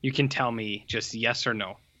 you can tell me just yes or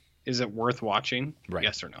no. Is it worth watching? Right.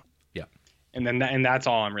 Yes or no. Yeah. And then that's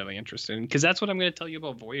all I'm really interested in, because that's what I'm going to tell you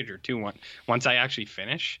about Voyager too. Once I actually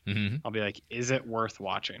finish, I'll be like, is it worth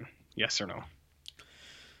watching? Yes or no?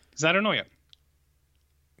 Because I don't know yet.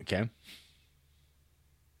 Okay.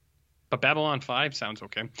 But Babylon 5 sounds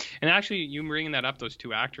okay. And actually, you bringing that up, those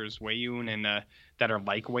two actors, Wayun and that are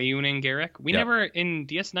like Wayun and Garrick. We never, in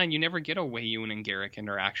DS9, you never get a Wayun and Garrick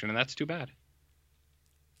interaction, and that's too bad.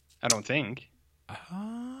 I don't think.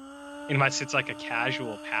 Unless it's like a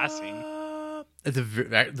casual passing. At the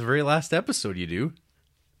very last episode, you do.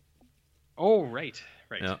 Oh, right.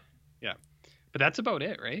 Yeah. But that's about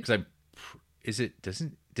it, right? Because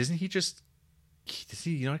doesn't he just? Does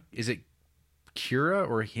he? Is it Kira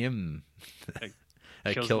or him that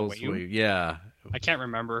kills Wayun? Yeah. I can't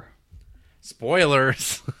remember.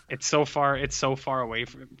 Spoilers. It's so far away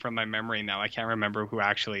from my memory now. I can't remember who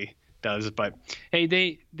actually does. But hey,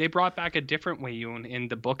 they brought back a different Wei-Yun in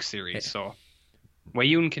the book series, so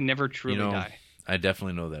Wei-Yun can never truly die. I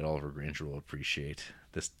definitely know that Oliver Granger will appreciate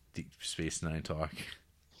this Deep Space Nine talk.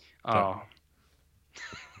 Oh.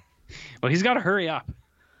 Well, he's got to hurry up.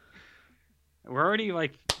 We're already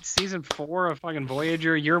like season 4 of fucking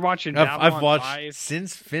Voyager. You're watching Babylon I've watched 5.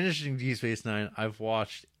 Since finishing Deep Space Nine. I've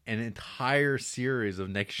watched an entire series of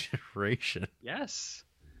Next Generation. Yes.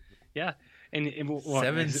 Yeah. And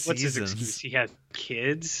 7 seasons. What's his excuse? He has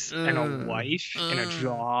kids and a wife and a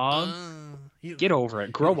job. Get over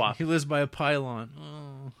it. Grow up. He lives by a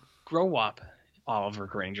pylon. Grow up, Oliver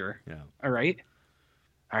Granger. Yeah. All right.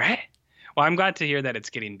 Well, I'm glad to hear that it's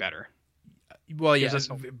getting better. Well, yeah.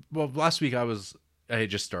 Well, last week I had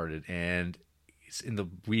just started, and in the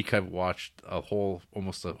week I've watched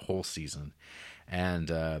almost a whole season,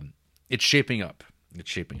 and it's shaping up.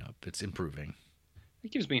 It's improving.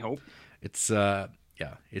 It gives me hope. It's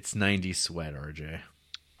it's 90s sweat, RJ.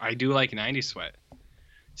 I do like 90s sweat.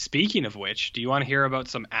 Speaking of which, do you want to hear about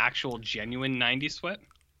some actual genuine 90s sweat?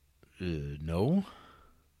 No.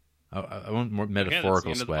 I want more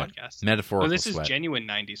metaphorical sweat. Metaphorical this sweat. Is genuine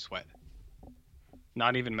 90s sweat.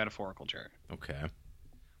 Not even metaphorical, Jared. Okay.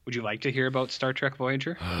 Would you like to hear about Star Trek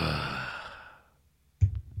Voyager? I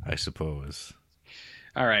suppose.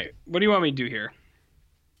 All right. What do you want me to do here?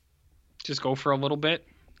 Just go for a little bit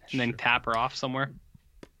and then tap her off somewhere?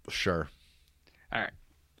 Sure. All right.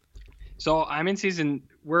 So I'm in season.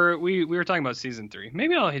 We were talking about season 3.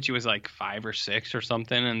 Maybe I'll hit you with like 5 or 6 or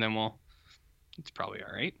something, and then it's probably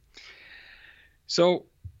all right. So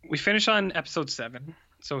we finish on episode 7.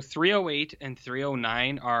 So 308 and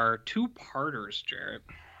 309 are 2-parters, Jarrett.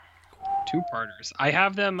 2-parters. I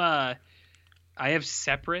have them. I have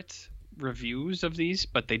separate reviews of these,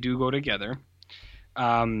 but they do go together.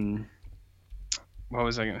 What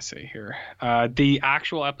was I going to say here? The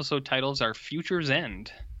actual episode titles are Future's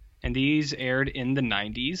End, and these aired in the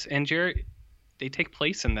 90s. And Jarrett, they take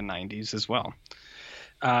place in the 90s as well.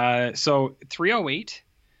 So 308,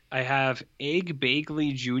 I have Egg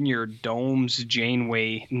Bagley Jr. Domes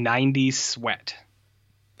Janeway 90s Sweat.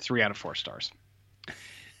 3 out of 4 stars.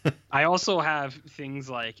 I also have things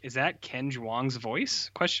like, is that Ken Zhuang's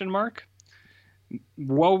voice? ?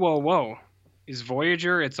 Whoa. Is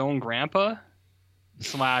Voyager its own grandpa?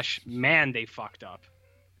 / man, they fucked up.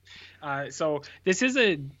 So this is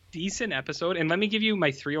a decent episode, and let me give you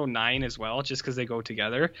my 309 as well, just because they go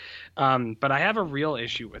together. But I have a real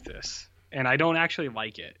issue with this, and I don't actually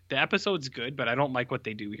like it. The episode's good, but I don't like what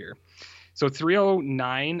they do here. So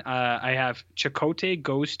 309, I have Chakotay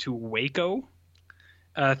goes to Waco,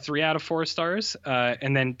 3 out of 4 stars,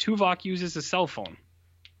 and then Tuvok uses a cell phone,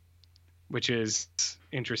 which is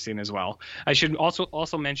interesting as well. I should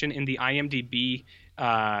also mention in the IMDb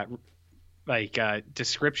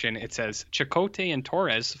description, it says Chakotay and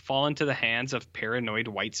Torres fall into the hands of paranoid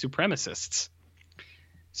white supremacists.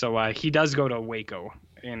 So he does go to Waco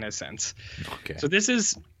in a sense. Okay. So this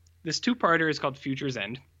 2-parter is called Future's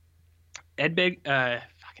End. I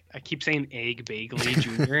keep saying Egg Bagley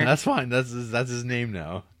Jr. That's fine. That's his name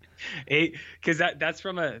now. Because that's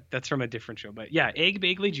from a different show. But yeah, Egg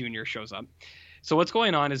Bagley Jr. shows up. So what's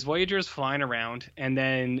going on is Voyager is flying around, and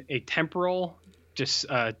then a temporal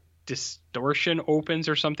distortion opens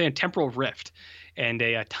or something, a temporal rift, and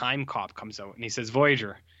a time cop comes out, and he says,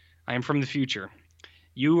 Voyager, I am from the future.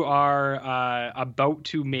 You are about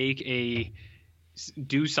to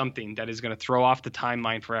do something that is going to throw off the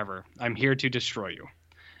timeline forever. I'm here to destroy you.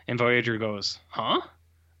 And Voyager goes, huh?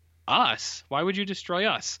 Us? Why would you destroy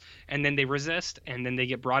us? And then they resist, and then they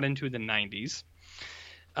get brought into the 90s.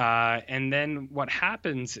 And then what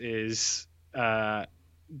happens is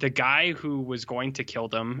the guy who was going to kill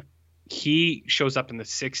them, he shows up in the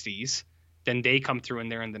 60s. Then they come through,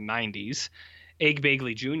 and they're in the 90s. Egg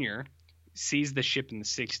Bagley Jr. sees the ship in the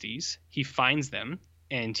 60s. He finds them,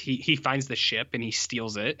 and he finds the ship, and he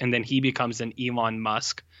steals it. And then he becomes an Elon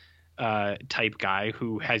Musk type guy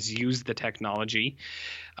who has used the technology.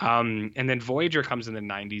 And then Voyager comes in the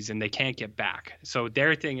 90s, and they can't get back. So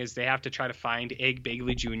their thing is they have to try to find Egg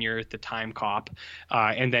Bagley Jr., the time cop,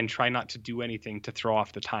 and then try not to do anything to throw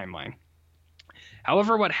off the timeline.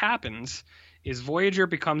 However, what happens is Voyager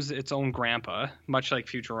becomes its own grandpa, much like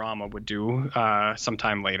Futurama would do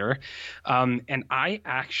sometime later. And I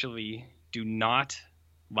actually do not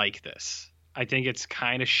like this. I think it's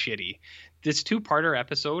kind of shitty. This 2-parter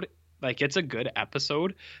episode, it's a good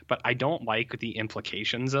episode, but I don't like the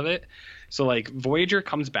implications of it. So Voyager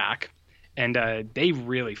comes back, and they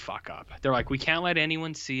really fuck up. They're like, we can't let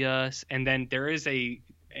anyone see us. And then there is a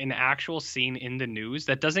an actual scene in the news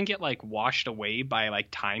that doesn't get like washed away by like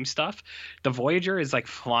time stuff. The Voyager is like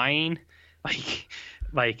flying like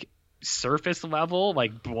like surface level,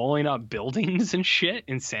 like blowing up buildings and shit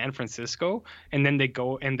in San Francisco, and then they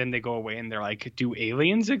go away and they're like, do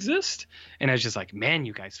aliens exist? And I was just like, man,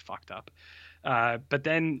 you guys fucked up. But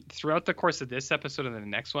then throughout the course of this episode and the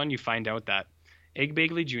next one, you find out that Egg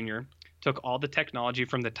Bagley Jr. took all the technology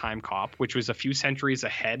from the Time Cop, which was a few centuries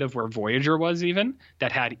ahead of where Voyager was even,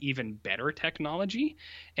 that had even better technology.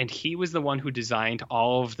 And he was the one who designed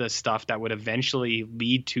all of the stuff that would eventually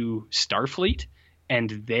lead to Starfleet and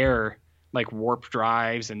their like warp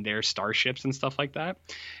drives and their starships and stuff like that.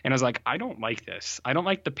 And I was like, I don't like this. I don't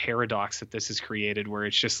like the paradox that this has created, where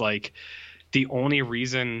it's just like the only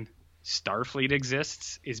reason Starfleet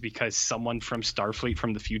exists is because someone from Starfleet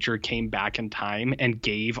from the future came back in time and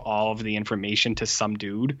gave all of the information to some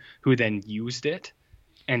dude who then used it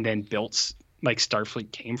and then built, like,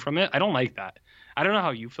 Starfleet came from it. I don't like that. I don't know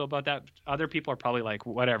how you feel about that. Other people are probably like,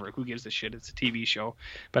 whatever, who gives a shit? It's a TV show.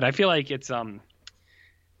 But I feel like it's I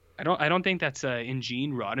don't think that's in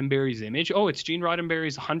Gene Roddenberry's image. Oh, it's Gene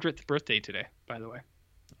Roddenberry's 100th birthday today, by the way.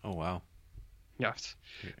 Oh wow. Yes.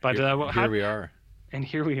 But here we are. And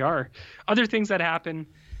here we are. Other things that happen.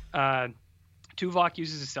 Tuvok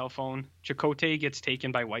uses a cell phone. Chakotay gets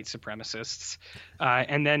taken by white supremacists.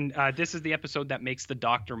 And then this is the episode that makes the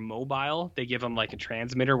Doctor mobile. They give him like a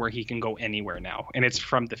transmitter where he can go anywhere now. And it's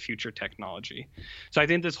from the future technology. So I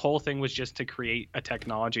think this whole thing was just to create a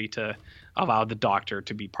technology to allow the Doctor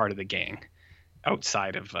to be part of the gang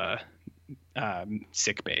outside of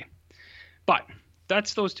sickbay. But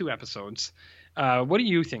that's those two episodes. What do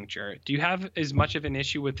you think, Jarrett? Do you have as much of an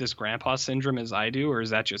issue with this grandpa syndrome as I do, or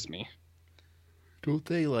is that just me? Don't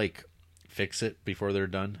they like fix it before they're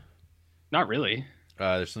done? Not really.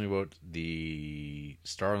 There's something about the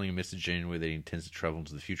Starling admits to Janeway that he intends to travel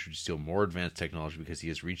into the future to steal more advanced technology because he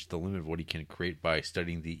has reached the limit of what he can create by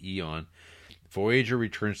studying the Eon. Voyager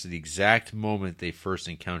returns to the exact moment they first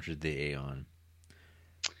encountered the Aeon.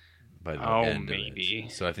 By the end maybe.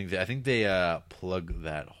 Of it. So I think they plug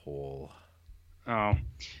that hole. Oh,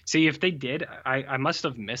 see, if they did, I must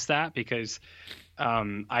have missed that because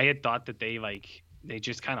I had thought that they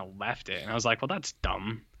just kind of left it, and I was like, well, that's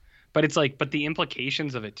dumb. But it's like, but the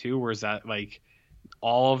implications of it too was that like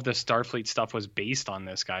all of the Starfleet stuff was based on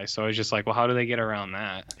this guy. So I was just like, well, how do they get around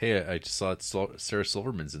that? Hey, I just saw Sarah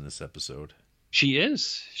Silverman's in this episode. She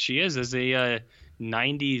is as a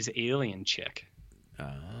 90s alien chick.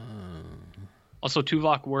 Also,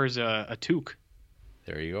 Tuvok wears a toque.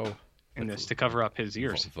 There you go. In this to cover up his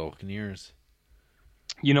ears. Vulcan ears.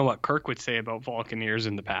 You know what Kirk would say about Vulcan ears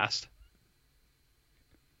in the past?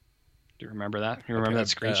 Do you remember that? You remember that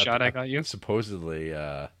screenshot I got you? Supposedly,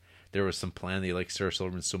 there was some plan. They liked Sarah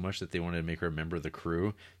Silverman so much that they wanted to make her a member of the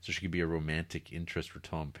crew so she could be a romantic interest for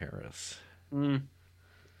Tom Paris.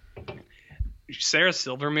 Sarah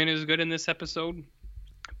Silverman is good in this episode.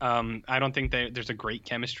 I don't think there's a great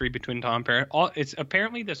chemistry between Tom Paris. It's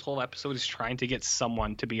apparently this whole episode is trying to get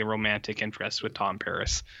someone to be a romantic interest with Tom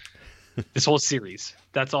Paris. This whole series.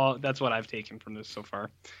 That's all. That's what I've taken from this so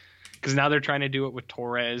far. Because now they're trying to do it with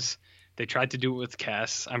Torres. They tried to do it with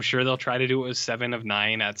Kes. I'm sure they'll try to do it with 7 of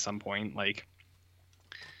 9 at some point. Like,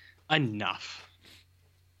 enough,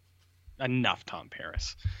 Tom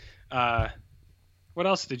Paris. What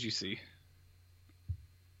else did you see?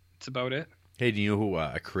 That's about it. Hey, do you know who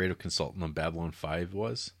a creative consultant on Babylon 5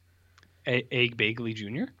 was? Egg Bagley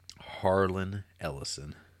Jr.? Harlan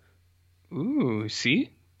Ellison. Ooh,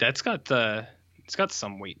 see? It's got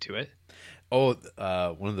some weight to it. Oh,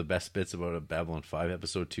 one of the best bits about a Babylon 5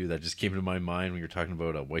 episode, too, that just came to my mind when you're talking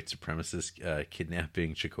about a white supremacist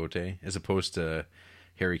kidnapping Chakotay, as opposed to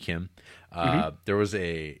Harry Kim. There was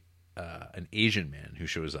an Asian man who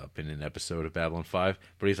shows up in an episode of Babylon 5,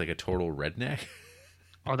 but he's like a total redneck.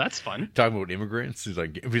 Oh, that's fun. Talking about immigrants. He's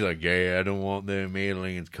like, yeah, I don't want them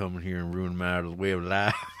aliens coming here and ruin my way of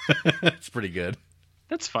life. It's pretty good.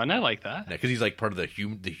 That's fun. I like that. Yeah, because he's like part of the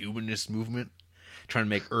humanist movement, trying to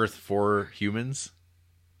make Earth for humans.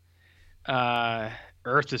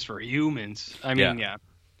 Earth is for humans. I mean, yeah.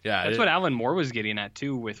 That's what Alan Moore was getting at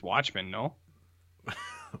too with Watchmen. No,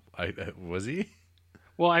 was he?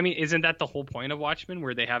 Well, I mean, isn't that the whole point of Watchmen,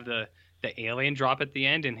 where they have the alien drop at the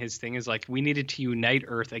end, and his thing is like, we needed to unite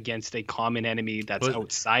Earth against a common enemy that's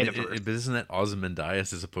outside of Earth. But isn't that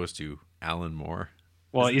Ozymandias as opposed to Alan Moore?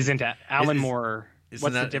 Well, isn't Alan Moore?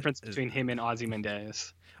 What's the difference between him and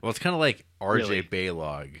Ozymandias? Well, it's kind of like R.J.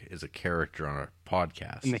 Baylog is a character on our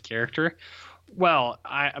podcast. In the character? Well,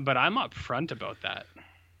 but I'm upfront about that.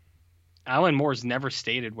 Alan Moore's never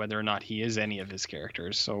stated whether or not he is any of his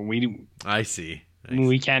characters, so I see. Thanks.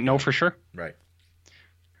 We can't know for sure. Right.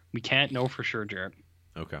 We can't know for sure, Jarrett.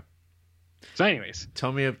 Okay. So, anyways,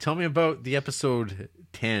 Tell me about the episode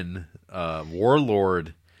 10,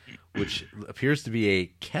 Warlord, which appears to be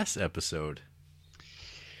a Kess episode.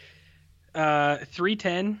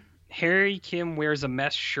 310. Harry Kim wears a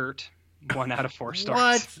mesh shirt. 1 out of 4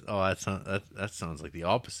 stars. What? Oh, that sounds like the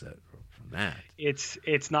opposite from that.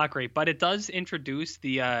 It's not great, but it does introduce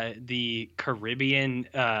the Caribbean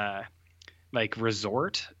like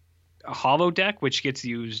resort holodeck, which gets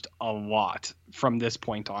used a lot from this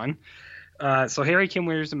point on. So Harry Kim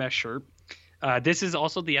wears a mesh shirt. This is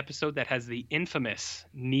also the episode that has the infamous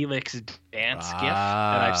Neelix dance gif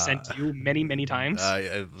that I've sent to you many, many times.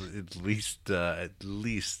 At least a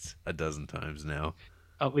dozen times now.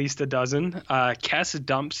 At least a dozen. Kess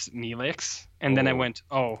dumps Neelix, and then I went,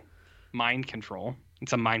 mind control.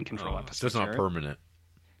 It's a mind control episode. So it's not permanent.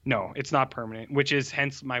 No, it's not permanent, which is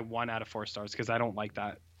hence my 1 out of 4 stars, because I don't like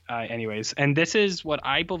that. Anyways, and this is what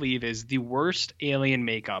I believe is the worst alien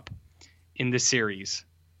makeup in the series,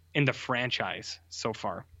 in the franchise so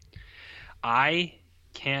far. I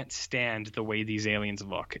can't stand the way these aliens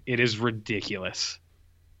look. It is ridiculous.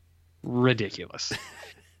 Ridiculous.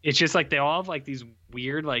 It's just like they all have like these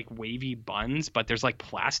weird like wavy buns, but there's like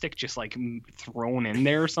plastic just like thrown in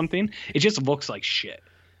there or something. It just looks like shit.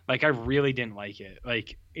 Like I really didn't like it.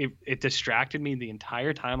 Like it distracted me the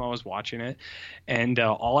entire time I was watching it, and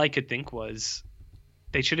all I could think was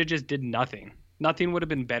they should have just did nothing. Nothing would have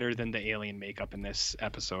been better than the alien makeup in this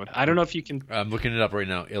episode. I don't know if you can. I'm looking it up right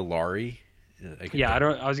now. Ilari.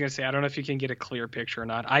 I was gonna say I don't know if you can get a clear picture or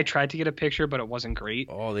not. I tried to get a picture, but it wasn't great.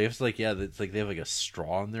 Oh, they have it's like they have like a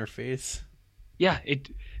straw in their face. Yeah,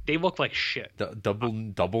 they look like shit.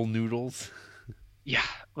 Double noodles. Yeah,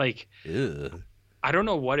 like. Ew. I don't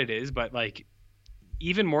know what it is, but like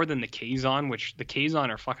even more than the Kazon, which the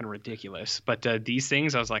Kazon are fucking ridiculous. But these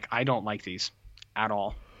things, I was like, I don't like these at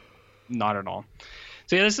all. Not at all.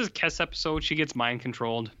 So yeah, this is Kess episode. She gets mind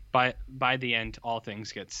controlled. By the end, all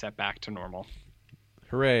things get set back to normal.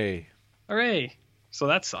 Hooray. Hooray. So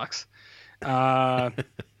that sucks.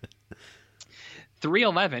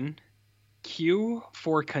 311, Q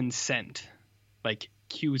for consent. Like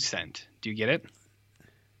Q-scent. Do you get it?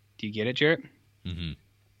 Do you get it, Jarrett? Mm-hmm.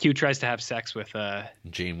 Q tries to have sex with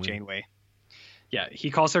Janeway. Yeah,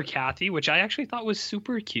 he calls her Kathy, which I actually thought was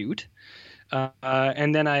super cute.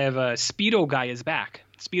 And then I have Speedo Guy is back.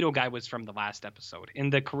 Speedo Guy was from the last episode.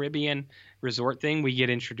 In the Caribbean resort thing, we get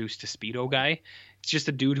introduced to Speedo Guy. It's just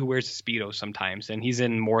a dude who wears a Speedo sometimes, and he's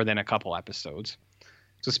in more than a couple episodes.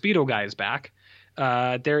 So Speedo Guy is back.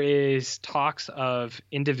 There is talks of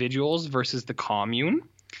individuals versus the commune.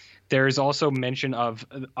 There's also mention of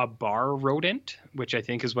a bar rodent, which I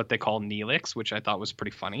think is what they call Neelix, which I thought was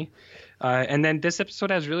pretty funny. And then this episode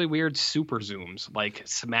has really weird super zooms, like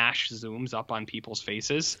smash zooms up on people's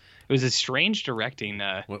faces. It was a strange directing.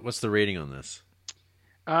 What's the rating on this?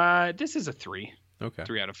 This is a 3. Okay.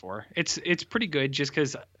 3 out of 4. It's pretty good just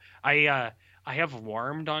because I have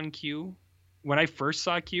warmed on Q. When I first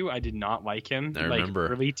saw Q, I did not like him. I remember.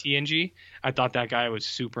 Early TNG. I thought that guy was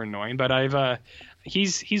super annoying, but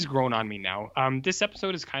he's grown on me now. This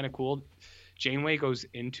episode is kind of cool. Janeway goes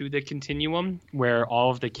into the continuum where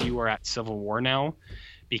all of the Q are at Civil War now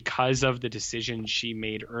because of the decision she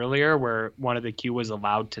made earlier where one of the Q was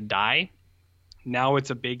allowed to die. Now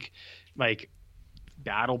it's a big like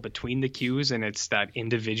battle between the Qs, and it's that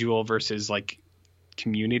individual versus like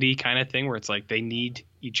community kind of thing where it's like they need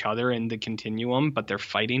each other in the continuum, but they're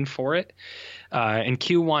fighting for it. And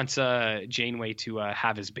Q wants Janeway to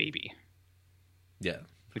have his baby. Yeah.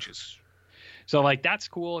 Which is so like that's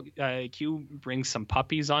cool. Q brings some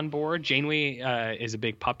puppies on board. Janeway is a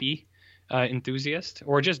big puppy enthusiast,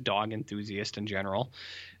 or just dog enthusiast in general.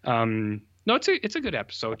 No, it's a good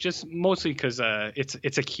episode, just mostly because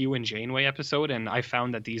it's a Q and Janeway episode, and I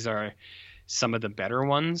found that these are some of the better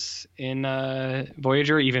ones in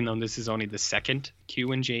Voyager, even though this is only the second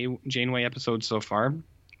Q and Janeway episode so far.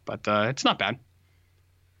 But it's not bad.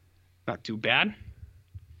 Not too bad.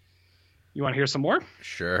 You want to hear some more?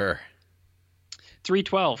 Sure.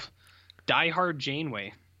 312, Die Hard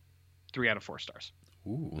Janeway, 3 out of 4 stars.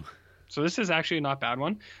 Ooh. So this is actually a not bad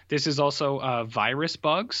one. This is also Virus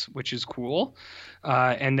Bugs, which is cool.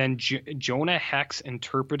 And then Jonah Hex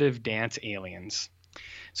Interpretive Dance Aliens.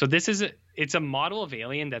 So this is it's a model of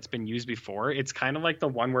alien that's been used before. It's kind of like the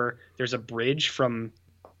one where there's a bridge from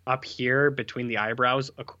up here between the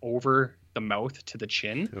eyebrows over the mouth to the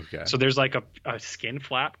chin. Okay. So there's like a skin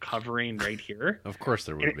flap covering right here. Of course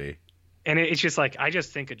there would be. And it's just like, I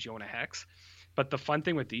just think of Jonah Hex. But the fun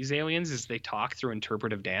thing with these aliens is they talk through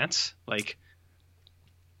interpretive dance. Like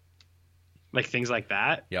like things like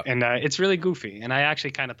that. Yep. And it's really goofy, and I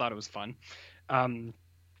actually kind of thought it was fun.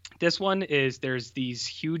 This one is there's these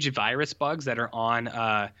huge virus bugs that are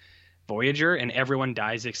on Voyager, and everyone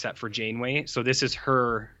dies except for Janeway. So this is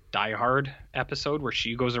her Die Hard episode where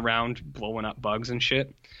she goes around blowing up bugs and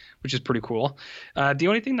shit, which is pretty cool. The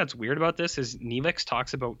only thing that's weird about this is Neelix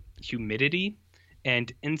talks about humidity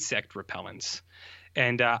and insect repellents.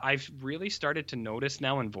 And I've really started to notice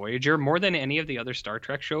now in Voyager, more than any of the other Star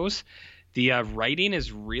Trek shows, the writing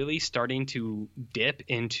is really starting to dip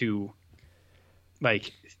into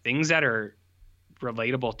like things that are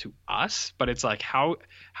relatable to us, but it's like how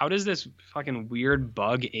does this fucking weird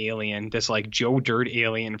bug alien, this like Joe Dirt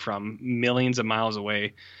alien from millions of miles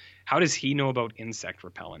away, how does he know about insect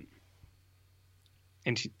repellent?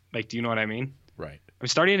 And like, do you know what I mean? Right. I'm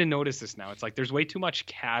starting to notice this now. It's like there's way too much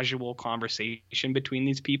casual conversation between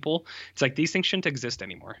these people. It's like these things shouldn't exist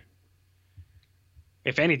anymore.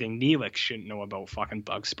 If anything, Neelix shouldn't know about fucking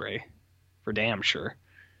bug spray, for damn sure.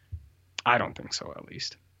 I don't think so, at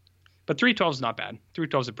least. But 312 is not bad.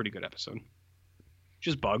 312 is a pretty good episode.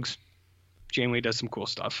 Just bugs. Janeway does some cool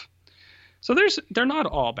stuff. So they're not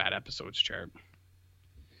all bad episodes, Jared.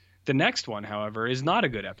 The next one, however, is not a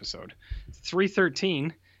good episode.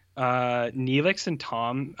 313, Neelix and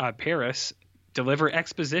Tom Paris deliver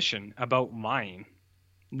exposition about lying.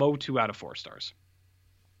 Low 2 out of 4 stars.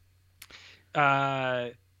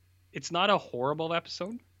 It's not a horrible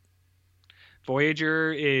episode.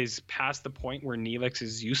 Voyager is past the point where Neelix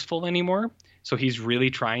is useful anymore, so he's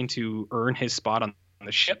really trying to earn his spot on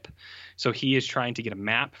the ship. So he is trying to get a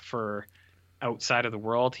map for outside of the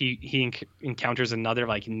world. He encounters another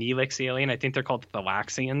like Neelix alien. I think they're called the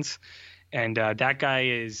Thalaxians, and that guy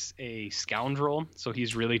is a scoundrel. So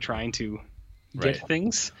he's really trying to get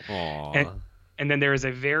things. Aww. And then there is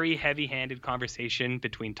a very heavy-handed conversation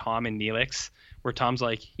between Tom and Neelix, where Tom's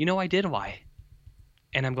like, I did lie,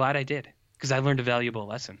 and I'm glad I did. Because I learned a valuable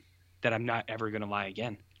lesson that I'm not ever going to lie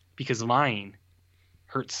again, because lying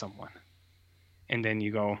hurts someone. And then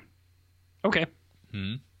you go, okay.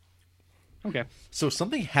 Okay. So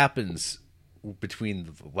something happens between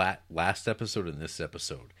the last episode and this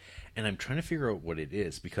episode, and I'm trying to figure out what it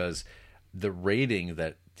is, because the rating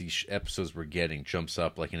that these episodes were getting jumps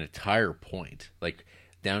up like an entire point, like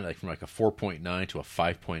down like from like a 4.9 to a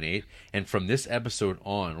 5.8, and from this episode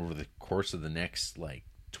on, over the course of the next like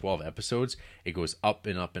 12 episodes, it goes up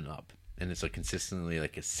and up and up, and it's like consistently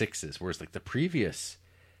like a 6s, whereas like the previous,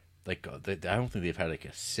 like I don't think they've had like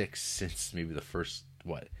a 6 since maybe the first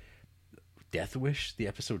Death Wish, the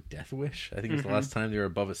episode Death Wish, I think was the last time they were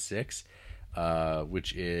above a 6,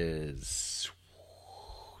 which is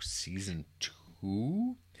season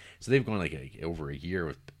 2. So they've gone like over a year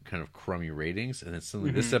with kind of crummy ratings, and then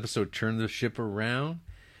suddenly this episode turned the ship around,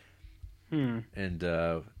 and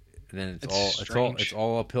then it's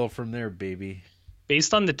all uphill from there, baby.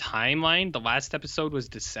 Based on the timeline, the last episode was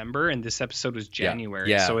December and this episode was January.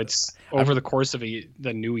 Yeah. So it's over the course of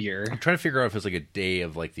the new year. I'm trying to figure out if it was like a day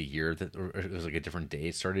of like the year that, or it was like a different day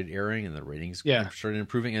it started airing and the ratings started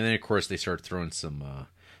improving. And then of course they started throwing some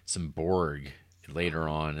Borg later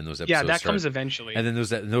on in those episodes. Yeah, that comes eventually. And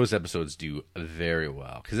then those episodes do very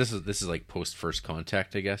well, because this is like post First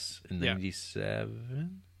Contact, I guess, in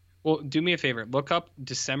 97. Well, do me a favor. Look up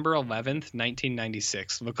December 11th,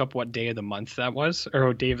 1996. Look up what day of the month that was,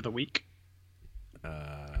 or day of the week.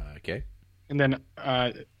 Okay. And then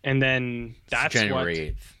that's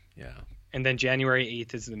January 8th. Yeah. And then January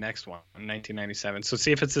 8th is the next one, 1997. So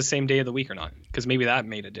see if it's the same day of the week or not, because maybe that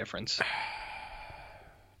made a difference.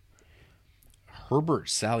 Herbert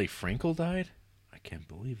Sally Frankel died? I can't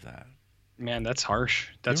believe that. Man, that's harsh.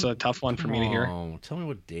 That's a tough one for me to hear. Oh, tell me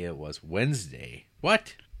what day it was. Wednesday.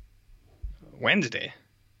 What? Wednesday.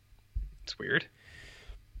 It's weird.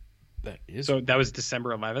 That is. So that was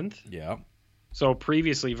December 11th? Yeah. So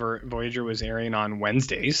previously Voyager was airing on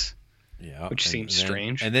Wednesdays. Yeah. Which seems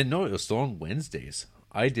strange. And then no, it was still on Wednesdays.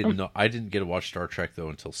 I didn't get to watch Star Trek though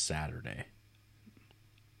until Saturday.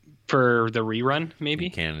 For the rerun, maybe?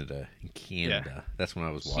 In Canada. Yeah. That's when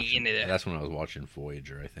I was watching. Canada. That's when I was watching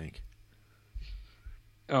Voyager, I think.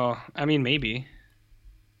 Oh, I mean, maybe.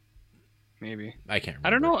 I can't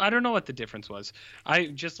remember. I don't know what the difference was. I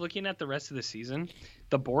just looking at the rest of the season,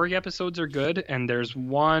 the Borg episodes are good, and there's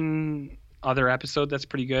one other episode that's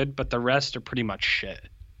pretty good, but the rest are pretty much shit.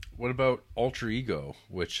 What about Alter Ego,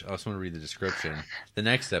 which I also want to read the description. The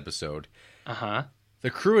next episode. The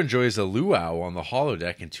crew enjoys a luau on the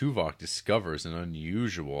holodeck, and Tuvok discovers an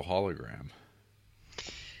unusual hologram.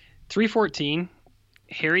 314,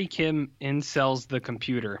 Harry Kim incels the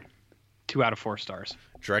computer. 2 out of 4 stars.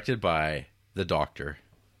 Directed by the Doctor.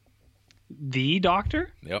 The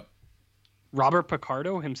Doctor? Yep. Robert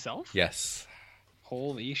Picardo himself. Yes.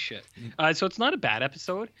 Holy shit. So it's not a bad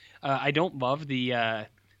episode. I don't love the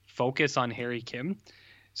focus on Harry Kim.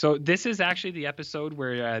 So this is actually the episode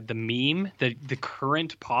where the meme, the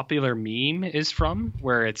current popular meme is from,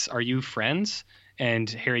 where it's, "Are you friends?" And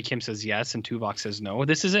Harry Kim says yes, and Tuvok says no.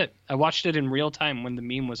 This is it. I watched it in real time when the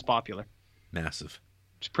meme was popular. Massive.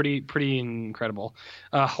 It's pretty incredible.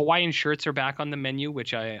 Hawaiian shirts are back on the menu,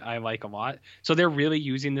 which I like a lot. So they're really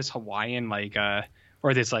using this Hawaiian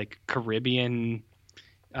or this like Caribbean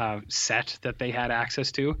set that they had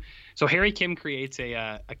access to. So Harry Kim creates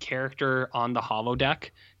a character on the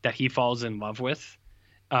holodeck that he falls in love with,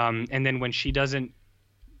 and then when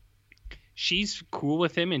she's cool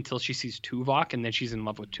with him until she sees Tuvok, and then she's in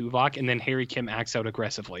love with Tuvok, and then Harry Kim acts out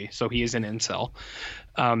aggressively, so he is an incel.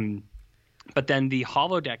 But then the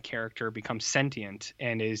holodeck character becomes sentient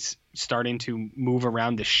and is starting to move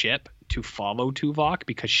around the ship to follow Tuvok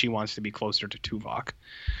because she wants to be closer to Tuvok.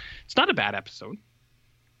 It's not a bad episode.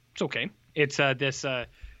 It's okay.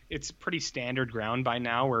 It's pretty standard ground by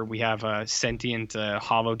now, where we have sentient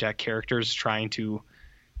holodeck characters trying to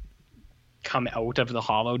come out of the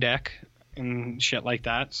holodeck and shit like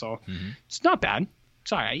that. So It's not bad.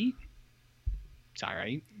 It's all right.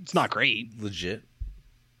 It's not great. Legit.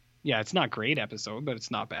 Yeah, it's not great episode, but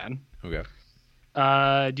it's not bad. Okay.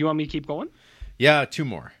 Do you want me to keep going? Yeah, 2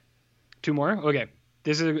 more. 2 more? Okay.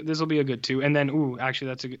 This will be a good 2. And then actually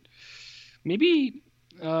that's a good, maybe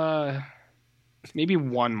 1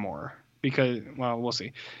 more, because we'll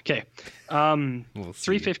see. Okay. We'll see.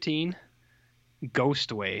 315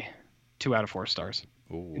 Ghostway, 2 out of 4 stars.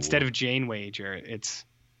 Ooh. Instead of Janeway, Jarrett, it's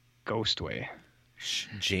Ghostway.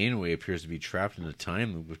 Janeway appears to be trapped in a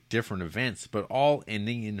time loop with different events, but all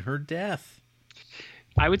ending in her death.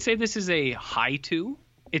 I would say this is a high 2.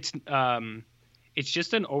 It's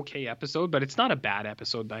just an okay episode, but it's not a bad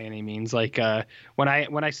episode by any means. Like when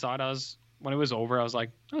I saw it, when it was over, I was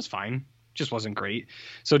like, that was fine. Just wasn't great.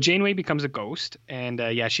 So Janeway becomes a ghost, and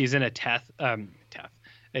she's in a death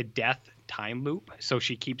time loop. So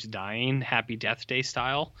she keeps dying, Happy Death Day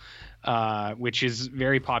style, which is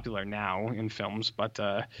very popular now in films, but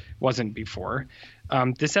wasn't before.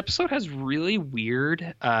 This episode has really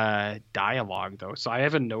weird dialogue, though. So I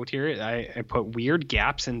have a note here. I put weird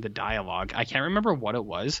gaps in the dialogue. I can't remember what it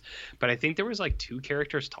was, but I think there was like 2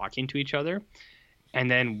 characters talking to each other. And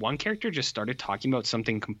then one character just started talking about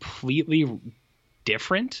something completely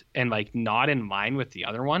different and like not in line with the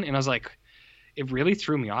other one. And I was like, it really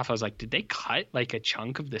threw me off. I was like, did they cut like a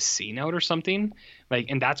chunk of the scene out or something? Like,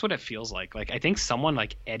 and that's what it feels like. Like, I think someone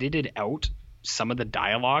like edited out some of the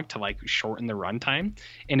dialogue to like shorten the runtime.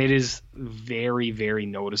 And it is very, very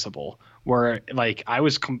noticeable, where like I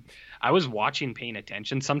was watching, paying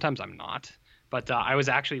attention. Sometimes I'm not. But I was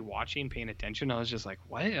actually watching, paying attention. I was just like,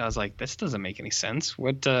 what? I was like, this doesn't make any sense.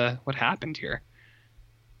 What happened here?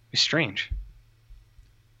 It's strange.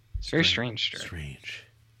 It's very strange. Strange.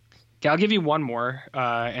 Okay, I'll give you 1 more,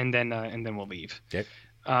 and then we'll leave. Okay.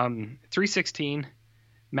 316,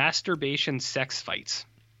 masturbation sex fights.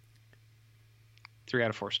 3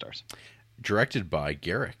 out of 4 stars. Directed by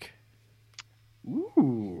Garrick.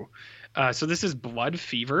 Ooh. So this is Blood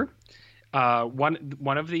Fever.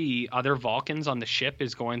 One of the other Vulcans on the ship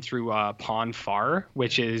is going through Pon farr,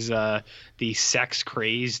 which is the sex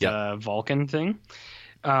crazed Vulcan thing.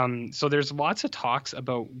 So there's lots of talks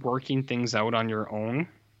about working things out on your own,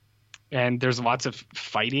 and there's lots of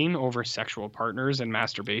fighting over sexual partners and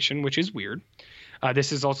masturbation, which is weird.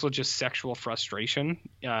 This is also just sexual frustration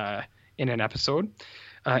in an episode.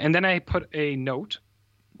 And then I put a note: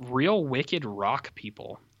 real wicked rock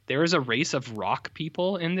people. There is a race of rock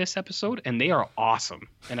people in this episode, and they are awesome.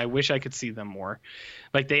 And I wish I could see them more.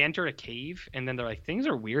 Like, they enter a cave, and then they're like, things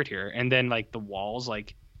are weird here. And then, like, the walls,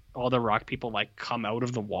 like, all the rock people, like, come out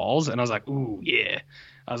of the walls. And I was like, ooh, yeah.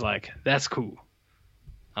 I was like, that's cool.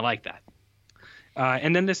 I like that.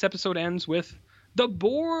 And then this episode ends with the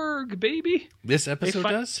Borg, baby. This episode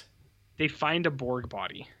does? They find a Borg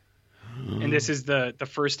body. And this is the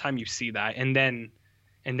first time you see that. And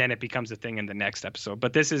then it becomes a thing in the next episode.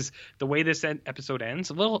 But this is the way this episode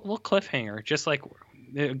ends. A little cliffhanger, just like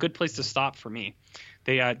a good place to stop for me.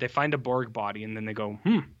 They find a Borg body, and then they go,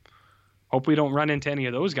 hope we don't run into any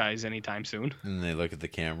of those guys anytime soon. And they look at the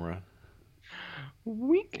camera.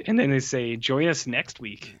 Wink. And then they say, join us next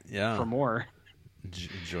week for more.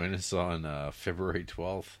 Join us on February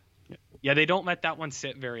 12th. Yeah, they don't let that one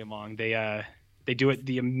sit very long. They do it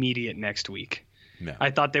the immediate next week. Yeah.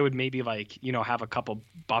 I thought they would maybe have a couple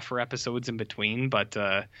buffer episodes in between, but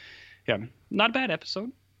not a bad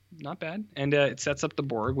episode. Not bad. And it sets up the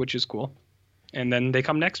Borg, which is cool. And then they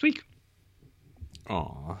come next week.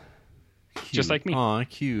 Aw. just like me. Aw,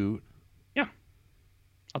 cute. Yeah.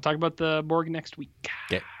 I'll talk about the Borg next week.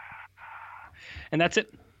 Okay. And that's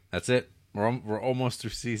it. That's it. We're almost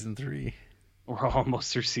through season 3. We're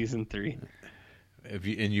almost through season 3.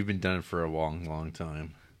 You've been done it for a long, long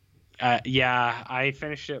time. Yeah, I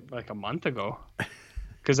finished it like a month ago.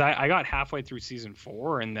 Because I got halfway through season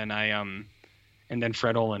 4, and then and then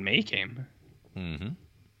Fred Olin May came. Mm-hmm.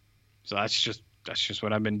 So that's just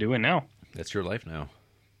what I've been doing now. That's your life now.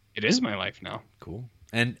 It is my life now. Cool.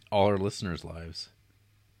 And all our listeners' lives.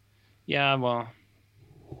 Yeah, well,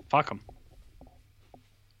 fuck them.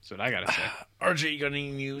 That's what I gotta say. RJ, you got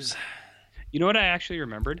any news? You know what I actually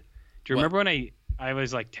remembered? Do you remember when I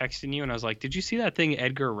was like texting you and I was like, did you see that thing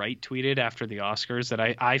Edgar Wright tweeted after the Oscars that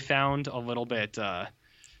I found a little bit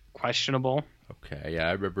questionable? Okay, yeah,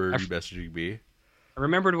 I remember you messaging me. I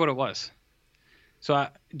remembered what it was. So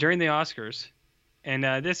during the Oscars, and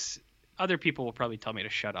this other people will probably tell me to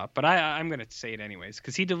shut up, but I'm going to say it anyways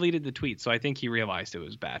because he deleted the tweet, so I think he realized it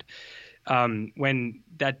was bad. When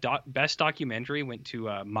that best documentary went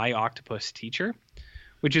to My Octopus Teacher,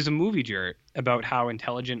 which is a movie, Jarrett, about how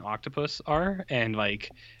intelligent octopus are and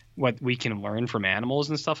like what we can learn from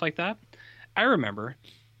animals and stuff like that. I remember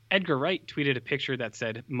Edgar Wright tweeted a picture that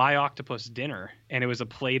said "My Octopus Dinner," and it was a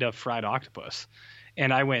plate of fried octopus.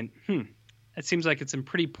 And I went, that seems like it's in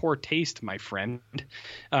pretty poor taste, my friend.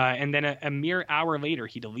 And then a mere hour later,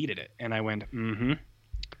 he deleted it. And I went,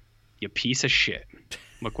 you piece of shit.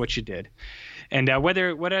 Look what you did. And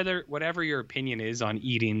whatever your opinion is on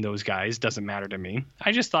eating those guys doesn't matter to me.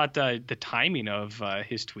 I just thought the timing of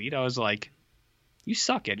his tweet, I was like, you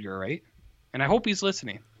suck, Edgar Wright. And I hope he's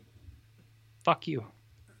listening. Fuck you,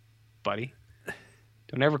 buddy.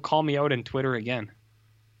 Don't ever call me out on Twitter again.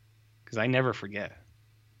 Because I never forget.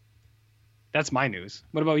 That's my news.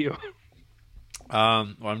 What about you?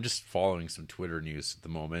 Well, I'm just following some Twitter news at the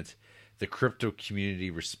moment. The crypto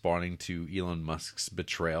community responding to Elon Musk's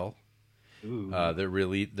betrayal. They're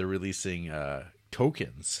releasing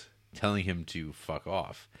tokens telling him to fuck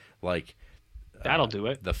off. Like that'll do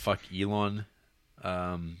it. The fuck Elon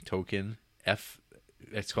token.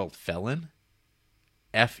 It's called Felon.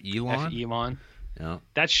 F Elon. F Elon. Yeah.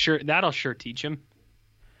 That'll sure teach him.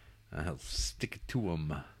 I'll stick it to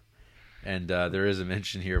him. And there is a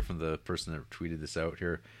mention here from the person that tweeted this out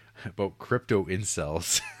here about crypto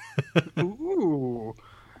incels. Ooh,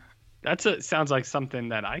 sounds like something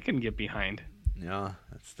that I can get behind. Yeah,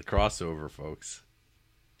 that's the crossover, folks.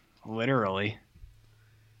 Literally.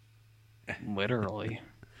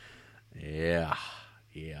 Yeah.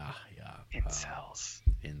 Incels.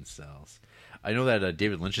 I know that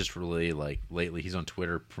David Lynch is really lately. He's on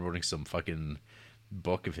Twitter promoting some fucking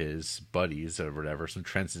book of his buddies or whatever, some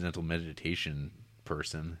transcendental meditation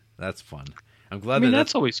person. That's fun. I'm glad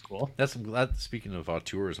that's always cool. I'm glad. Speaking of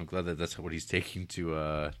auteurs, I'm glad that that's what he's taking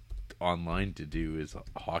to online to do is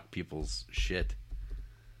hawk people's shit.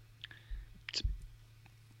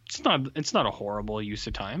 It's not a horrible use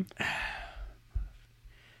of time.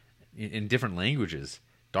 In different languages.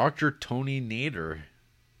 Dr. Tony Nader.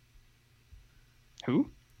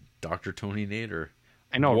 Who? Dr. Tony Nader.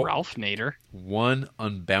 I know Ralph Nader. One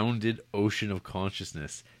unbounded ocean of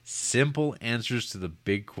consciousness. Simple answers to the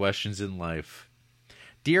big questions in life.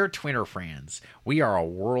 Dear Twitter friends, we are a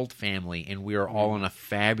world family and we are all on a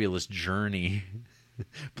fabulous journey.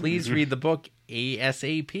 Please read the book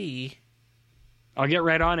ASAP. I'll get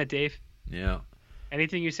right on it, Dave. Yeah.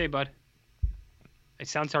 Anything you say, bud. It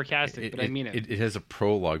sounds sarcastic, but I mean it. It has a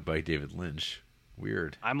prologue by David Lynch.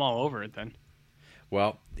 Weird. I'm all over it then.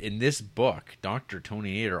 Well, in this book, Dr.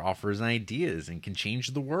 Tony Nader offers ideas and can change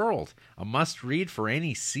the world. A must-read for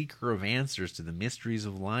any seeker of answers to the mysteries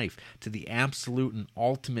of life, to the absolute and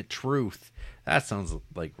ultimate truth. That sounds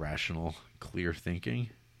like rational, clear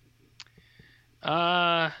thinking.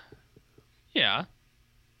 Yeah. I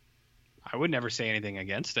would never say anything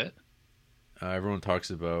against it. Everyone talks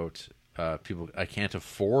about people. I can't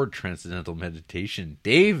afford transcendental meditation.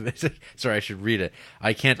 Dave, sorry, I should read it.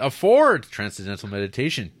 I can't afford transcendental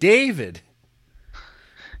meditation. David.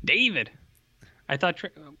 I thought.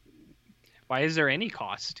 Why is there any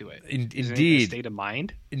cost to it? Indeed. A state of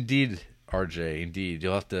mind. Indeed, RJ. Indeed,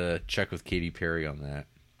 you'll have to check with Katy Perry on that.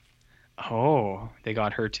 Oh, they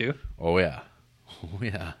got her too. Oh yeah.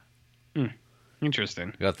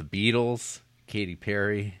 Interesting. We got the Beatles, Katy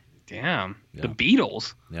Perry. Damn. Yeah. The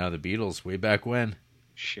Beatles? Yeah, the Beatles, way back when.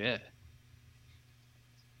 Shit.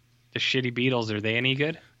 The shitty Beatles, are they any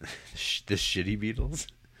good? The shitty Beatles?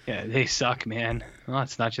 Yeah, they suck, man. Oh,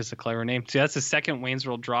 it's not just a clever name. See, that's the second Wayne's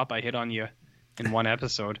World drop I hit on you in one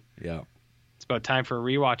episode. Yeah. It's about time for a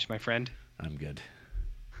rewatch, my friend. I'm good.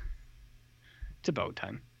 It's about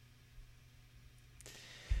time.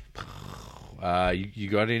 You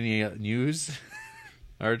got any news?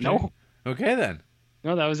 RJ? No. Okay, then.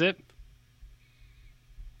 No, that was it.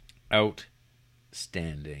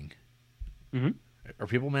 Outstanding. Mm-hmm. Are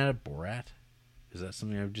people mad at Borat? Is that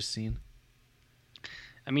something I've just seen?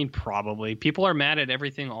 I mean, probably. People are mad at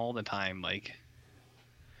everything all the time. Like,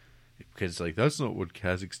 Because, like, that's not what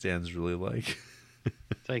Kazakhstan's really like.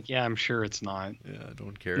 it's like, yeah, I'm sure it's not. Yeah, I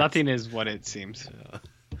don't care. Nothing is what it seems. Yeah.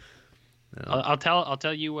 No. I'll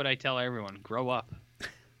tell you what I tell everyone. Grow up.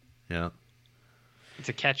 Yeah. It's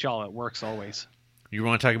a catch-all. It works always. You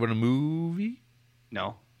want to talk about a movie?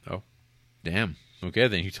 No. Oh, damn. Okay,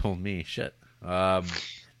 then you told me. Shit.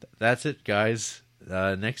 That's it, guys.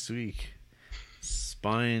 Next week,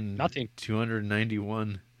 Spine. Nothing.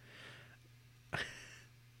 291.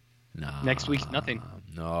 Nah. Next week's nothing.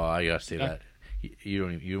 No, I gotta say that. You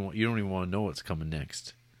don't even want to know what's coming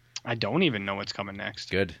next. I don't even know what's coming next.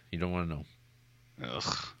 Good. You don't want to know.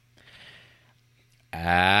 Ugh.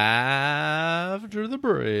 After the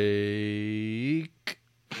break,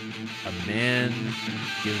 a man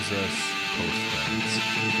gives us postcards.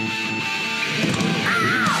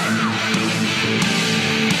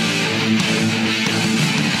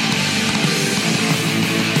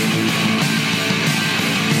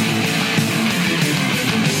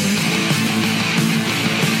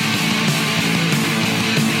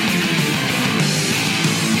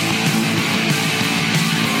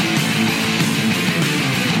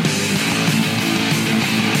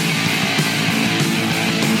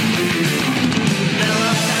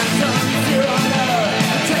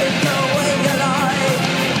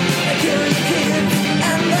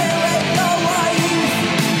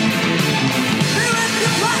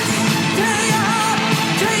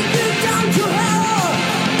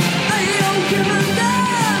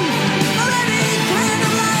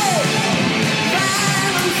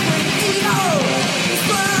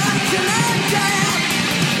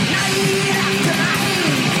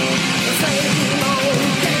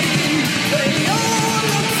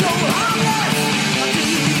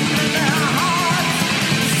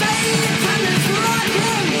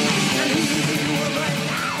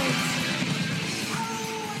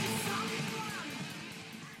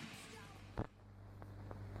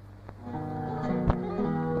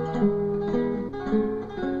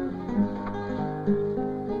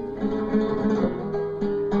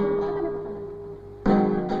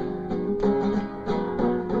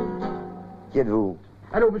 Qui êtes-vous?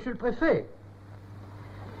 Allô, monsieur le préfet.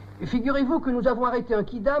 Figurez-vous que nous avons arrêté un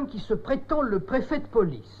kidam qui se prétend le préfet de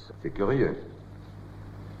police. C'est curieux.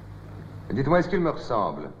 Dites-moi, est-ce qu'il me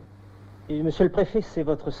ressemble? Et monsieur le préfet, c'est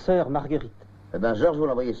votre sœur Marguerite. Eh bien, Georges, vous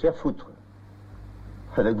l'envoyez se faire foutre.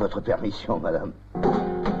 Avec votre permission, madame.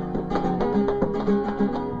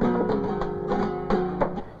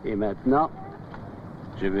 Et maintenant,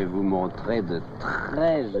 je vais vous montrer de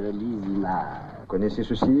très jolies images. Vous connaissez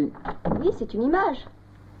ceci? Oui, c'est une image.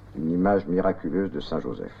 Une image miraculeuse de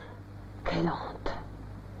Saint-Joseph. Quelle honte.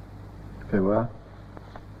 Fais voir.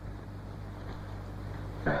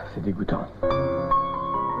 C'est dégoûtant.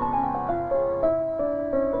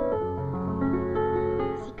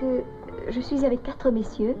 C'est que je suis avec 4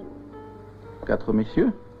 messieurs. 4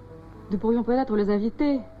 messieurs? Nous pourrions peut-être les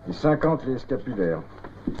inviter. Et 50 les scapulaires.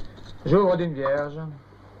 J'ouvre d'une vierge.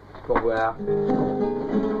 Pour voir.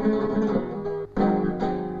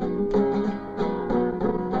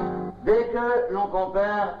 Dès que l'on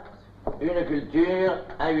compare une culture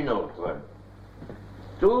à une autre,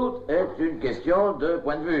 tout est une question de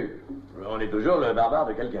point de vue. On est toujours le barbare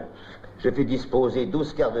de quelqu'un. Je fais disposer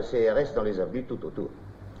 12 quarts de CRS dans les avenues tout autour.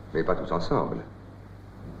 Mais pas tous ensemble.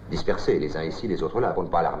 Dispersés, les uns ici, les autres là, pour ne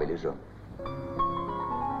pas alarmer les gens.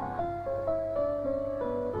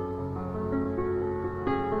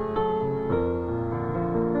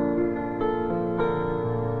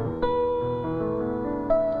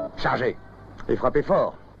 Chargez. Et frappez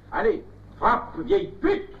fort. Allez, frappe, vieille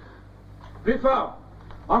pute! Plus fort!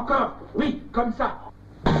 Encore! Oui, comme ça!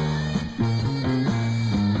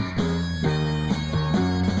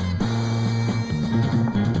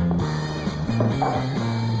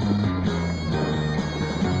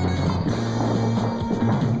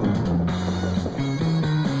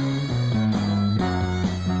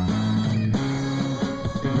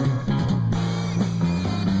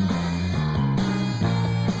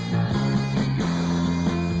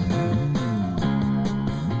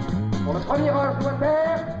 Pour le premier rang, je dois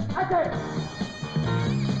faire à terre.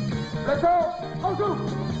 Le dos, en joue.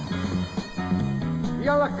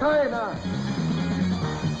 Via la cadena.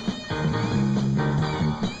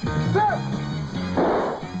 Feu.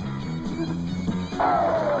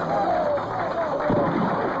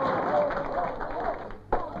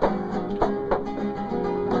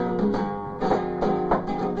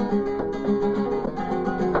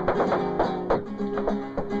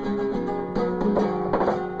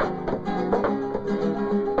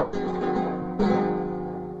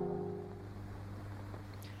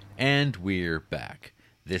 And we're back.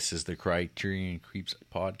 This is the Criterion Creeps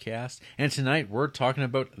podcast, and tonight we're talking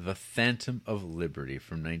about The Phantom of Liberty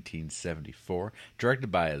from 1974,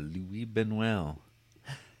 directed by Louis Buñuel.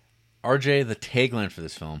 RJ, the tagline for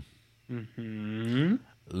this film. Mm-hmm.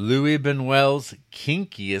 Louis Buñuel's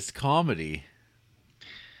kinkiest comedy.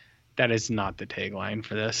 That is not the tagline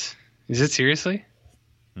for this. Is it seriously?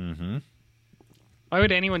 Mm-hmm. Why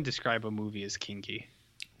would anyone describe a movie as kinky?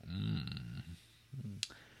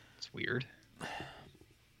 It's weird.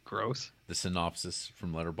 Gross. The synopsis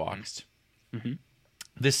from Letterboxd. Mm-hmm.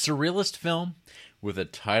 This surrealist film, with a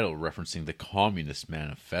title referencing the Communist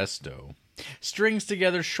Manifesto, strings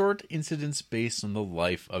together short incidents based on the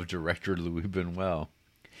life of director Louis Buñuel.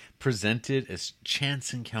 Presented as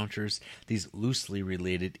chance encounters, these loosely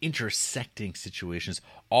related, intersecting situations,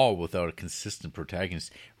 all without a consistent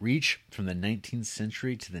protagonist, reach from the 19th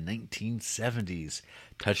century to the 1970s,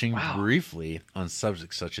 touching briefly on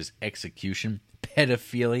subjects such as execution,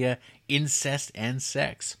 pedophilia, incest, and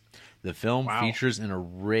sex. The film features an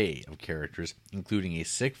array of characters, including a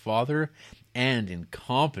sick father and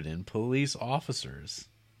incompetent police officers.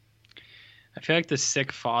 I feel like the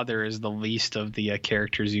sick father is the least of the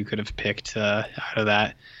characters you could have picked out of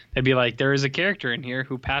that. They'd be like, there is a character in here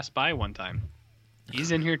who passed by one time.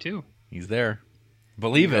 He's in here too. He's there.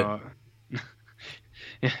 Believe it.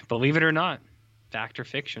 Believe it or not. Fact or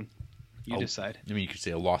fiction. You decide. I mean, you could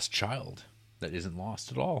say a lost child that isn't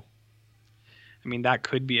lost at all. I mean, that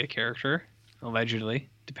could be a character, allegedly,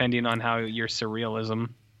 depending on how your surrealism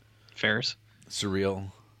fares.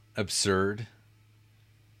 Surreal. Absurd.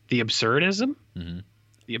 The absurdism? Mm-hmm.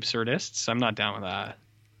 The absurdists? I'm not down with that.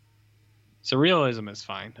 Surrealism is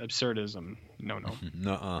fine. Absurdism, no.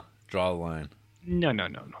 Nuh-uh. Draw a line. No. No.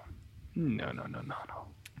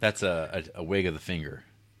 That's a wag of the finger.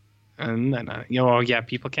 No. Oh, yeah,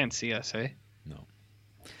 people can't see us, eh? No.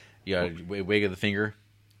 You got a wag of the finger?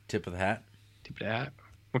 Tip of the hat? Tip of the hat.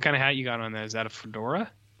 What kind of hat you got on there? Is that a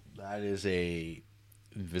fedora? That is a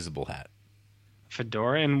invisible hat.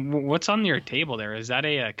 Fedora? And what's on your table there? Is that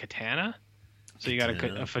a katana? So you got a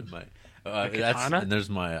katana? And there's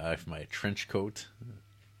my trench coat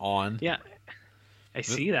on. Yeah, I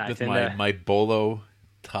see that. With my bolo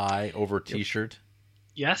tie over t-shirt.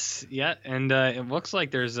 Yes, yeah, and it looks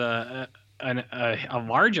like there's a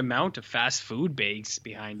large amount of fast food bags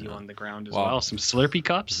behind you on the ground as well. Some Slurpee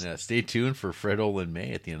cups. Yeah, stay tuned for Fred Olin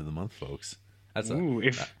May at the end of the month, folks. That's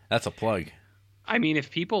a plug. I mean, if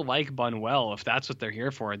people like Buñuel, if that's what they're here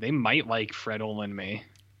for, they might like Fred Olin May.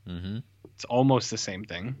 Mm-hmm. It's almost the same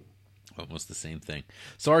thing. Almost the same thing.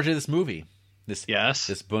 So, RJ, this movie, this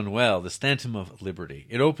Buñuel, The Phantom of Liberty,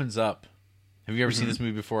 it opens up. Have you ever seen this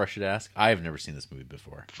movie before, I should ask? I have never seen this movie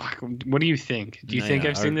before. Fuck, what do you think? Do you think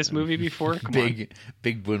I've seen this movie before? Big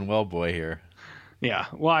Buñuel boy here. Yeah,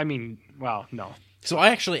 well, I mean, no. So I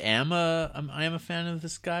actually am a fan of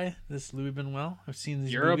this guy, this Louis Buñuel. I've seen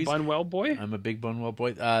these movies. You're a Buñuel boy? I'm a big Buñuel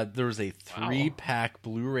boy. There was a 3-pack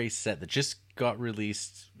Blu-ray set that just got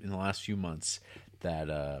released in the last few months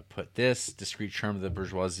that put this, Discreet Charm of the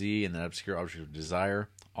Bourgeoisie, and That Obscure Object of Desire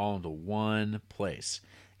all into one place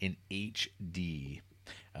in HD,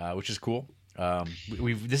 which is cool.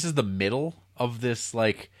 This is the middle of this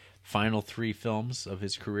final 3 films of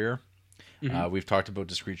his career. Mm-hmm. We've talked about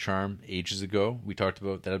Discreet Charm ages ago. We talked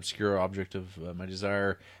about That Obscure Object of My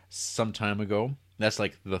Desire some time ago. That's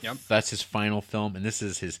that's his final film, and this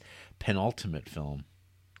is his penultimate film.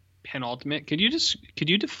 Penultimate? Could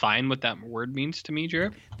you define what that word means to me,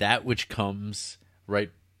 Jared? That which comes right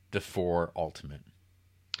before ultimate.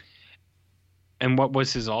 And what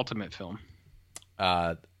was his ultimate film?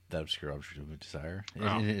 That Obscure Object of My Desire.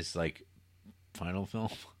 And it's final film.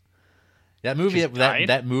 That movie,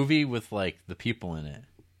 that movie with the people in it,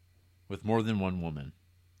 with more than one woman.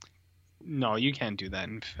 No, you can't do that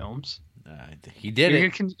in films. He did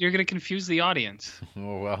You're going to confuse the audience.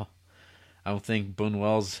 Oh well, I don't think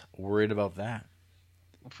Buñuel's worried about that.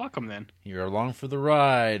 Well, fuck him then. You're along for the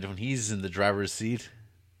ride when he's in the driver's seat.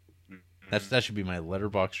 That should be my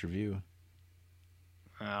Letterboxd review.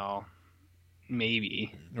 Well,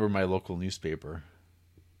 maybe. Or my local newspaper.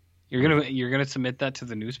 You're gonna submit that to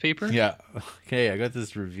the newspaper? Yeah. Okay, I got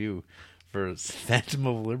this review for Phantom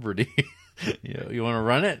of Liberty. You want to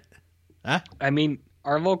run it? Huh? I mean,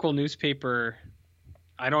 our local newspaper,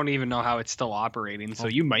 I don't even know how it's still operating, so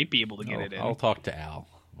you might be able to get it in. I'll talk to Al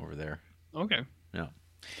over there. Okay. Yeah.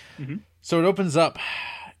 Mm-hmm. So it opens up,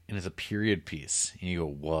 and it's a period piece. And you go,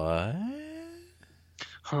 what?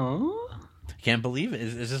 Huh? I can't believe it.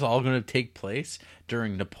 Is this all going to take place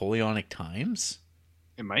during Napoleonic times?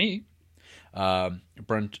 It might. A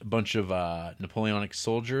bunch of Napoleonic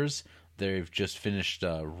soldiers. they've just finished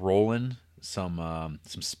rolling some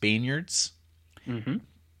Spaniards,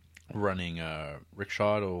 running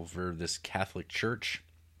rickshaw over this Catholic church,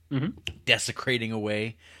 desecrating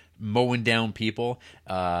away, mowing down people.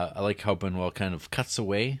 I like how Buñuel kind of cuts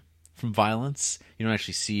away from violence. You don't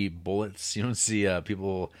actually see bullets. You don't see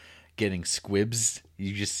people getting squibs.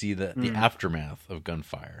 You just see the aftermath of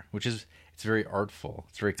gunfire, which is, it's very artful.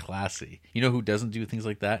 It's very classy. You know who doesn't do things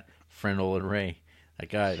like that? Friend Olin Ray.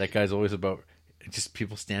 That guy's always about just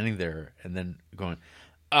people standing there and then going,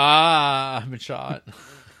 I've been shot.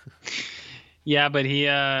 Yeah, but he,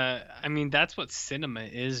 I mean, that's what cinema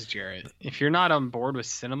is, Jarrett. If you're not on board with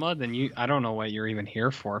cinema, then I don't know what you're even here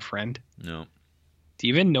for, friend. No. Do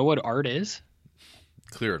you even know what art is?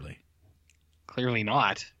 Clearly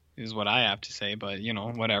not, is what I have to say, but,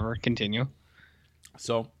 whatever. Continue.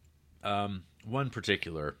 So, one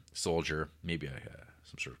particular soldier, maybe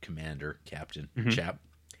some sort of commander, captain, chap,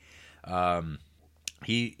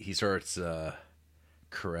 he starts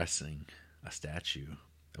caressing a statue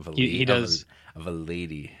of a lady. He does. Of a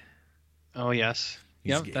lady. Oh, yes.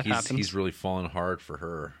 That happens. He's really fallen hard for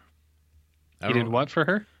her. He did what for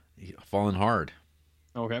her? Fallen hard.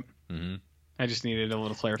 Okay. Mm-hmm. I just needed a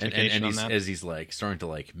little clarification on that. As he's like starting to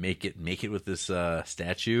like make it with this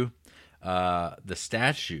statue, the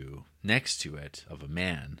statue next to it of a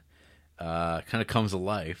man kind of comes to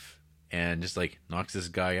life and just like knocks this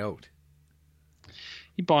guy out.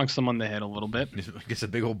 He bonks him on the head a little bit. Gets a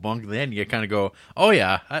big old bunk. Then you kind of go, "Oh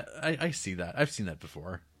yeah, I see that. I've seen that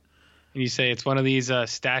before." And you say it's one of these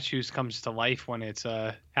statues comes to life when it's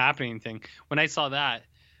happening thing. When I saw that,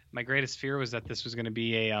 my greatest fear was that this was going to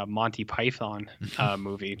be a Monty Python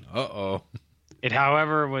movie. Uh-oh. It,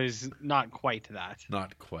 however, was not quite that.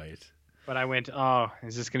 Not quite. But I went, oh,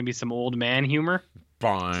 is this going to be some old man humor?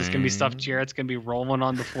 Fine. Is this going to be stuff Jarrett's going to be rolling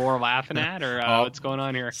on the floor laughing at? Or what's going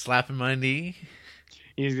on here? Slapping my knee.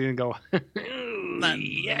 He's going to go,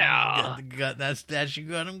 yeah. Got that statue,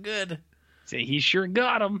 got him good. Say, he sure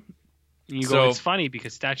got him. And you go, it's funny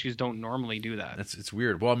because statues don't normally do that. It's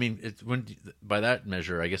weird. Well, I mean, by that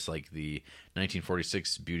measure, I guess like the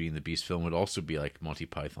 1946 Beauty and the Beast film would also be like Monty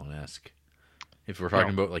Python-esque. If we're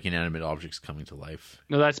talking about like inanimate objects coming to life.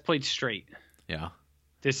 No, that's played straight. Yeah.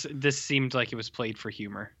 This seemed like it was played for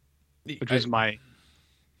humor, which was my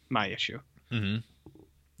issue. Mm-hmm.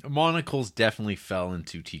 Monocles definitely fell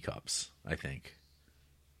into teacups, I think.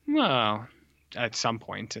 Well, at some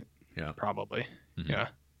point, yeah, probably, yeah.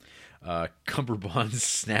 Cummerbunds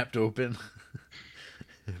snapped open,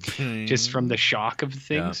 just from the shock of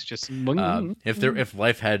things. Yeah. Just if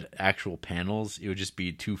life had actual panels, it would just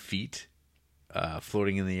be 2 feet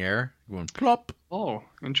floating in the air, going plop. Oh,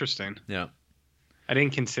 interesting. Yeah, I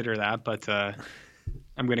didn't consider that, but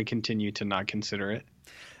I'm going to continue to not consider it.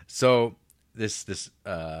 So this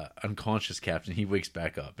unconscious captain, he wakes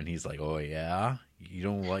back up and he's like, "Oh yeah, you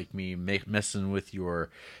don't like me messing with your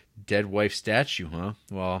dead wife statue, huh?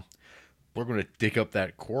 Well, we're going to dig up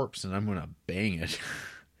that corpse and I'm going to bang it."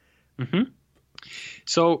 Mm-hmm.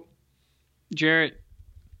 So, Jarrett,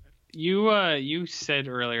 you said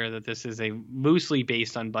earlier that this is a loosely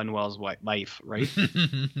based on Buñuel's life, right?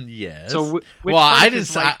 Yes. So, I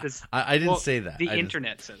didn't say that. The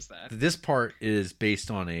internet says that. This part is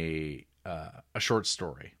based on a short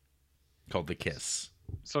story called The Kiss.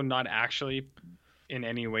 So not actually in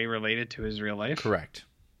any way related to his real life? Correct.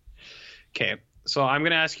 Okay. So I'm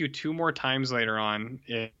going to ask you 2 more times later on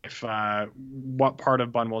if what part of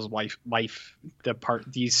Buñuel's life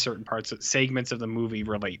these certain parts, segments of the movie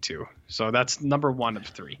relate to. So that's number 1 of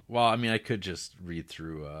 3. Well, I mean, I could just read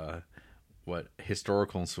through what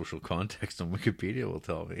historical and social context on Wikipedia will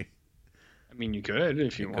tell me. I mean, you could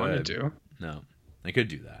if you wanted to. No, I could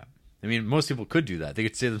do that. I mean, most people could do that. They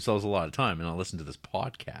could save themselves a lot of time and not listen to this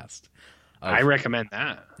podcast. I recommend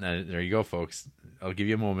that. There you go, folks. I'll give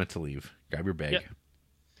you a moment to leave. Grab your bag. Yeah.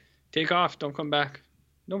 Take off. Don't come back.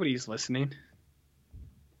 Nobody's listening.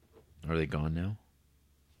 Are they gone now?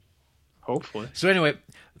 Hopefully. So anyway,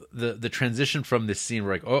 the transition from this scene,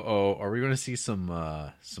 we're like, are we going to see some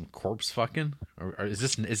corpse fucking? Or is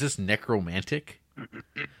this necromantic?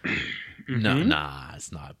 Mm-hmm. No, nah,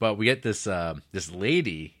 it's not. But we get this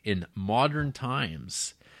lady in modern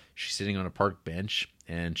times. She's sitting on a park bench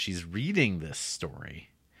and she's reading this story.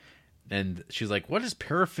 And she's like, "What does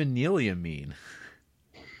paraphernalia mean?"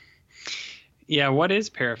 Yeah, what is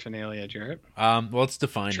paraphernalia, Jarrett? Well, it's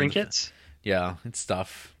defined. Trinkets? Yeah, it's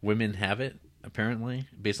stuff. Women have it, apparently,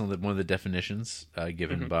 based on one of the definitions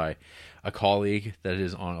given by a colleague that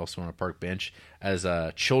is also on a park bench. As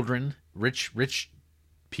children, rich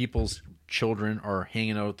people's children are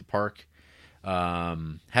hanging out at the park,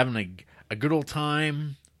 having a good old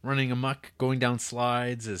time running amok, going down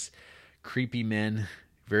slides as creepy men,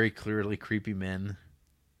 very clearly creepy men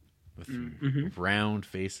with round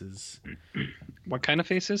faces. What kind of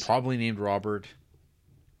faces? Probably named Robert.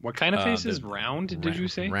 What kind of faces? Round, did you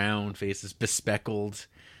say? Round faces, bespeckled.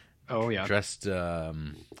 Oh, yeah. Dressed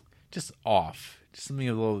just off. Just something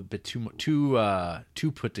a little bit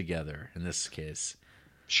too put together in this case.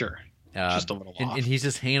 Sure. Just a little off. And he's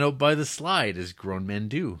just hanging out by the slide, as grown men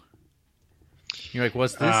do. You're like,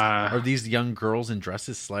 what's this? Are these young girls in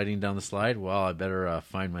dresses sliding down the slide? Well, I better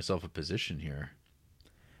find myself a position here.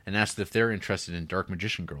 And asked if they're interested in Dark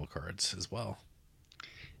Magician Girl cards as well.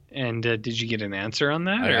 And did you get an answer on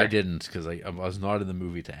that? I didn't, because I was not in the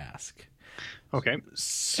movie to ask. Okay.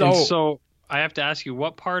 So I have to ask you,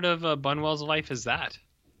 what part of Bunwell's life is that?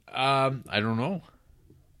 I don't know.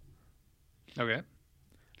 Okay.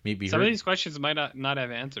 Maybe some of these questions might not have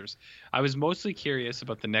answers. I was mostly curious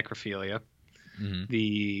about the necrophilia,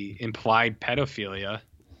 the implied pedophilia,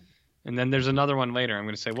 and then there's another one later. I'm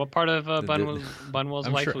going to say, what part of Bunwell's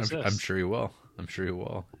life was this? I'm sure you will.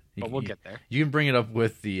 But we'll get there. You can bring it up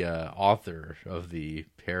with the author of the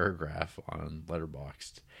paragraph on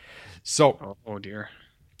Letterboxd. So, oh dear.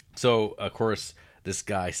 So, of course, this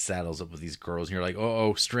guy saddles up with these girls, and you're like,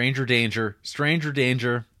 oh, stranger danger, stranger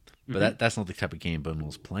danger. But that's not the type of game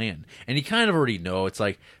Bunwell's playing. And you kind of already know. It's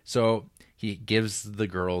like, so he gives the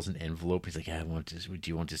girls an envelope. He's like, do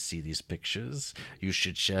you want to see these pictures? You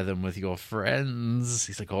should share them with your friends.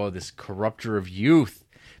 He's like, oh, this corrupter of youth.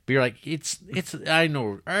 But you're like, I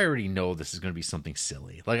already know this is going to be something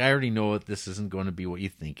silly. Like, I already know this isn't going to be what you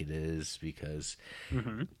think it is, because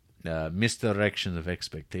misdirection of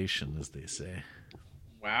expectation, as they say.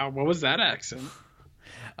 Wow, what was that accent?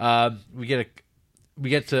 We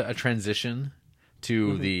get to a transition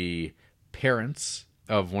to the parents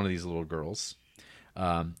of one of these little girls.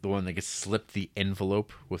 The one that gets slipped the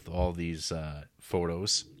envelope with all these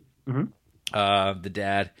photos. The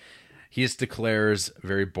dad, he just declares,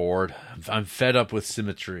 very bored, I'm fed up with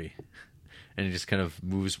symmetry. And he just kind of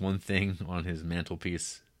moves one thing on his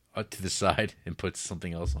mantelpiece to the side and puts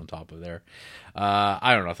something else on top of there.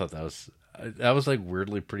 I don't know. I thought that was like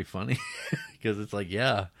weirdly pretty funny, because it's like,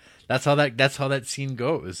 yeah, that's how that scene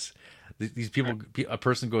goes. These people, a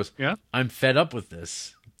person goes, yeah, I'm fed up with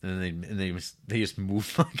this, and they just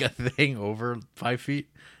move like a thing over 5 feet,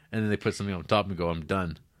 and then they put something on top and go, I'm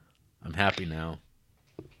done, I'm happy now.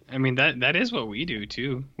 I mean, that is what we do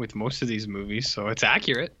too with most of these movies, so it's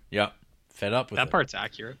accurate. Yeah, fed up with that part's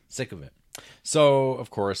accurate. Sick of it. So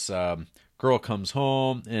of course, girl comes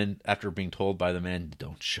home, and after being told by the man,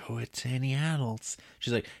 don't show it to any adults,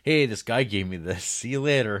 she's like, hey, this guy gave me this, see you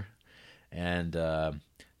later. And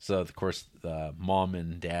so of course, mom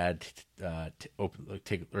and dad are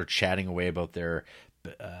chatting away about their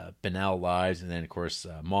banal lives, and then of course,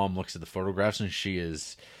 mom looks at the photographs, and she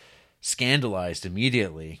is scandalized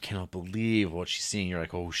immediately. Cannot believe what she's seeing. You're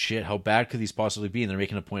like, oh shit, how bad could these possibly be? And they're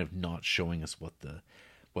making a point of not showing us what the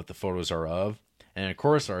photos are of. And of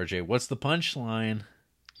course, RJ, what's the punchline?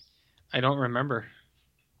 I don't remember.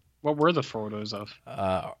 What were the photos of?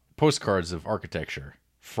 Postcards of architecture.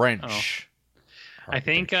 French. I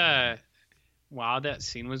think while that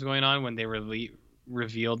scene was going on, when they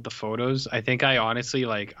revealed the photos, I think I honestly,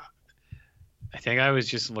 I think I was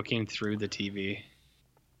just looking through the TV.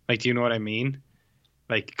 Like, do you know what I mean?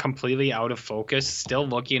 Like, completely out of focus, still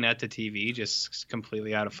looking at the TV, just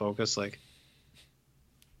completely out of focus, like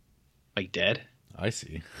dead. I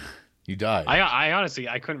see. You died. I honestly,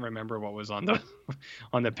 I couldn't remember what was on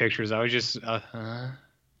the pictures. I was just I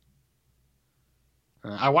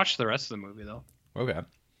watched the rest of the movie though. Okay.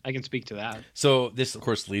 I can speak to that. So this, of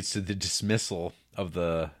course, leads to the dismissal of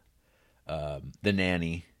the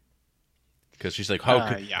nanny, because she's like,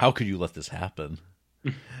 how could you let this happen?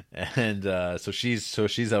 And so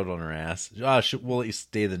she's out on her ass. We'll let you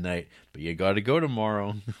stay the night, but you got to go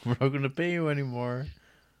tomorrow. We're not going to pay you anymore.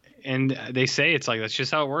 And they say it's like, that's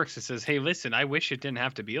just how it works. It says, hey, listen, I wish it didn't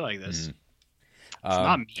have to be like this. It's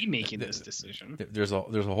not me making this decision. There's a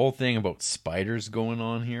whole thing about spiders going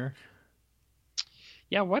on here.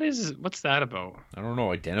 Yeah, what's that about? I don't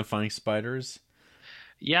know. Identifying spiders.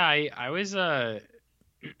 Yeah, I was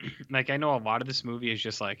like, I know a lot of this movie is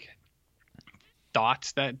just like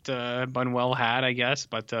thoughts that Bunwell had, I guess,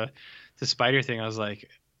 but the spider thing, I was like,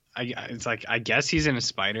 it's like, I guess he's into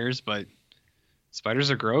spiders, but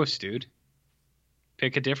spiders are gross, dude.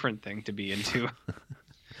 Pick a different thing to be into.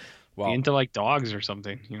 Well, be into like dogs or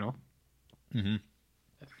something, you know? Mm-hmm.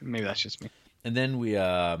 Maybe that's just me. And then we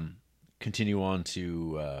continue on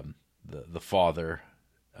to the father.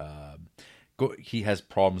 He has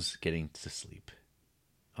problems getting to sleep.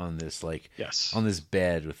 on this Yes. on this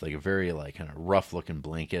bed with like a very like kind of rough looking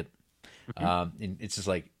blanket. And it's just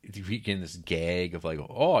like you get in this gag of like,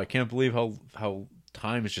 oh, I can't believe how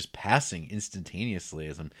time is just passing instantaneously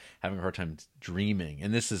as I'm having a hard time dreaming.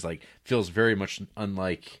 And this is like feels very much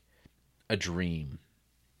unlike a dream.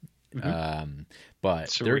 But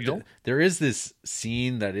Surreal. there is this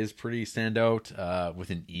scene that is pretty standout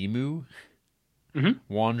with an emu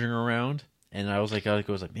wandering around, and I was like,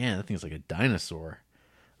 man, that thing's like a dinosaur.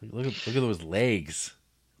 Like, look at those legs.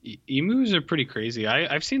 Emus are pretty crazy.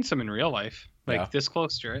 I've seen some in real life, like this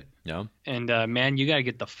close to it. Yeah. And man, you gotta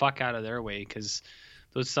get the fuck out of their way because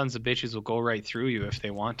those sons of bitches will go right through you if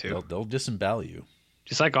they want to. They'll disembowel you.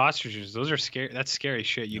 Just like ostriches, those are scary. That's scary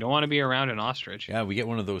shit. You don't want to be around an ostrich. Yeah, we get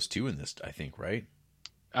one of those too in this, I think, right?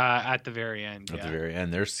 At the very end. At the very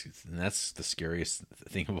end, and that's the scariest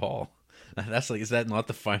thing of all. That's like, is that not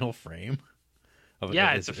the final frame?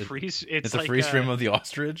 It's a freeze. It's a freeze frame of the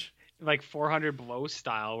ostrich. Like 400 blow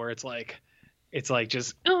style, where it's like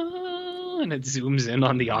just and it zooms in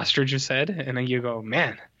on the ostrich's head, and then you go,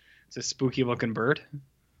 man, it's a spooky looking bird.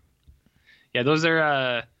 Yeah, those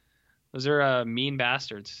are mean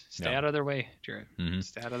bastards. Stay out of their way, Jared.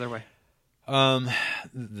 Stay out of their way.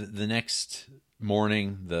 The next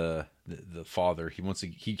morning, the father he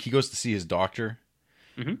goes to see his doctor,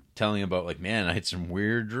 telling him about like, man, I had some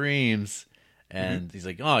weird dreams, and he's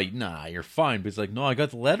like, oh, nah, you're fine. But he's like, no, I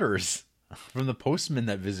got the letters from the postman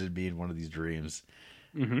that visited me in one of these dreams,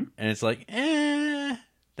 and it's like,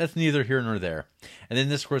 that's neither here nor there. And then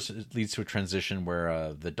this, of course, leads to a transition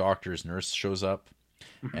where the doctor's nurse shows up.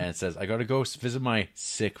 And it says, I got to go visit my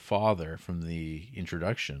sick father from the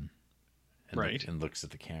introduction. And and looks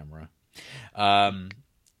at the camera. Now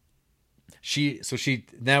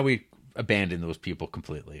we abandon those people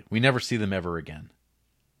completely. We never see them ever again.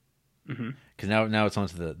 Because now it's on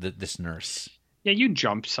to this nurse. Yeah, you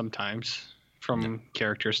jump sometimes from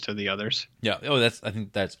characters to the others. Yeah. Oh, I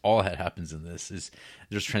think that's all that happens in this is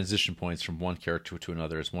there's transition points from one character to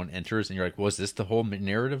another as one enters, and you're like, was this the whole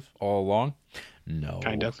narrative all along? No.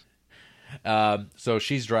 Kind of. So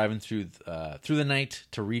she's driving through the night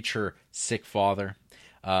to reach her sick father.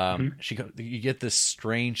 You get this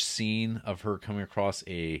strange scene of her coming across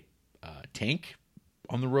a tank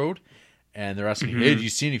on the road, and they're asking, "Hey, do you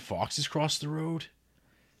see any foxes cross the road?"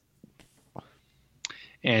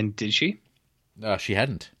 And did she? She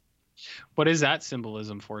hadn't. What is that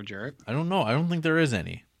symbolism for, Jarrett? I don't know. I don't think there is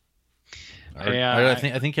any. I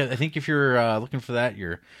think if you're looking for that,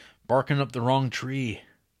 you're barking up the wrong tree.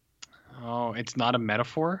 Oh, it's not a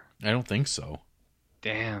metaphor? I don't think so.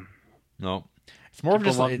 Damn. No, it's more people of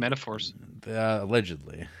just love metaphors.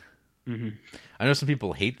 Allegedly. I know some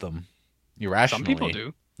people hate them irrationally. Some people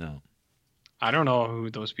do. No, I don't know who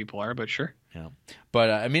those people are, but sure. Yeah, but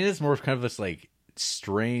I mean, it's more of kind of this like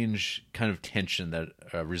strange kind of tension that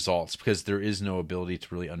results because there is no ability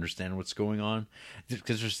to really understand what's going on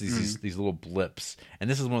because there's these little blips, and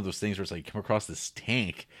this is one of those things where it's like you come across this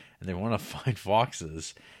tank and they want to find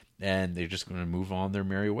foxes and they're just going to move on their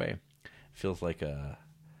merry way. It feels like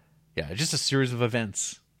just a series of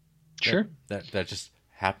events that just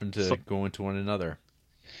happen to go into one another,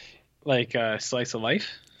 like a slice of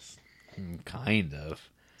life, kind of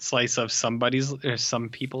slice of some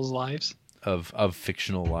people's lives. Of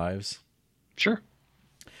fictional lives. Sure.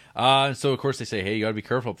 So of course they say, hey, you gotta be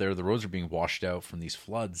careful up there. The roads are being washed out from these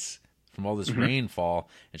floods, from all this rainfall.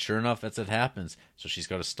 And sure enough, that's what happens. So she's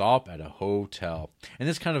got to stop at a hotel. And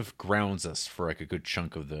this kind of grounds us for like a good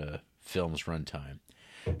chunk of the film's runtime.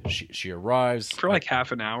 She arrives for like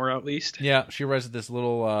half an hour at least. Yeah, she arrives at this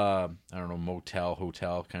little motel,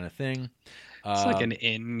 hotel kind of thing. It's like an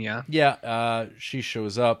inn, yeah. Yeah, she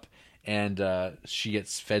shows up. And she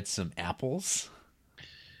gets fed some apples.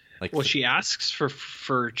 She asks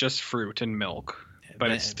for just fruit and milk, but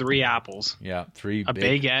it's 3 apples. Yeah, 3 a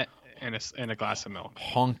baguette and a glass of milk.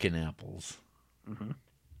 Honking apples. And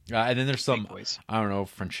then there's some I don't know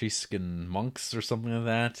Franciscan monks or something like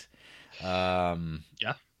that.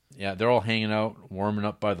 Yeah, they're all hanging out, warming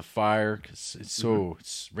up by the fire because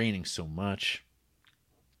it's raining so much.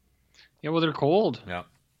 Yeah, well, they're cold. Yeah,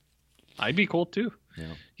 I'd be cold too.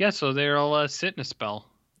 Yeah, so they're all sitting a spell.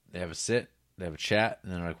 They have a sit, they have a chat,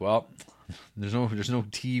 and they're like, well, there's no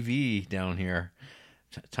TV down here.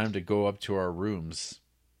 Time to go up to our rooms.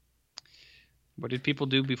 What did people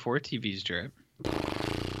do before TVs, Jared?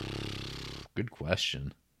 Good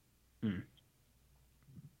question.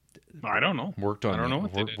 I don't know. Worked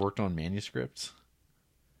on manuscripts.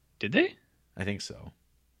 Did they? I think so.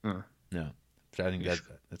 No, I think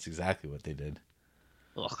that's exactly what they did.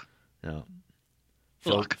 Ugh. No.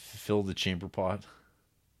 Fill the chamber pot.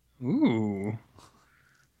 Ooh.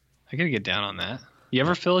 I gotta get down on that. You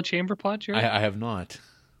ever fill a chamber pot, Jared? I have not.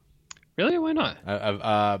 Really? Why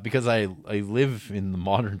not? Because I live in the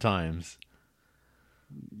modern times.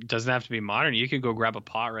 Doesn't have to be modern. You could go grab a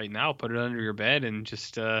pot right now, put it under your bed, and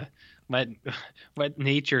just let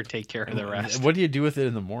nature take care of the rest. What do you do with it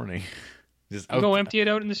in the morning? Just go empty it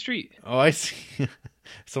out in the street. Oh, I see.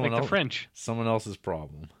 The French. Someone else's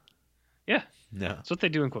problem. Yeah. Yeah. That's what they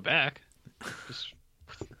do in Quebec. Just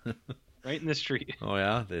right in the street. Oh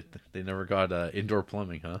yeah, they never got indoor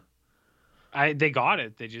plumbing, huh? They got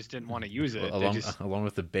it. They just didn't want to use it. Along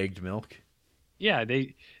with the bagged milk. Yeah,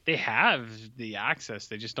 they have the access.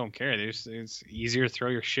 They just don't care. It's easier to throw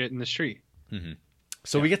your shit in the street. Mm-hmm.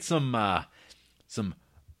 So we get some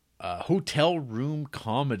hotel room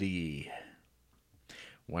comedy.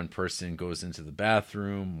 One person goes into the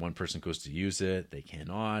bathroom. One person goes to use it. They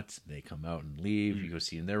cannot. They come out and leave. You go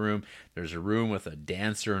see in their room. There's a room with a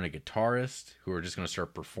dancer and a guitarist who are just going to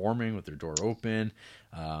start performing with their door open.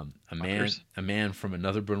 A man from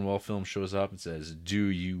another Buñuel film shows up and says, "Do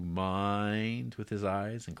you mind?" with his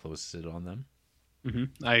eyes and closes it on them.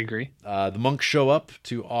 Mm-hmm. I agree. The monks show up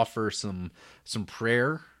to offer some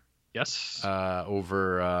prayer. Yes.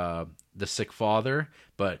 Over the sick father.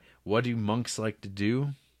 But what do monks like to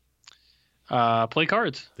do? Play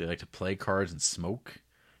cards. They like to play cards and smoke,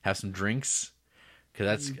 have some drinks.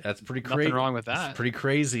 Because that's pretty crazy. Nothing wrong with that. It's pretty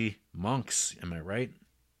crazy. Monks, am I right?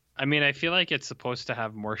 I mean, I feel like it's supposed to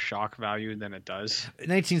have more shock value than it does. In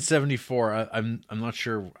 1974, I'm not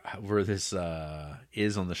sure where this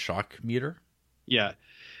is on the shock meter. Yeah,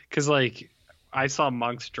 because like I saw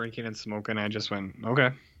monks drinking and smoking, and I just went, okay,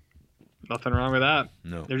 nothing wrong with that.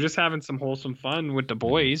 No, they're just having some wholesome fun with the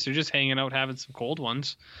boys. They're just hanging out, having some cold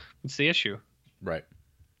ones. What's the issue? Right.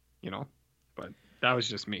 But that was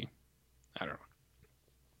just me. I don't know.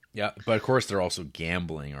 Yeah, but of course they're also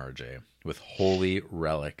gambling, RJ, with holy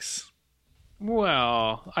relics.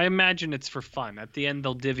 Well, I imagine it's for fun. At the end,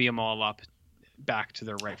 they'll divvy them all up back to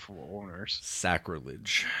their rightful owners.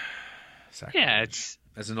 Sacrilege. Yeah, it's...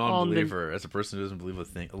 As a non-believer, as a person who doesn't believe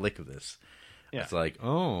a lick of this, it's like, it's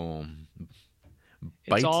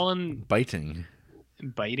all in... Biting.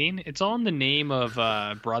 Biting? It's all in the name of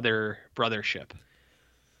brothership.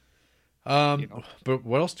 But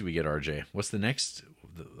what else do we get, RJ? What's the next...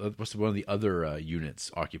 What's one of the other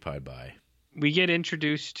units occupied by? We get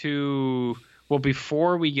introduced to... Well,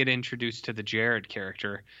 before we get introduced to the Jared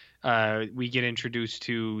character, we get introduced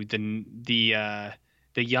to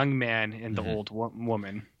the young man and the old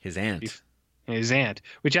woman. His aunt. His aunt,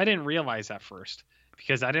 which I didn't realize at first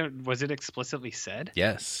because was it explicitly said?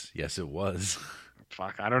 Yes, it was.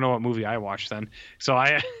 Fuck, I don't know what movie I watched then. So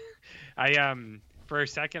I for a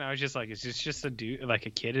second I was just like, is this just a dude, like a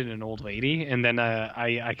kid and an old lady? And then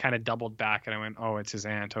I kind of doubled back and I went, oh, it's his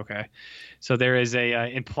aunt. Okay, so there is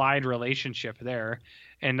a implied relationship there,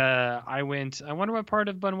 and I wonder what part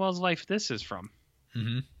of Buñuel's life this is from.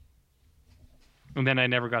 Mm-hmm. And then I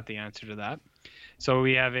never got the answer to that. So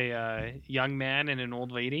we have a young man and an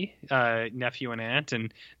old lady, nephew and aunt,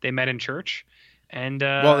 and they met in church. And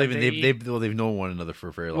they've known one another for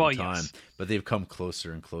a very long time, yes. But they've come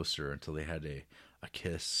closer and closer until they had a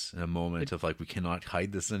kiss and a moment of like, we cannot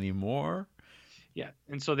hide this anymore. Yeah,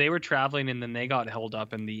 and so they were traveling, and then they got held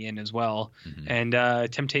up in the inn as well, and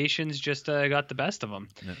temptations just got the best of them.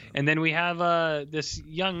 No. And then we have this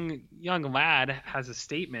young lad has a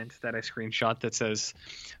statement that I screenshot that says,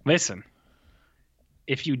 "Listen,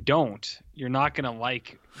 if you don't, you're not gonna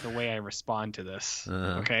like the way I respond to this,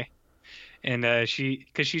 okay?" And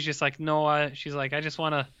because she's just like, no, she's like, I just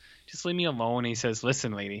wanna leave me alone. And he says,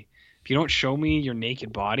 "Listen, lady, if you don't show me your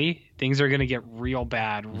naked body, things are gonna get real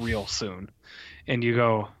bad real soon." And you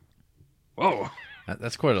go, whoa.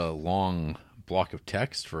 That's quite a long block of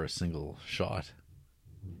text for a single shot.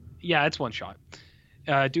 Yeah, it's one shot.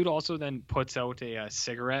 Dude also then puts out a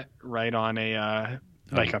cigarette right on a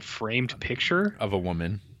framed picture. Of a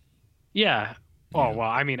woman. Yeah. Oh, well,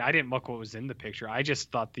 I mean, I didn't look what was in the picture. I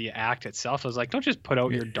just thought the act itself, I was like, don't just put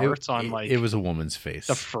out your darts on like... It was a woman's face.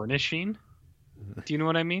 The furnishing. Do you know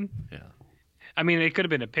what I mean? Yeah. I mean, it could have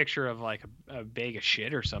been a picture of like a bag of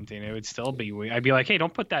shit or something. It would still be weird. I'd be like, hey,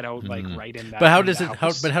 don't put that out like right in that. But how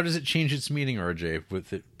does it change its meaning, RJ,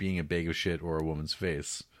 with it being a bag of shit or a woman's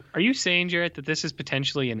face? Are you saying, Jarrett, that this is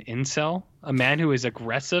potentially an incel, a man who is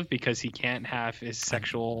aggressive because he can't have his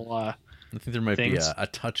sexual? I think there might be a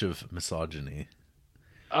touch of misogyny.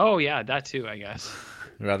 Oh yeah, that too, I guess.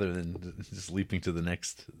 Rather than just leaping to the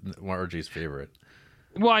next RJ's favorite.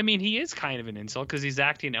 Well, I mean, he is kind of an incel because he's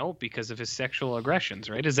acting out because of his sexual aggressions,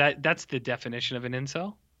 right? That's the definition of an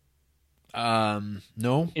incel?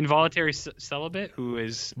 No. Involuntary celibate who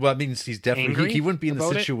is. Well, that means he's definitely angry he wouldn't be in the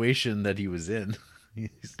about it? situation that he was in.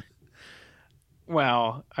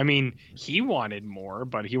 Well, I mean, he wanted more,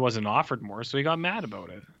 but he wasn't offered more, so he got mad about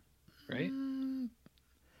it, right?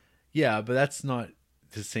 Yeah, but that's not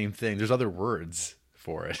the same thing. There's other words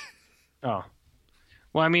for it. Oh,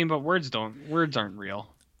 well, I mean, but words aren't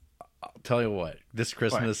real. I'll tell you what. This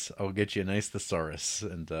Christmas, I'll get you a nice thesaurus,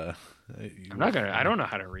 and I'm not gonna. I don't know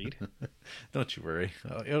how to read. Don't you worry.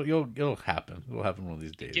 It'll happen. It'll happen one of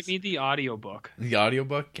these days. Give me the audiobook. The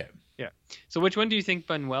audiobook? Okay. Yeah. So which one do you think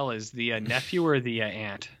Manuel is, the nephew or the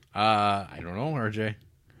aunt? I don't know, RJ.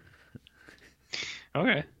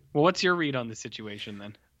 Okay. Well, what's your read on the situation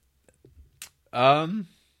then?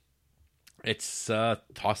 It's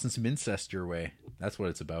tossing some incest your way. That's what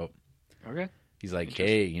it's about. Okay. He's like,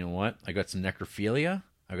 hey, you know what? I got some necrophilia.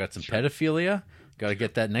 I got some pedophilia. Got to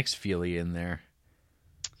get that next philia in there.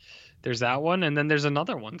 There's that one, and then there's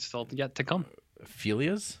another one still yet to come.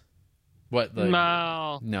 Philias? What?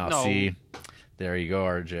 No. See, there you go,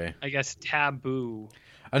 RJ. I guess taboo.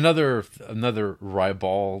 Another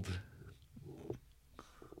ribald.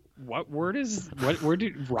 What word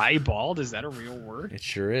ribald? Is that a real word? It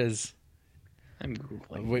sure is. I'm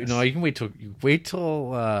googling. Wait, this. no, you can wait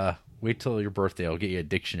till your birthday. I'll get you a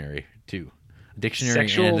dictionary too. A dictionary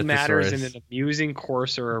Sexual and a matters thesaurus. in an amusing,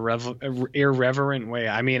 coarse, or irreverent way.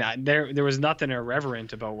 I mean, there was nothing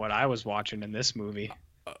irreverent about what I was watching in this movie.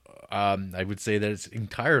 I would say that it's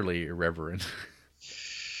entirely irreverent.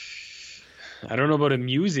 I don't know about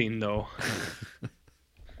amusing though.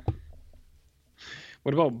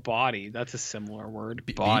 What about body? That's a similar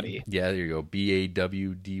word. Body. Yeah, there you go.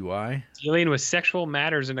 BAWDY. Dealing with sexual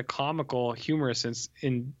matters in a comical, humorous, and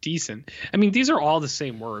indecent. I mean, these are all the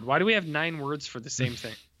same word. Why do we have 9 words for the same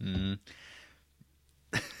thing?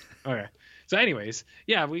 Okay. So, anyways,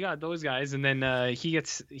 yeah, we got those guys, and then he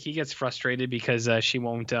gets frustrated because she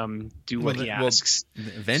won't do what he asks.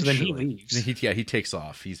 Eventually, so then he leaves. He takes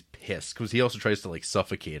off. He's pissed because he also tries to like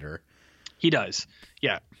suffocate her. He does.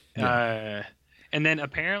 Yeah. And then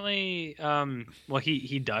apparently,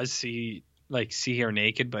 he does see her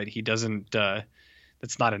naked, but he doesn't.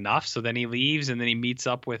 That's not enough. So then he leaves, and then he meets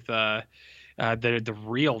up with the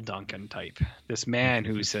real Duncan type. This man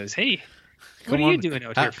who says, "Hey, what are you doing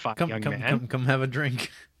out here, young man? Come have a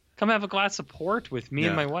drink. Come have a glass of port with me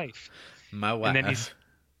and my wife." My wife. And then he's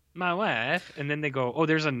my wife, and then they go, "Oh,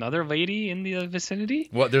 there's another lady in the vicinity."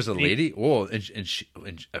 What? There's a lady? Oh, and she,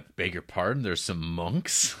 I beg your pardon. There's some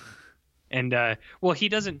monks. And he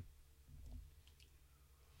doesn't.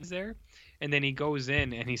 Is there? And then he goes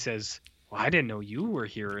in and he says, "Well, I didn't know you were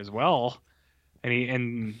here as well."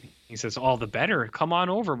 And he says, "All the better. Come on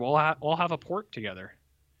over. We'll have a port together."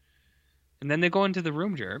 And then they go into the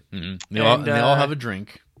room, Jared. Mm-hmm. They all have a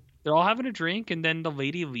drink. They're all having a drink, and then the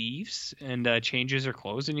lady leaves and changes her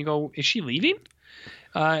clothes. And you go, "Is she leaving?"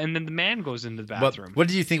 And then the man goes into the bathroom. What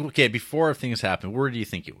do you think? Okay, before things happen, where do you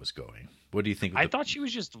think it was going? What do you think? I thought she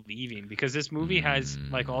was just leaving because this movie has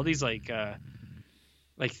like all these like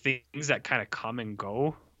things that kind of come and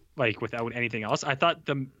go like without anything else. I thought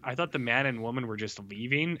the man and woman were just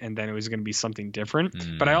leaving and then it was going to be something different.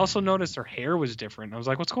 But I also noticed her hair was different. I was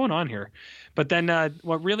like, what's going on here? But then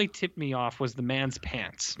what really tipped me off was the man's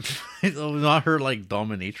pants. Not her like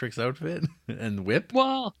dominatrix outfit and whip.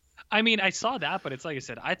 Well, I mean, I saw that, but it's like I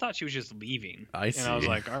said, I thought she was just leaving. I see. And I was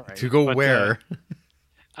like, all right. To go where?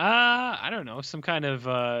 I don't know, some kind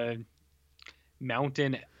of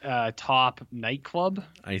mountain top nightclub.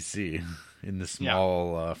 I see. In the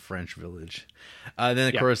small French village.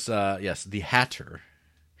 Then of course, yes, the Hatter.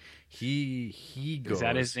 He goes. Is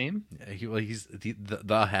that his name? He's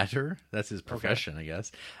the Hatter. That's his profession, I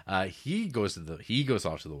guess. He goes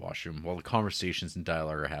off to the washroom while the conversations and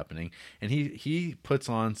dialogue are happening, and he puts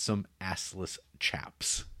on some assless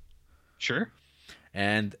chaps. Sure.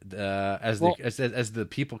 And as the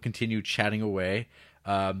people continue chatting away,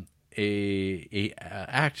 a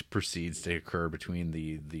act proceeds to occur between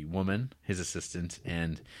the woman, his assistant,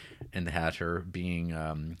 and the Hatter,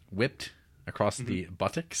 being whipped across the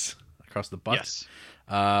buttocks, across the butt. Yes.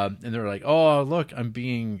 And they're like, "Oh, look, I'm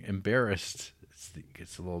being embarrassed."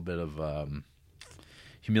 It's a little bit of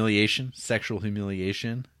humiliation, sexual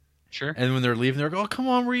humiliation. Sure. And when they're leaving, they're like, "Oh, come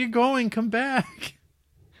on, where are you going? Come back."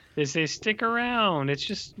 They say, "Stick around.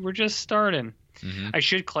 We're just starting." Mm-hmm. I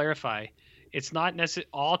should clarify. It's not necessarily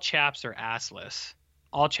all chaps are assless.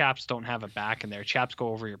 All chaps don't have a back in there. Chaps go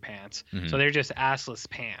over your pants. Mm-hmm. So they're just assless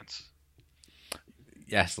pants.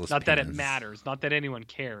 Assless Not pants. that it matters. Not that anyone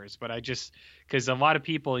cares. But I just, because a lot of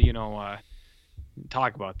people,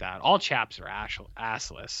 Talk about that. All chaps are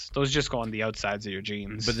assless. Those just go on the outsides of your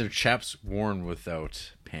jeans. But they're chaps worn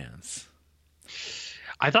without pants.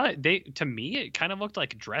 I thought to me, it kind of looked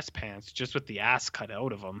like dress pants, just with the ass cut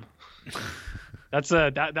out of them.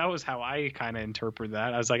 That was how I kind of interpret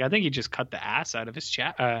that. I was like, I think he just cut the ass out of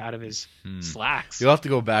his slacks. You'll have to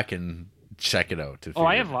go back and check it out.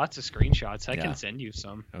 I have lots of screenshots. I can send you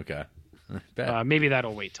some. Okay. Maybe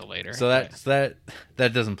that'll wait till later. So that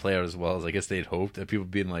doesn't play out as well as I guess they'd hoped. That people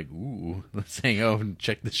being like, "Ooh, let's hang out and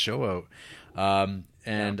check this show out."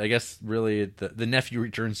 I guess really the nephew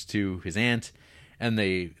returns to his aunt, and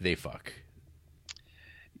they fuck.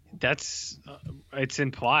 That's it's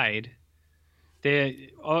implied.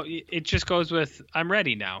 It just goes with "I'm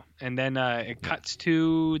ready now," and then it cuts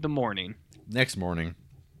to the morning. Next morning,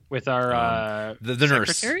 with our the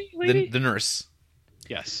nurse, lady? the nurse.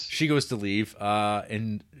 Yes, she goes to leave,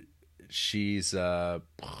 and she gets a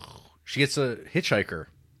hitchhiker,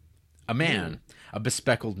 a man, a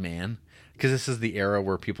bespectacled man, because this is the era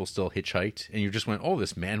where people still hitchhiked, and you just went, "Oh,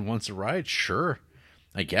 this man wants a ride? Sure,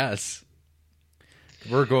 I guess."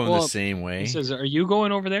 We're going the same way. He says, "Are you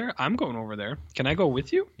going over there? I'm going over there. Can I go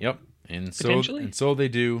with you?" Yep, and so they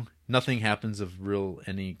do. Nothing happens of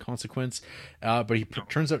any consequence, but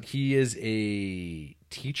turns out he is a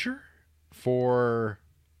teacher for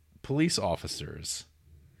police officers.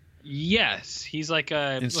 Yes, he's like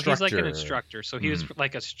an instructor. So he was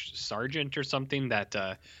like a sergeant or something that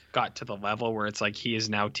got to the level where it's like he is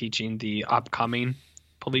now teaching the upcoming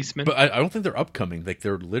policemen. But I don't think they're upcoming. Like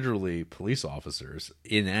they're literally police officers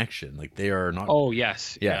in action. Like they are not. Oh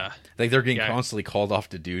yes, yeah. Like they're getting constantly called off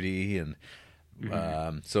to duty, and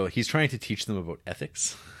so he's trying to teach them about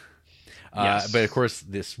ethics. But of course,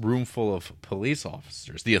 this room full of police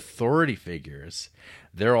officers, the authority figures,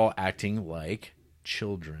 they're all acting like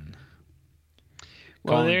children.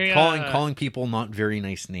 Well, calling people not very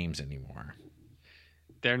nice names anymore.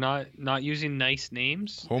 They're not using nice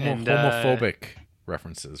names. Homophobic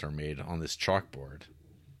references are made on this chalkboard.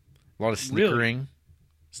 A lot of snickering,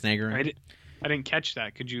 snaggering. I didn't catch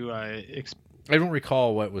that. Could you? I don't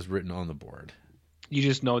recall what was written on the board. You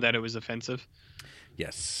just know that it was offensive.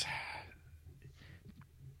 Yes.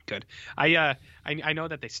 Good. I know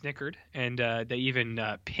that they snickered, and they even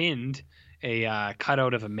pinned a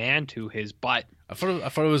cutout of a man to his butt. I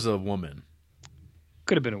thought it was a woman.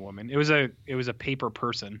 Could have been a woman. It was a paper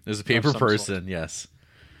person. It was a paper person. Yes.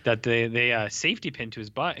 That they safety pinned to his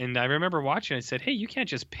butt, and I remember watching. I said, "Hey, you can't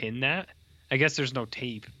just pin that." I guess there's no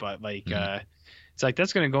tape, but like it's like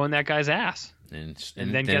that's going to go in that guy's ass. And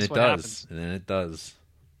then guess what happens? And then it does.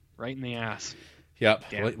 Right in the ass.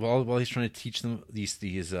 Yep. While he's trying to teach them these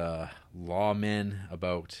lawmen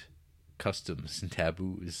about customs and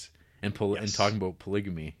taboos and talking about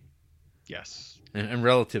polygamy. Yes. And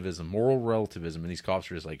relativism, moral relativism, and these cops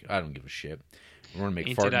are just like, I don't give a shit. We want to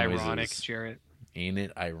make fart noises. Ain't it ironic, Jarrett? Ain't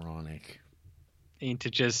it ironic? Ain't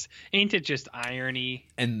it just irony?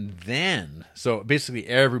 And then, so basically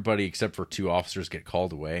everybody except for two officers get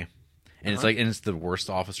called away. And it's the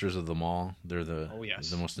worst officers of them all. They're the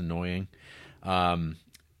most annoying. And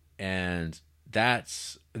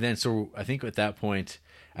so I think at that point,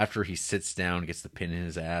 after he sits down, gets the pin in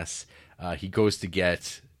his ass, he goes to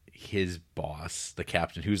get his boss, the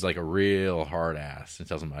captain, who's like a real hard ass, and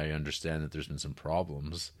tells him, I understand that there's been some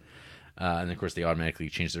problems. And of course they automatically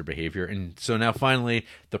change their behavior. And so now finally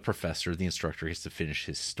the professor, the instructor, gets to finish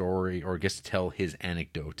his story, or gets to tell his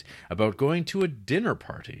anecdote about going to a dinner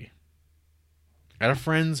party at a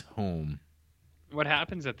friend's home. What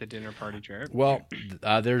happens at the dinner party, Jared? Well,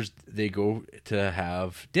 they go to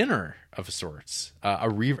have dinner of sorts.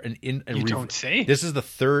 Don't say. This is the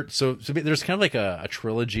third. So there's kind of like a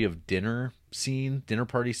trilogy of dinner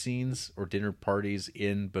party scenes or dinner parties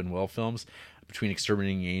in Buñuel films, between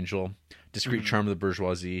Exterminating Angel, Discreet Charm of the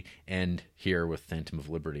Bourgeoisie, and here with Phantom of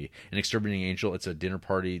Liberty. In Exterminating Angel, it's a dinner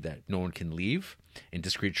party that no one can leave. In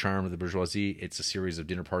Discreet Charm of the Bourgeoisie, it's a series of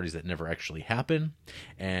dinner parties that never actually happen.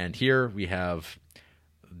 And here we have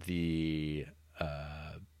a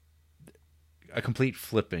complete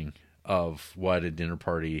flipping of what a dinner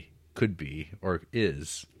party could be or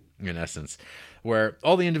is, in essence, where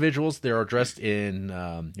all the individuals, they are dressed in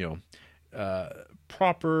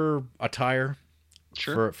proper attire.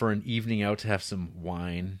 Sure. For an evening out to have some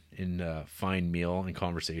wine and fine meal and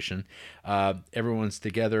conversation. Everyone's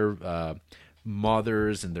together,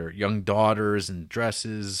 mothers and their young daughters in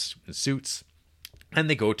dresses and suits. And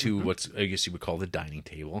they go to what's, I guess you would call, the dining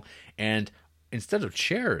table. And instead of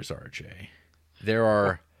chairs, RJ, there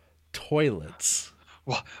are toilets.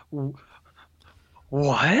 What?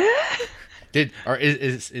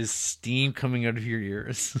 Is steam coming out of your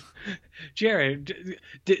ears? Jared,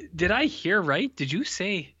 did I hear right? Did you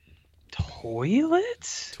say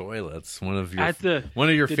toilets? Toilets, one of your At the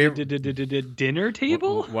favorite dinner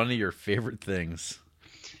table? one of your favorite things.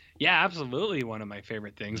 Yeah, absolutely one of my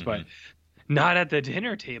favorite things, but not at the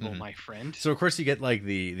dinner table, my friend. So of course you get like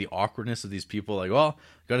the awkwardness of these people, like, well,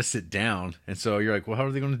 got to sit down, and so you're like, well, how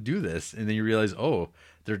are they going to do this? And then you realize, oh,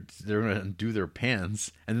 they're going to undo their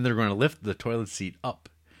pants, and then they're going to lift the toilet seat up,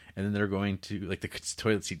 and then they're going to like the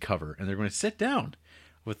toilet seat cover, and they're going to sit down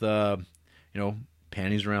with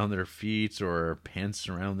panties around their feet or pants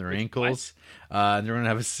around their ankles, and they're going to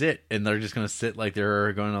have a sit, and they're just going to sit like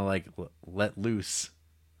they're going to like let loose.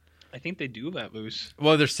 I think they do let loose.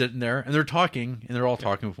 Well, they're sitting there and they're talking, and they're all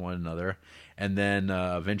talking with one another, and then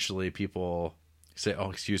eventually people say, "Oh,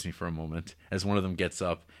 excuse me for a moment," as one of them gets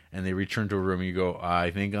up and they return to a room. And you go, "I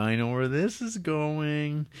think I know where this is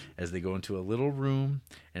going." As they go into a little room,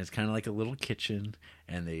 and it's kind of like a little kitchen,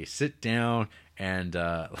 and they sit down, and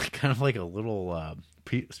kind of like a little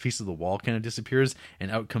piece of the wall kind of disappears, and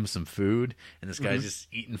out comes some food, and this guy's just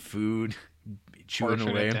eating food, chewing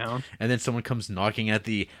away, and then someone comes knocking at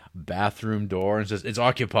the bathroom door and says, "It's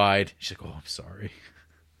occupied." She's like, "Oh, I'm sorry."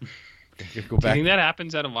 Go back. Do you think that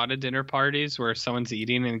happens at a lot of dinner parties where someone's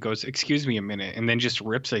eating and goes, "Excuse me a minute," and then just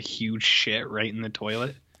rips a huge shit right in the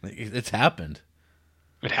toilet? It's happened.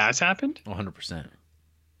 It has happened? 100%.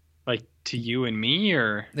 Like to you and me,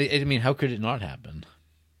 or? I mean, how could it not happen?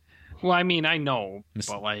 Well, I mean, I know,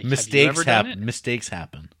 but like, mistakes happen. Mistakes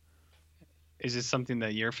happen. Is it something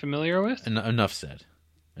that you're familiar with? Enough said.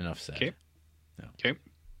 Okay. No. Okay.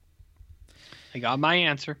 I got my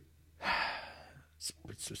answer.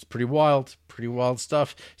 It's pretty wild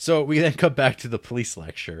stuff. So we then come back to the police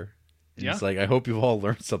lecture. And It's like, I hope you've all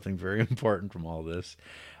learned something very important from all this.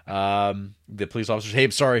 The police officers, "Hey,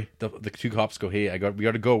 I'm sorry." The two cops go, "Hey, we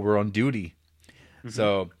got to go. We're on duty."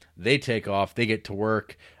 So they take off. They get to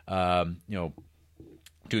work, doing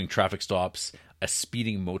traffic stops. A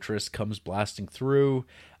speeding motorist comes blasting through,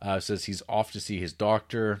 says he's off to see his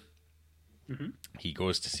doctor. He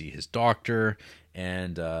goes to see his doctor,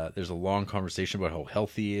 and there's a long conversation about how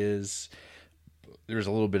healthy he is. There's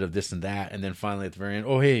a little bit of this and that, and then finally at the very end,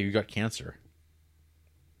 "Oh, hey, you got cancer."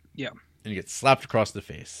 Yeah. And he gets slapped across the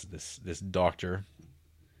face. This doctor.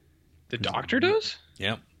 The doctor does?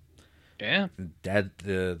 Yep. Yeah. Dad,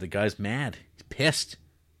 the guy's mad. He's pissed.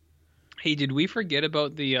 Hey, did we forget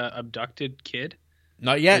about the abducted kid?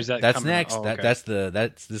 Not yet. That's next. Oh, okay.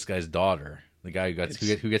 That's this guy's daughter. The guy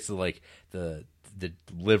who gets the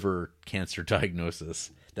liver cancer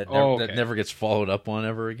diagnosis that never gets followed up on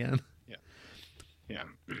ever again. Yeah.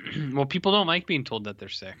 Well, people don't like being told that they're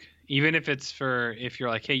sick, even if if you're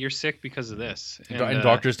like, "Hey, you're sick because of this." And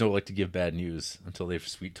doctors don't like to give bad news until they've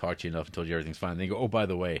sweet talked you enough and told you everything's fine. They go, "Oh, by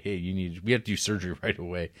the way, hey, we have to do surgery right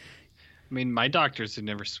away." I mean, my doctors had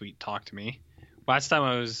never sweet talked me. Last time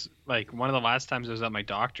I was like, one of the last times I was at my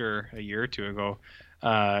doctor a year or two ago,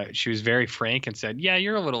 she was very frank and said, "Yeah,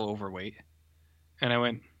 you're a little overweight." And I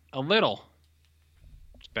went, "A little?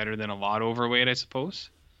 It's better than a lot overweight, I suppose."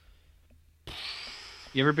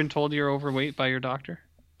 You ever been told you're overweight by your doctor?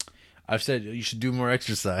 I've said you should do more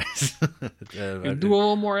exercise. Do a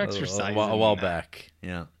little more exercise. A while back,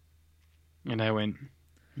 yeah. And I went,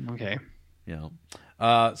 okay. Yeah.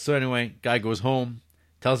 So anyway, guy goes home,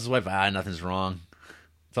 tells his wife, nothing's wrong.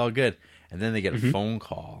 It's all good. And then they get a phone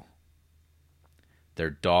call. Their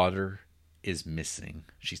daughter is missing.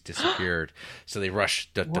 She's disappeared. So they rush.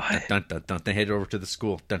 Dun, dun, dun, dun, dun, they head over to the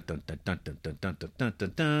school. Dun, dun, dun, dun, dun, dun, dun, dun,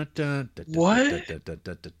 dun, dun, dun, what? Dun, dun, dun,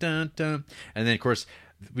 dun, dun, dun. And then, of course,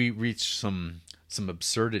 we reach some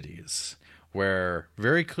absurdities where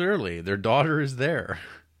very clearly their daughter is there.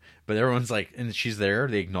 But everyone's like, and she's there.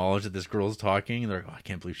 They acknowledge that this girl's talking. And they're like, "Oh, I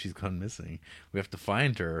can't believe she's gone missing. We have to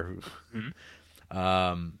find her."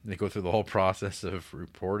 They go through the whole process of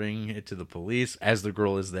reporting it to the police as the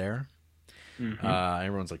girl is there.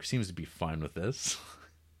 Everyone's like, seems to be fine with this.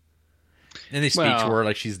 And they speak to her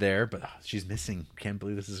like she's there, but she's missing. Can't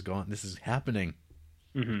believe this is gone. This is happening.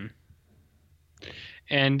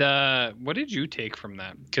 And what did you take from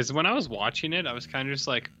that? Because when I was watching it, I was kind of just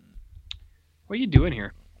like, "What are you doing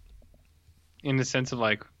here?" In the sense of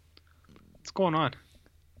like, what's going on?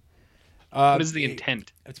 What is the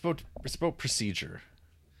intent? It's about procedure.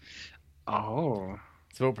 Oh.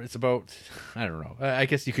 It's about I don't know. I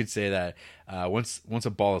guess you could say that once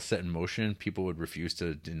a ball is set in motion, people would refuse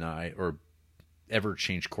to deny or ever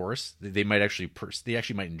change course. They might actually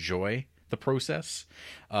might enjoy the process,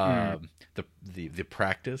 the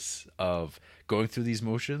practice of going through these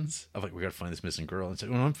motions of like, we got to find this missing girl, and it's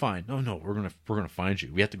like, oh, I'm fine. No, we're gonna find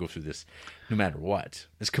you. We have to go through this no matter what.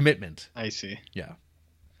 It's commitment. I see. Yeah.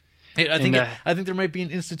 Hey, I think there might be an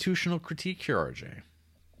institutional critique here, RJ.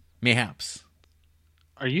 Mayhaps.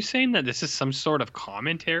 Are you saying that this is some sort of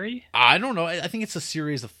commentary? I don't know. I think it's a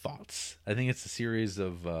series of thoughts. I think it's a series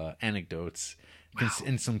of anecdotes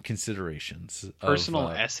and some considerations. Personal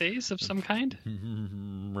essays of some kind?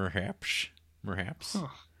 Perhaps. Huh.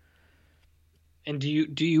 And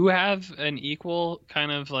do you have an equal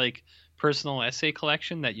kind of like personal essay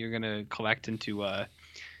collection that you're going to collect into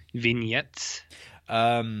vignettes?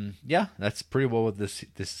 Yeah, that's pretty well what this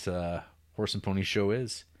Horse and Pony show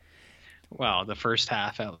is. Well, the first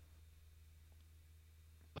half out.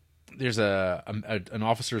 There's an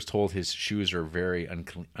officer is told his shoes are very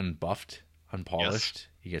unbuffed, unpolished. Yes.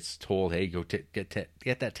 He gets told, "Hey, go get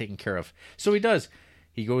that taken care of." So he does.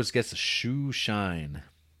 He goes, gets a shoe shine.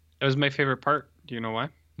 That was my favorite part. Do you know why?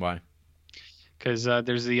 Why? Because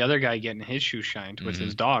there's the other guy getting his shoe shined with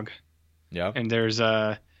his dog. Yeah. And there's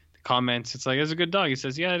comments. It's like, "It's a good dog." He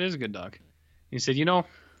says, "Yeah, it is a good dog." He said,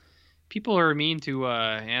 people who are mean to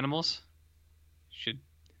animals should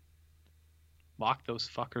lock those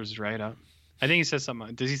fuckers right up. I think he says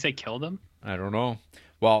something. Does he say kill them? I don't know.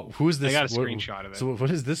 Well, who's this? I got a screenshot of it. So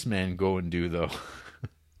what does this man go and do, though?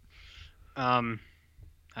 I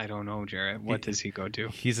don't know, Jarrett. What does he go do?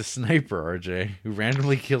 He's a sniper, RJ, who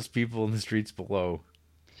randomly kills people in the streets below.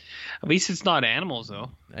 At least it's not animals,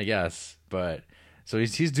 though. I guess, but so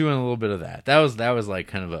he's doing a little bit of that. That was like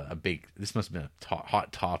kind of a big. This must have been a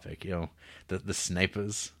hot topic, the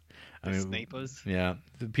snipers. Snipers. Yeah,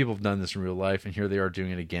 people have done this in real life, and here they are doing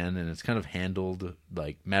it again, and it's kind of handled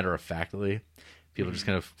like matter of factly. People are just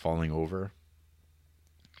kind of falling over.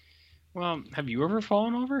 Well, have you ever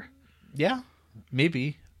fallen over? Yeah,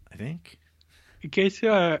 maybe. I think. Because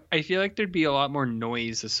I feel like there'd be a lot more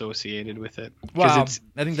noise associated with it. Well,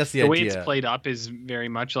 I think that's the idea. The way it's played up is very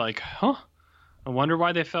much like, I wonder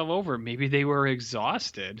why they fell over. Maybe they were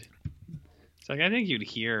exhausted. It's like, I think you'd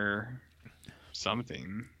hear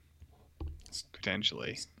something.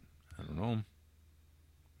 Potentially. I don't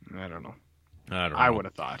know. I would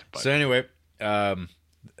have thought. But. So anyway,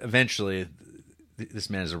 eventually, this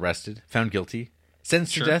man is arrested, found guilty,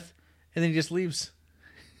 sentenced to death, and then he just leaves.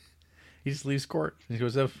 He just leaves court. And he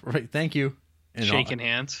goes, "Oh, right, thank you." And shaking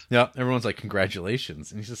hands. Yeah, everyone's like,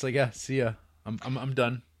 "Congratulations," and he's just like, "Yeah, see ya. I'm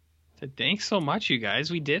done." Said, "Thanks so much, you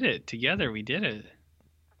guys. We did it together. We did it."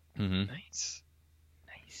 Mm-hmm. Nice.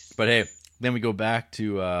 But hey, then we go back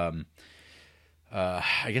to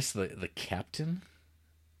I guess the captain.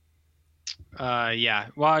 Yeah.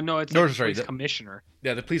 Well, no, it's the commissioner.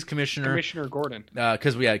 Yeah, the police commissioner. Commissioner Gordon.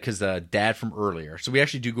 Because dad from earlier. So we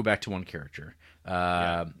actually do go back to one character.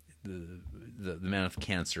 The man with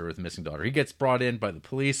cancer with a missing daughter. He gets brought in by the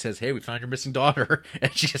police. Says, "Hey, we found your missing daughter,"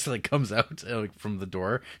 and she just like comes out from the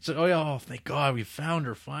door. So, oh, thank God, we found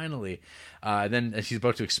her finally. Then as he's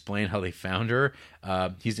about to explain how they found her,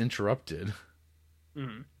 he's interrupted.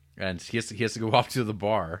 Mm-hmm. And he has to go off to a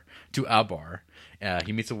bar.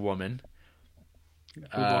 He meets a woman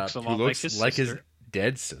who looks a lot like his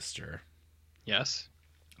dead sister. Yes.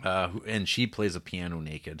 And she plays a piano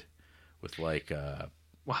naked with like.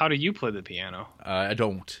 Well, how do you play the piano? I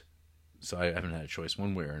don't, so I haven't had a choice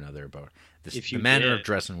one way or another about the manner of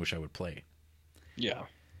dress in which I would play. Yeah.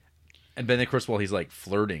 And then, of course, while he's like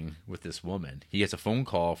flirting with this woman, he gets a phone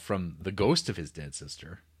call from the ghost of his dead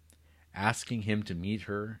sister, asking him to meet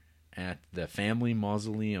her at the family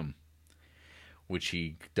mausoleum, which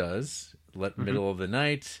he does. Middle of the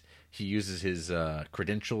night, he uses his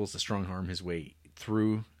credentials to strong arm his way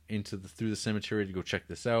through the cemetery to go check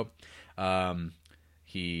this out.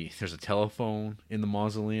 There's a telephone in the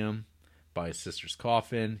mausoleum by his sister's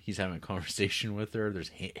coffin. He's having a conversation with her. There's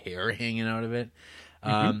hair hanging out of it.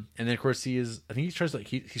 And then of course he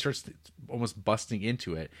starts almost busting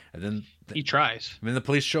into it, and then he tries. And then the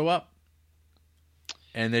police show up,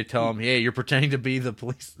 and they tell him, "Hey, you're pretending to be the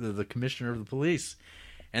police, the commissioner of the police,"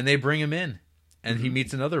 and they bring him in, and he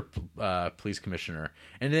meets another police commissioner,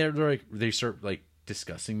 and they start like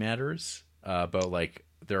discussing matters about like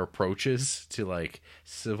their approaches to like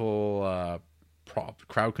civil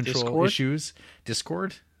crowd control issues.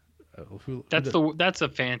 Discord. That's a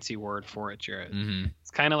fancy word for it, Jarrett. Mm-hmm.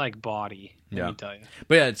 It's kind of like body. Let me tell you.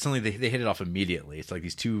 But yeah, it's something they hit it off immediately. It's like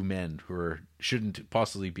these two men who shouldn't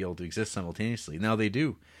possibly be able to exist simultaneously. Now they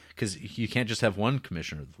do, because you can't just have one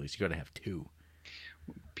commissioner of the police. You got to have two.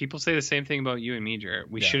 People say the same thing about you and me, Jarrett.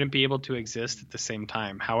 We shouldn't be able to exist at the same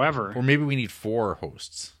time. However, or maybe we need 4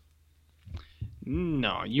 hosts.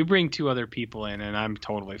 No, you bring 2 other people in, and I'm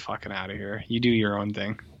totally fucking out of here. You do your own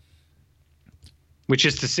thing. Which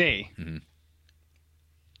is to say,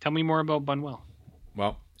 tell me more about Bunwell.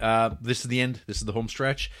 Well, this is the end. This is the home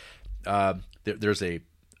stretch. There's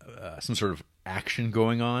some sort of action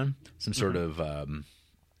going on, some sort of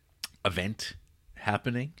event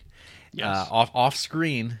happening. Yes. Off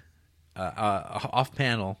screen, off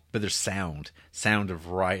panel, but there's sound of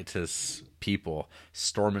riotous people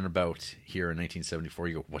storming about here in 1974.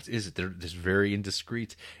 You go, what is it? They're just very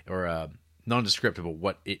indiscreet or nondescript about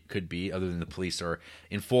what it could be, other than the police are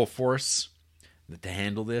in full force to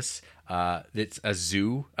handle this. It's a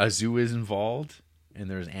zoo. A zoo is involved, and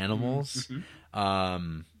there's animals.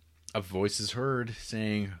 A voice is heard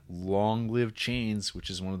saying, "Long live chains," which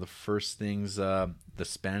is one of the first things the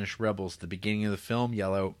Spanish rebels at the beginning of the film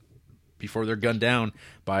yell out before they're gunned down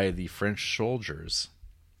by the French soldiers.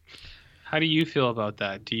 How do you feel about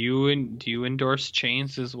that? Do you endorse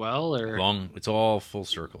chains as well, or It's all full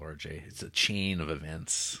circle, RJ. It's a chain of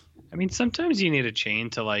events. I mean, sometimes you need a chain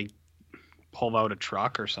to like pull out a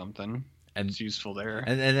truck or something, and it's useful there.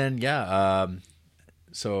 And then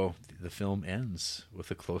so the film ends with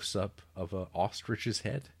a close up of an ostrich's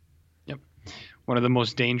head. Yep, one of the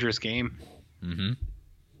most dangerous game. Mm-hmm.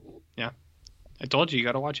 Yeah, I told you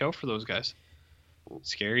got to watch out for those guys.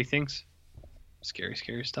 Scary things,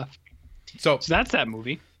 scary stuff. So that's that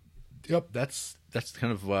movie. Yep, that's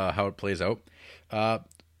kind of how it plays out.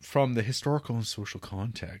 From the historical and social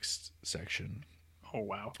context section. Oh,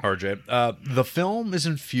 wow. RJ. The film is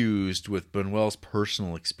infused with Buñuel's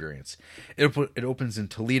personal experience. It opens in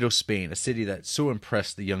Toledo, Spain, a city that so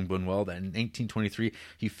impressed the young Buñuel that in 1823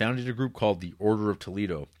 he founded a group called the Order of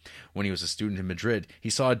Toledo. When he was a student in Madrid, he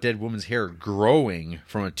saw a dead woman's hair growing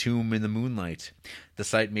from a tomb in the moonlight. The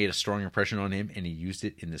sight made a strong impression on him, and he used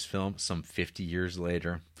it in this film some 50 years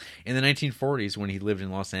later. In the 1940s, when he lived in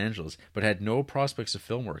Los Angeles, but had no prospects of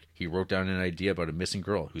film work, he wrote down an idea about a missing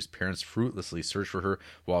girl whose parents fruitlessly search for her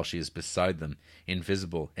while she is beside them,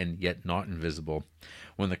 invisible and yet not invisible.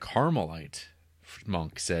 When the Carmelite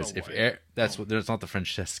monk says, that's not the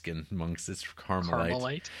Franciscan monks, it's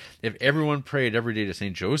Carmelite. If everyone prayed every day to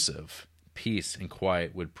St. Joseph, peace and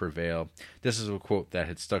quiet would prevail. This is a quote that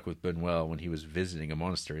had stuck with Buñuel when he was visiting a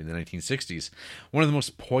monastery in the 1960s. One of the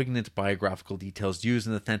most poignant biographical details used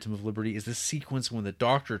in The Phantom of Liberty is the sequence when the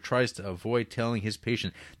doctor tries to avoid telling his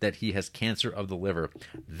patient that he has cancer of the liver.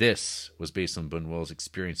 This was based on Buñuel's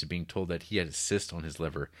experience of being told that he had a cyst on his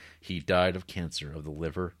liver. He died of cancer of the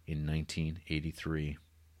liver in 1983.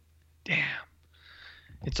 Damn.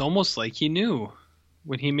 It's almost like he knew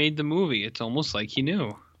when he made the movie. It's almost like he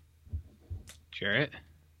knew. Jarrett?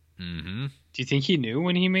 Mm-hmm. Do you think he knew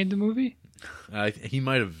when he made the movie? He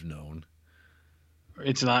might have known.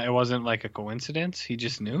 It wasn't like a coincidence. He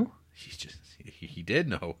just knew? He did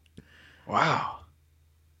know. Wow.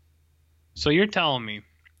 So you're telling me.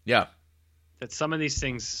 Yeah. That some of these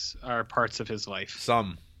things are parts of his life.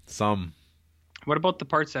 Some. What about the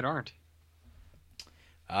parts that aren't?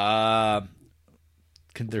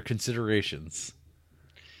 They're considerations.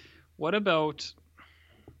 What about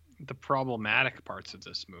the problematic parts of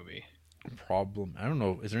this movie? I don't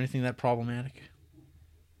know. Is there anything that problematic?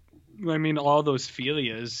 I mean, all those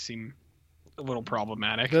Philias seem a little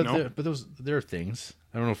problematic. No? But there are things.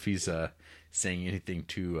 I don't know if he's saying anything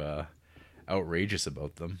too outrageous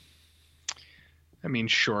about them. I mean,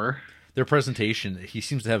 sure. Their presentation, he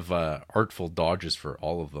seems to have artful dodges for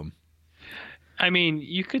all of them. I mean,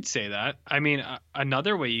 you could say that. I mean,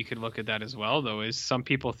 another way you could look at that as well, though, is some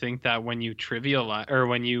people think that when you trivialize or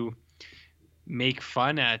when you make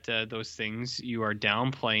fun at those things, you are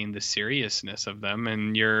downplaying the seriousness of them,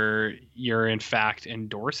 and you're in fact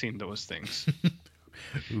endorsing those things.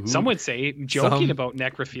 Some would say joking about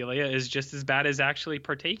necrophilia is just as bad as actually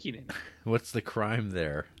partaking in it. What's the crime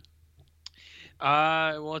there?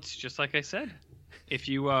 Well, it's just like I said. If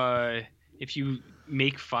you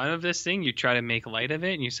make fun of this thing, you try to make light of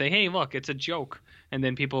it, and you say, hey, look, it's a joke. And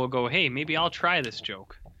then people will go, hey, maybe I'll try this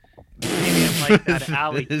joke. Maybe I'm like that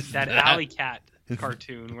Alley Cat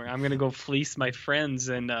cartoon where I'm going to go fleece my friends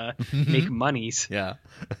and make monies. Yeah.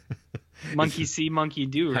 Monkey see, monkey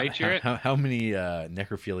do, right, Jarrett? How many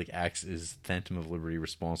necrophilic acts is Phantom of Liberty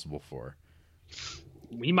responsible for?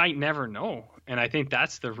 We might never know. And I think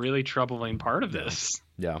that's the really troubling part of this.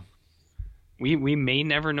 Yeah. We may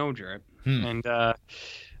never know, Jarrett. And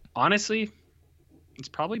honestly, it's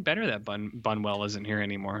probably better that Buñuel isn't here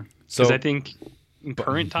anymore. Because I think in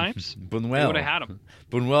current times, Buñuel would have had him.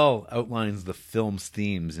 Buñuel outlines the film's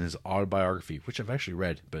themes in his autobiography, which I've actually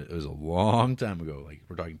read, but it was a long time ago. Like,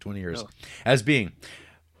 we're talking 20 years. Oh. As being,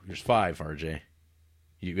 here's 5, RJ.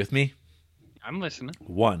 You with me? I'm listening.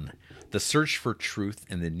 1. The search for truth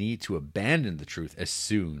and the need to abandon the truth as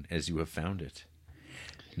soon as you have found it.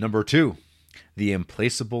 Number 2. The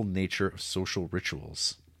implacable nature of social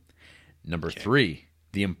rituals. Number 3.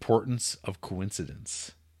 The importance of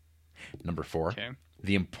coincidence. Number 4.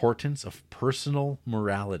 The importance of personal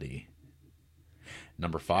morality.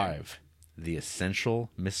 Number 5. The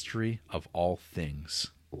essential mystery of all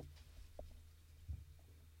things.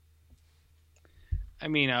 I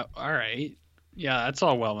mean, all right. Yeah, that's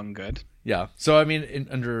all well and good. Yeah. So, I mean,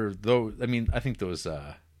 I think those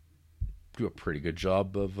do a pretty good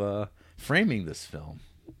job of framing this film,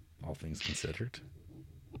 all things considered.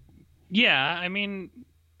 Yeah, I mean,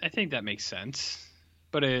 I think that makes sense.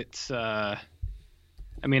 But it's, I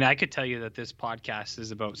mean, I could tell you that this podcast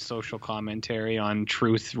is about social commentary on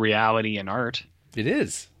truth, reality, and art. It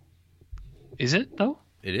is. Is it, though?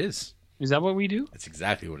 It is. Is that what we do? It's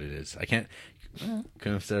exactly what it is. I couldn't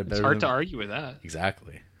have said it better. It's hard to argue with that.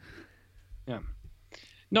 Exactly. Yeah.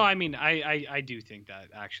 No, I mean, I do think that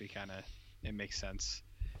actually kind of it makes sense.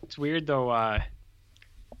 It's weird though. I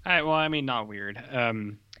mean, not weird.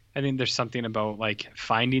 I think there's something about like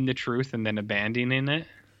finding the truth and then abandoning it.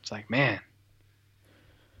 It's like, man,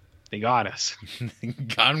 they got us.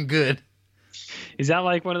 Got them good. Is that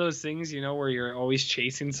like one of those things, where you're always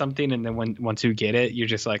chasing something and then once you get it, you're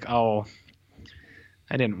just like, oh,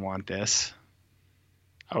 I didn't want this.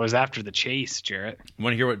 I was after the chase, Jarrett.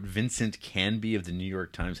 Want to hear what Vincent Canby of the New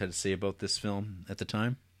York Times had to say about this film at the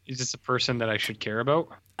time? Is this a person that I should care about?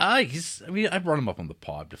 I brought him up on the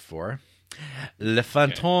pod before. Le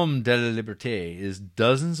Fantôme de la Liberté is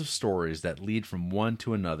dozens of stories that lead from one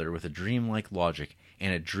to another with a dreamlike logic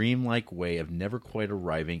and a dreamlike way of never quite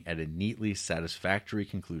arriving at a neatly satisfactory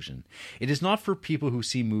conclusion. It is not for people who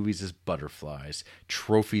see movies as butterflies,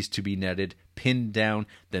 trophies to be netted, pinned down,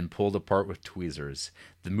 then pulled apart with tweezers.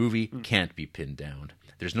 The movie can't be pinned down.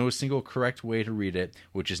 There's no single correct way to read it,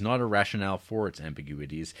 which is not a rationale for its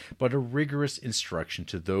ambiguities, but a rigorous instruction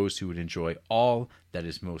to those who would enjoy all that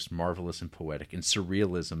is most marvelous and poetic, and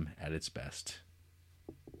surrealism at its best.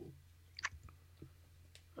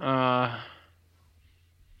 I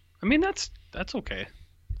mean, that's okay.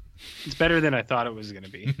 It's better than I thought it was going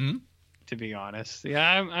to be, to be honest.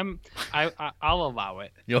 Yeah, I'll allow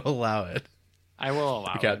it. You'll allow it. I will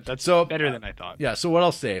allow it. That's better than I thought. Yeah, so what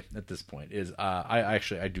I'll say at this point is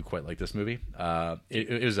I do quite like this movie.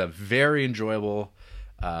 It was a very enjoyable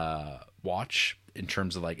watch in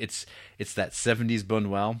terms of like it's that 70s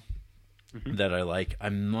Buñuel that I like.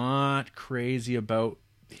 I'm not crazy about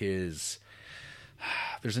his...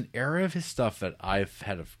 There's an era of his stuff that I've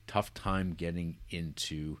had a tough time getting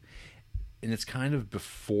into, and it's kind of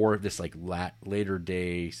before this like later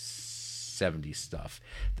day 70s stuff.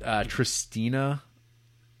 Tristina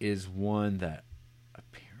is one that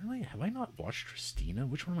apparently, have I not watched Tristina?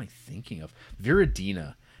 Which one am I thinking of?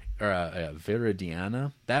 Viridiana.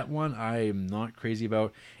 That one I'm not crazy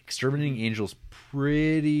about. Exterminating Angels,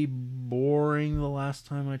 pretty boring the last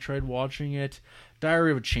time I tried watching it.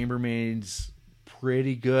 Diary of a Chambermaid's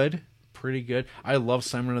pretty good. I love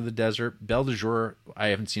Simon of the Desert. Belle de Jour, I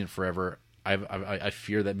haven't seen it forever. I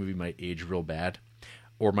fear that movie might age real bad,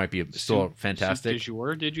 or might be still fantastic. Soup du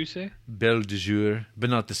jour, did you say? Belle de Jour,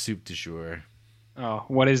 but not the soup du jour. Oh,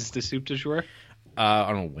 what is the soup du jour?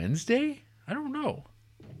 On a Wednesday? I don't know.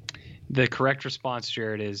 The correct response,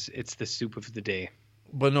 Jared, is it's the soup of the day.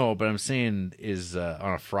 But I'm saying is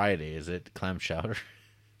on a Friday. Is it clam chowder?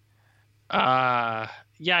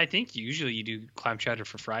 Yeah, I think usually you do clam chowder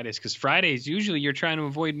for Fridays, because Fridays usually you're trying to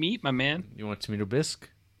avoid meat, my man. You want tomato bisque?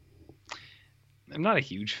 I'm not a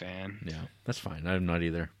huge fan. Yeah, that's fine. I'm not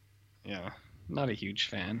either. Yeah, not a huge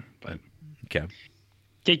fan, but okay.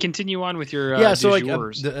 Okay, continue on with your yeah. So like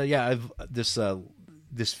I've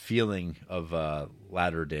this feeling of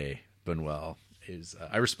latter day Buñuel is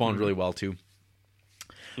I respond really well to.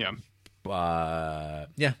 Yeah.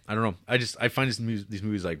 Yeah, I don't know. I find these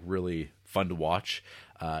movies like really fun to watch.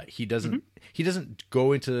 He doesn't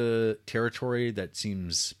go into territory that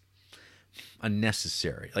seems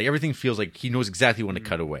unnecessary. Like everything feels like he knows exactly when to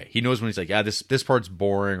cut away. He knows when he's like, yeah, this part's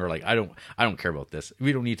boring, or like I don't care about this.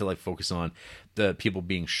 We don't need to like focus on the people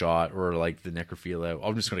being shot or like the necrophilia.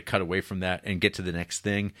 I'm just going to cut away from that and get to the next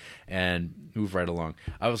thing and move right along.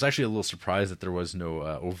 I was actually a little surprised that there was no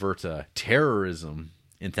overt terrorism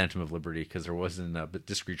in Phantom of Liberty, because there wasn't a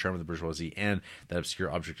discreet charm of the bourgeoisie and that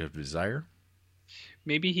obscure object of desire.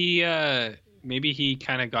 Maybe he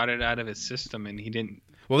kind of got it out of his system and he didn't.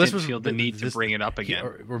 Well, didn't feel the need to bring it up again,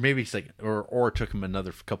 or maybe it's like, or it took him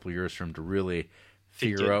another couple of years for him to really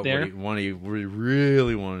figure out what he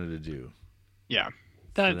really wanted to do. Yeah,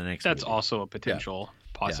 that's also a potential.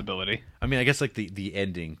 possibility. I mean, I guess like the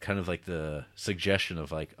ending, kind of like the suggestion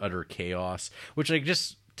of like utter chaos, which like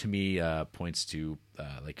just to me points to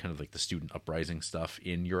like kind of like the student uprising stuff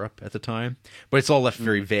in Europe at the time. But it's all left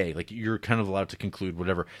very vague. Like you're kind of allowed to conclude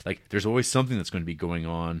whatever. Like there's always something that's going to be going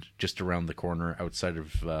on just around the corner outside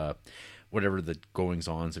of whatever the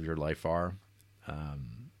goings-ons of your life are.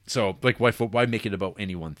 So like why make it about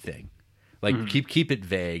any one thing? Like keep it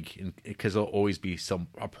vague, because there'll always be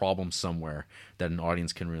a problem somewhere that an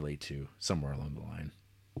audience can relate to somewhere along the line.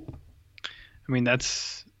 I mean,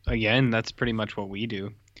 that's pretty much what we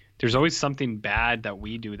do. There's always something bad that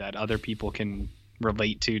we do that other people can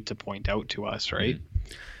relate to point out to us, right?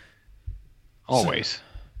 Always.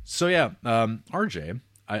 So yeah, RJ,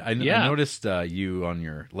 I noticed you on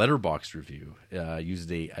your Letterboxd review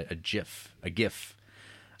used a GIF,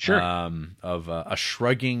 sure, of a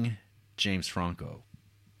shrugging James Franco.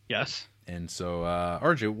 Yes. And so,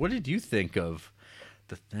 RJ, what did you think of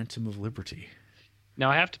The Phantom of Liberty?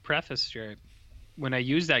 Now I have to preface, Jared, when I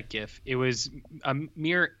used that GIF, it was a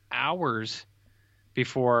mere hours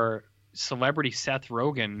before celebrity Seth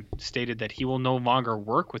Rogen stated that he will no longer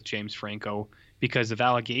work with James Franco because of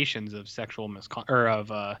allegations of sexual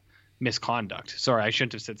misconduct. Sorry, I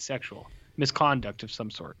shouldn't have said sexual. Misconduct of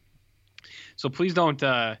some sort. So please don't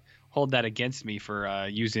hold that against me for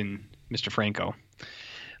using Mr. Franco.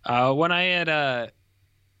 When I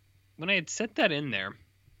had set that in there,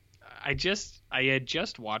 I had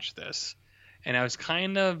just watched this, and I was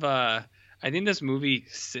kind of I think this movie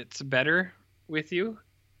sits better with you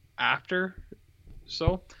after.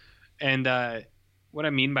 So, and what I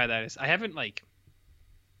mean by that is I haven't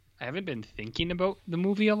been thinking about the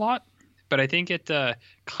movie a lot, but I think it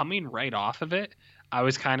coming right off of it, I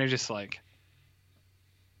was kind of just like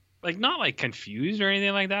not like confused or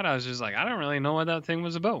anything like that. I was just like, I don't really know what that thing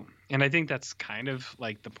was about. And I think that's kind of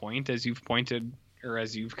like the point, as you've pointed, or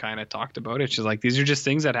as you've kind of talked about. It's just like, these are just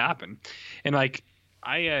things that happen. And like,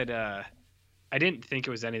 I didn't think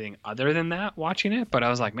it was anything other than that watching it, but I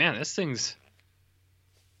was like, man, it's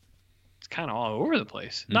kind of all over the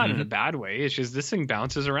place. Not in a bad way. It's just, this thing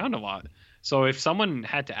bounces around a lot. So if someone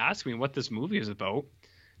had to ask me what this movie is about,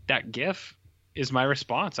 that GIF is my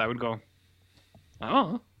response. I would go,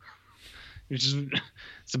 oh, it's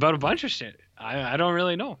about a bunch of shit. I don't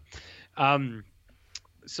really know.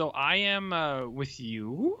 So I am with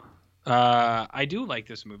you. I do like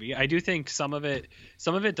this movie. I do think some of it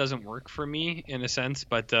doesn't work for me in a sense,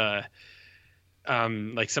 but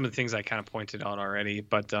like some of the things I kind of pointed out already.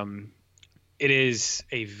 But it is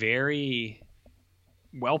a very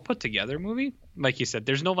well put together movie. Like you said,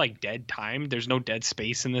 there's no like dead time. There's no dead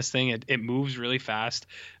space in this thing. It moves really fast.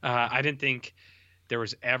 I didn't think there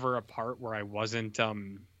was ever a part where I wasn't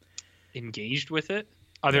engaged with it,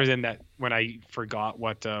 other than that when I forgot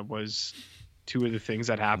what was two of the things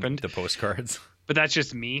that happened. The postcards. But that's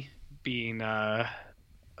just me being a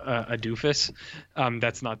doofus.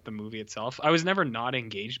 That's not the movie itself. I was never not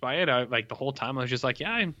engaged by it. Like the whole time I was just like,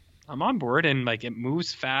 yeah, I'm on board, and like it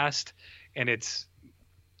moves fast, and it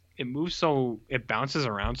bounces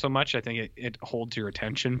around so much. I think it holds your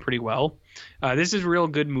attention pretty well. This is a real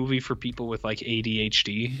good movie for people with like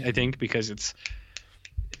ADHD, I think, because it's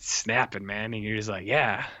snapping, man, and you're just like,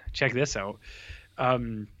 yeah, check this out.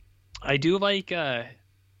 I do like a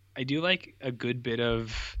good bit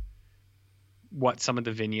of what some of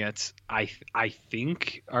the vignettes I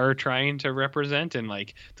think are trying to represent, and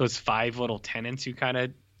like those 5 little tenets you kind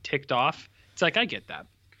of ticked off. It's like, I get that.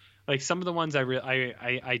 Like some of the ones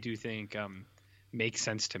I do think make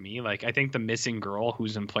sense to me. Like I think the missing girl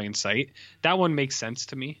who's in plain sight, that one makes sense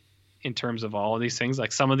to me in terms of all of these things.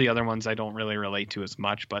 Like some of the other ones I don't really relate to as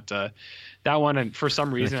much, but that one, and for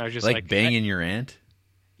some reason I was just like banging your aunt.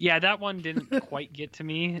 Yeah, that one didn't quite get to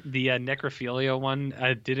me. The necrophilia one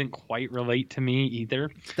didn't quite relate to me either.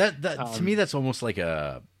 That to me, that's almost like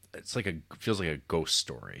feels like a ghost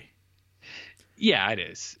story. Yeah, it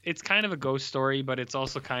is. It's kind of a ghost story, but it's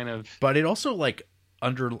also kind of. But it also like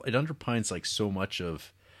underpins like so much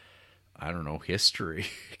of, I don't know, history,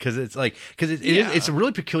 because it's a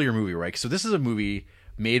really peculiar movie, right? So this is a movie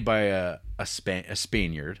made by a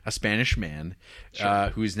Spanish man, sure,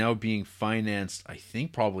 who is now being financed, I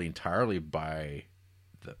think, probably entirely by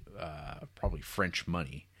the probably French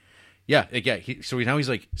money. Yeah. He's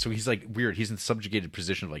weird. He's in the subjugated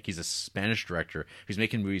position of like, he's a Spanish director who's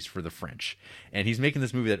making movies for the French, and he's making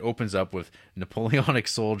this movie that opens up with Napoleonic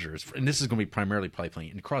soldiers, and this is going to be primarily probably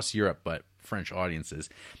playing across Europe, but French audiences.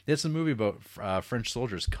 It's a movie about French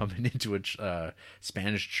soldiers coming into a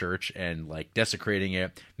Spanish church and like desecrating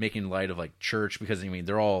it, making light of like church, because I mean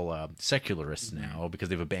they're all secularists now because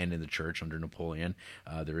they've abandoned the church under Napoleon.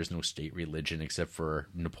 There is no state religion except for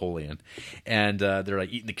Napoleon, and they're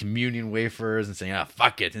like eating the communion wafers and saying,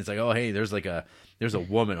 fuck it. And it's like, oh hey, there's a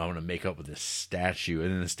woman I want to make up with this statue,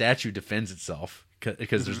 and then the statue defends itself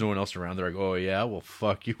because there's no one else around. They're like, oh yeah, well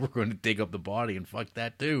fuck you, we're going to dig up the body and fuck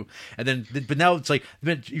that too. And then, but now it's like,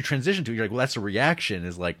 then you transition to it, you're like, well that's a reaction,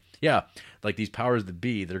 is like, yeah, like these powers that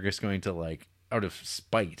be, they're just going to like, out of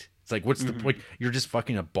spite. It's like, what's the point? You're just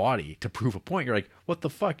fucking a body to prove a point. You're like, what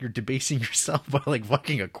the fuck? You're debasing yourself by like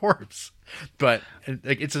fucking a corpse. But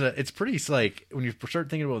like, it's pretty, like, when you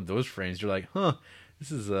start thinking about those frames, you're like, huh,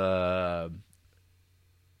 this is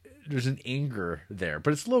there's an anger there,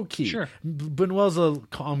 but it's low key. Sure. Benoit's a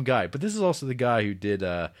calm guy, but this is also the guy who did,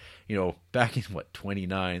 back in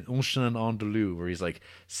 29, Un Chien Andalou, where he's like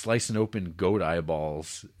slicing open goat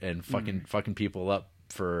eyeballs and fucking people up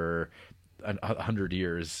for 100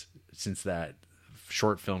 years since that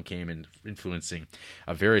short film came in, influencing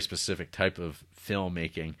a very specific type of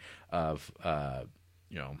filmmaking of,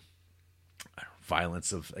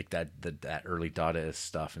 violence of like that early Dadaist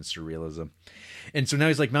stuff and surrealism. And so now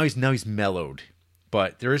he's mellowed,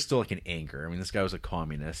 but there is still like an anger. I mean, this guy was a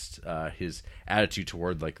communist. His attitude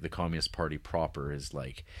toward like the Communist Party proper is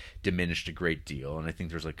like diminished a great deal, and I think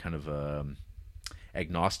there's like kind of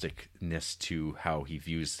agnosticness to how he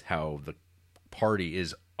views how the party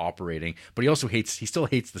is operating, but he still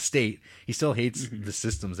hates the state. He still hates the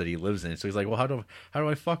systems that he lives in. So he's like, well, how do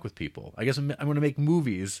I fuck with people? I guess I'm going to make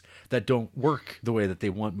movies that don't work the way that they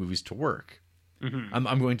want movies to work.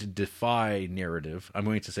 I'm going to defy narrative. I'm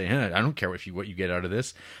going to say, I don't care what you get out of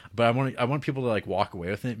this, but I want people to like walk away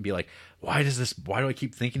with it and be like, why do I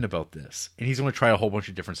keep thinking about this? And he's going to try a whole bunch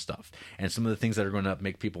of different stuff. And some of the things that are going to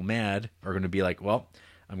make people mad are going to be like, well,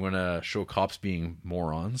 I'm going to show cops being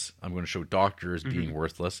morons. I'm going to show doctors being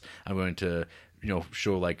worthless. I'm going to,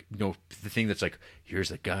 show like, the thing that's like,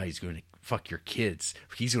 here's a guy who's going to fuck your kids.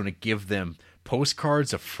 He's going to give them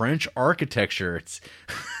postcards of French architecture.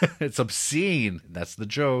 It's obscene. That's the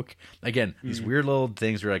joke. Again, these weird little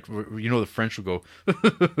things where like, the French will go,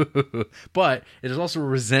 but it is also a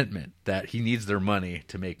resentment that he needs their money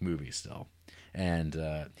to make movies still. And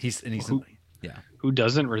who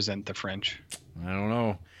doesn't resent the French? I don't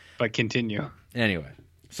know. But continue. Anyway,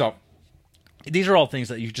 so these are all things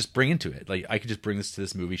that you just bring into it. Like, I could just bring this to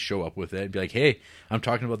this movie, show up with it, and be like, hey, I'm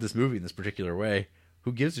talking about this movie in this particular way.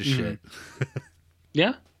 Who gives a shit?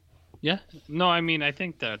 Yeah. Yeah. No, I mean, I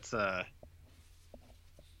think that's that's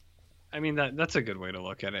a good way to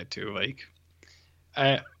look at it too. Like,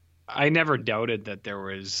 I never doubted that there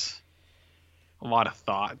was a lot of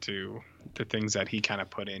thought to the things that he kind of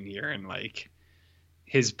put in here, and like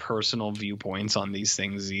his personal viewpoints on these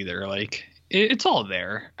things either. Like it's all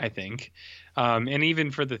there, I think. And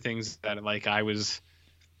even for the things that like I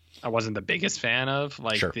wasn't the biggest fan of,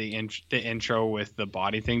 like the intro with the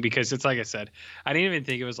body thing, because it's like I said, I didn't even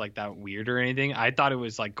think it was like that weird or anything. I thought it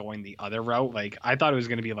was like going the other route. Like I thought it was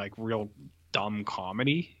going to be like real dumb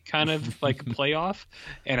comedy kind of like playoff.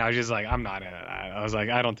 And I was just like, I'm not into that. I was like,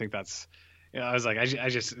 I don't think that's, I was like, I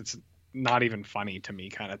just, it's not even funny to me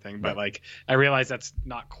kind of thing. But like, I realized that's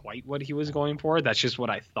not quite what he was going for. That's just what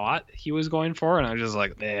I thought he was going for. And I was just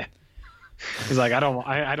like, eh. He's like, I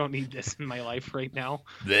don't need this in my life right now.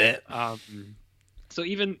 So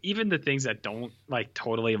even the things that don't like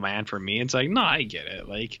totally land for me, it's like, no, I get it.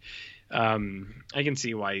 Like, I can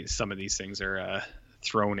see why some of these things are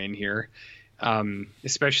thrown in here,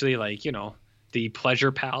 especially like, the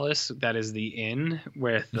pleasure palace that is the inn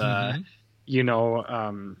with,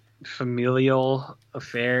 familial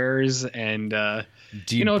affairs and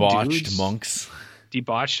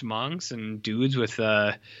debauched monks and dudes with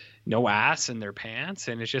no ass in their pants.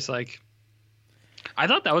 And it's just like, I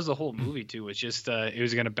thought that was the whole movie too. It's just it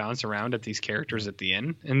was going to bounce around at these characters at the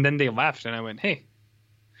end, and then they left, and I went, hey,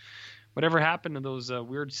 whatever happened to those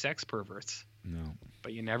weird sex perverts? No,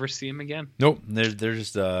 but you never see them again. Nope, they're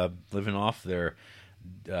just living off their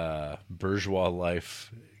bourgeois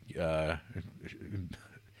life,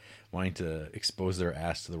 wanting to expose their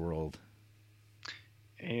ass to the world.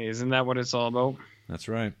 Isn't that what it's all about? That's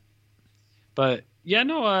right. But yeah,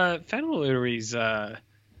 no, Phantom of the Liberty's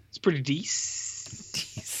it's pretty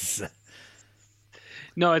decent.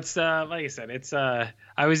 No, it's like I said, it's I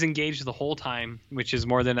was engaged the whole time, which is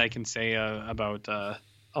more than I can say about a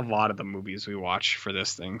lot of the movies we watch for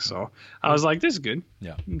this thing. So I was like, this is good.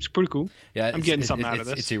 Yeah, it's pretty cool. Yeah, I'm getting something out of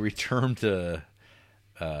this. It's a return to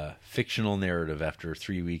fictional narrative after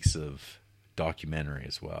 3 weeks of documentary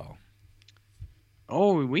as well.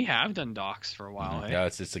 Oh, we have done docs for a while. Yeah,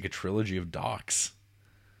 it's like a trilogy of docs.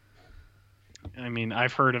 I mean,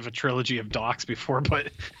 I've heard of a trilogy of docs before,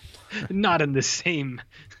 but not in the same.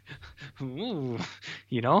 Ooh,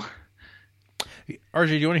 you know. RJ,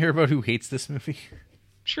 do you want to hear about who hates this movie?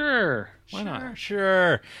 Sure. Why not?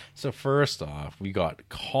 Sure. So first off, we got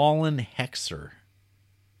Colin Hexer.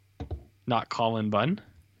 Not Colin Bunn.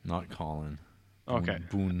 Not Colin. Okay.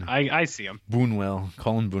 Boone. I see him. Boonwell.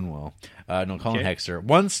 Colin Boonwell. No, Colin Okay. Hexer.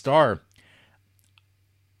 1 star.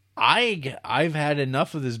 I've had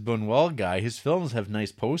enough of this Boonwell guy. His films have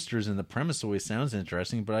nice posters and the premise always sounds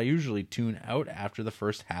interesting, but I usually tune out after the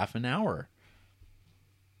first half an hour.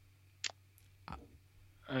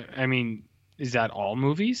 I mean, is that all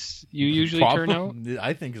movies you usually turn out?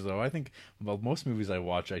 I think so. I think most movies I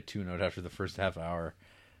watch, I tune out after the first half hour.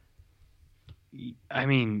 I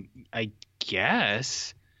mean, I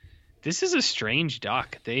guess this is a strange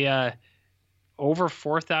doc. They over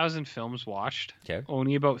 4,000 films watched. Okay.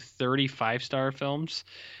 Only about 30 5-star films.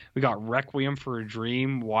 We got Requiem for a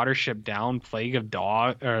Dream, Watership Down, Plague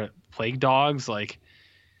Dogs. Like,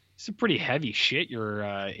 it's a pretty heavy shit you're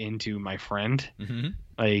into, my friend. Mm-hmm.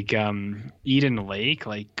 Like Eden Lake.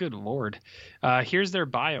 Like, good lord. Here's their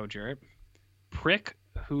bio, Jarrett. Prick.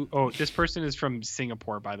 This person is from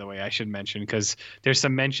Singapore, by the way, I should mention, because there's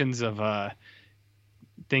some mentions of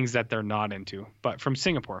things that they're not into, but from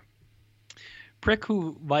Singapore. Prick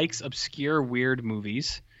who likes obscure, weird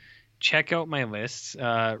movies. Check out my lists.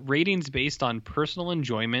 Ratings based on personal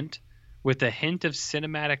enjoyment with a hint of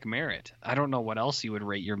cinematic merit. I don't know what else you would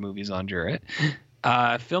rate your movies on, Jarrett.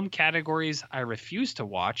 Film categories I refuse to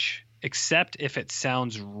watch, except if it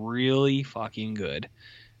sounds really fucking good.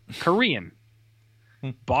 Korean.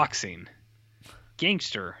 Boxing,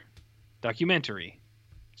 gangster, documentary,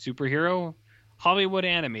 superhero, Hollywood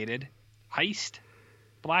animated, heist,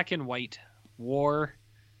 black and white, war,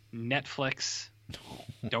 Netflix.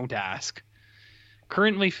 Don't ask.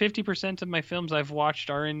 Currently, 50% of my films I've watched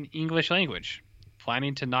are in English language.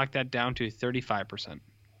 Planning to knock that down to 35%.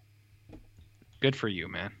 Good for you,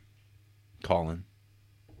 man. Colin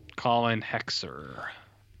Hexer.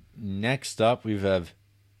 Next up, we have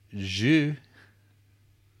Zhu.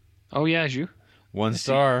 Oh, yeah, Zhu. 1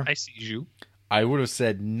 star. I see Zhu. I would have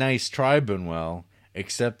said nice try, Boonwell,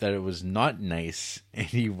 except that it was not nice, and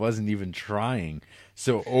he wasn't even trying.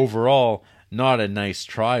 So overall, not a nice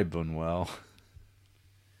try, Boonwell.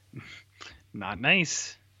 Not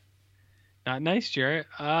nice. Not nice, Jarrett.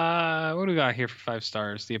 What do we got here for 5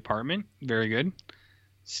 stars? The Apartment. Very good.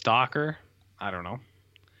 Stalker. I don't know.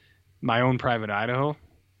 My Own Private Idaho.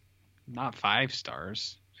 Not 5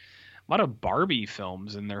 stars. A lot of Barbie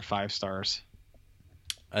films in their 5 stars.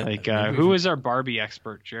 Who is our Barbie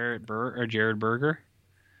expert? Jared Berger?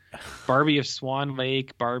 Barbie of Swan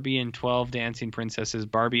Lake, Barbie and 12 Dancing Princesses,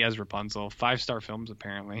 Barbie as Rapunzel. 5-star films,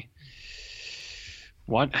 apparently.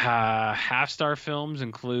 What half-star films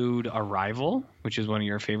include Arrival, which is one of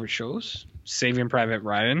your favorite shows, Saving Private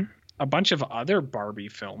Ryan, a bunch of other Barbie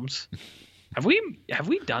films. Have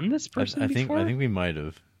we done this person before? I think we might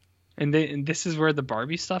have. And this is where the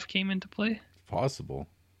Barbie stuff came into play? Possible.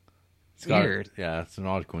 It's weird. It's an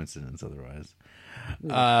odd coincidence otherwise.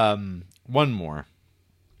 One more.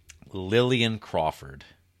 Lillian Crawford.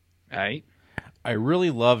 Right. I really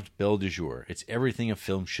loved Belle de Jour. It's everything a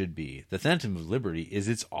film should be. The Phantom of Liberty is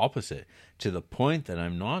its opposite, to the point that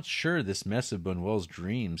I'm not sure this mess of Boonwell's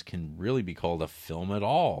dreams can really be called a film at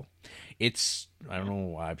all. I don't know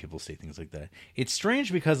why people say things like that. It's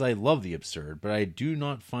strange because I love the absurd, but I do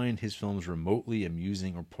not find his films remotely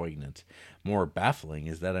amusing or poignant. More baffling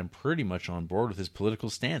is that I'm pretty much on board with his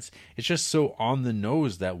political stance. It's just so on the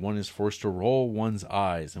nose that one is forced to roll one's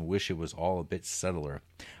eyes and wish it was all a bit subtler.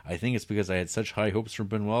 I think it's because I had such high hopes for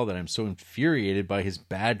Boonwell that I'm so infuriated by his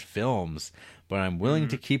bad films, but I'm willing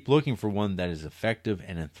to keep looking for one that is effective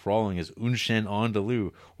and enthralling as Un Chien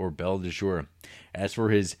Andalou or Belle de Jour. As for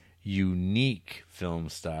his unique film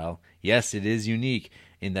style, yes, it is unique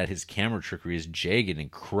in that his camera trickery is jagged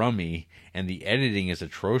and crummy and the editing is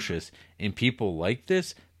atrocious. And people like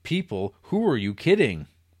this? People, who are you kidding?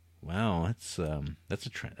 Wow, that's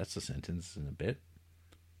a sentence in a bit.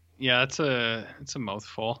 Yeah, it's a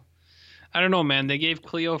mouthful. I don't know, man. They gave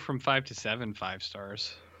Cleo from 5 to 7 5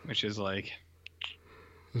 stars, which is like,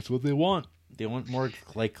 that's what they want. They want more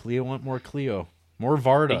like Cleo. Want more Cleo. More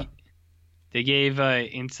Varda. They gave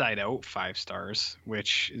Inside Out 5 stars,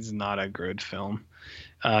 which is not a good film.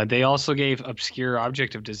 They also gave Obscure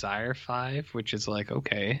Object of Desire 5, which is like,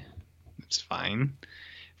 okay, it's fine.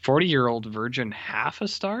 40-Year-Old Virgin, half a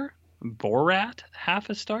star. Borat, half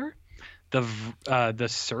a star. The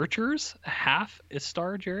Searchers, half a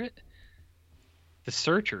star, Jarrett. The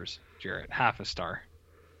Searchers, Jarrett, half a star.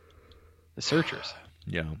 The Searchers.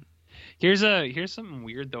 Yeah. Here's something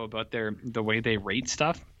weird though about the way they rate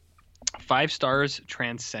stuff. 5 stars,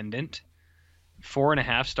 transcendent.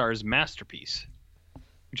 4.5 stars, masterpiece,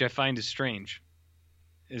 which I find is strange.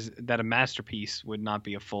 Is that a masterpiece would not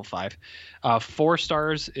be a full 5? 4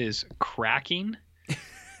 stars is cracking.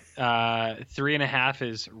 3.5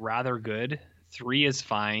 is rather good. 3 is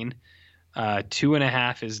fine.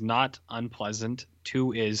 2.5 is not unpleasant.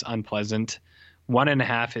 2 is unpleasant.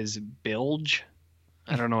 1.5 is bilge.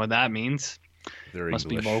 I don't know what that means. Must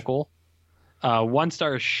be local. 1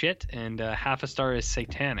 star is shit, and half a star is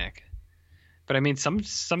satanic. But I mean, some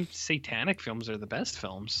satanic films are the best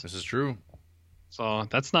films. This is true. So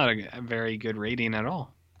that's not a very good rating at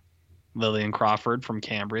all. Lillian Crawford from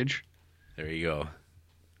Cambridge. There you go.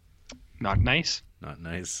 Not nice. Not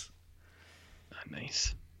nice. Not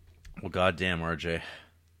nice. Well, goddamn, RJ.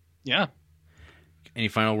 Yeah. Any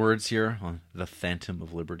final words here on The Phantom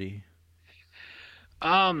of Liberty?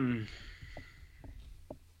 No.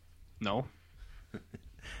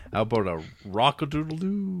 How about a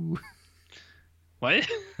rock-a-doodle-doo? What?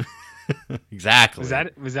 Exactly. Was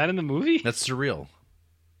that in the movie? That's surreal.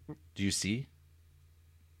 Do you see?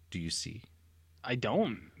 I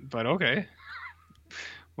don't, but okay.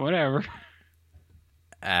 Whatever.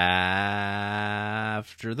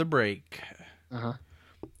 After the break,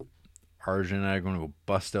 RJ and I are going to go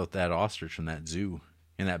bust out that ostrich from that zoo.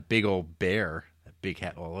 And that big old bear. That big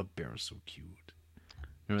hat. Oh, that bear was so cute.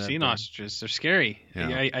 Seen ostriches. They're scary.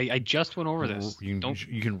 Yeah. I just went over this.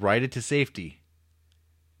 You can ride it to safety.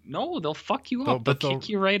 No, they'll fuck you up. They'll kick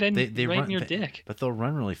you right in your dick. But they'll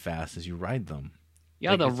run really fast as you ride them.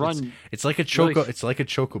 Yeah, they'll run. It's like a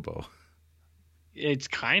chocobo. It's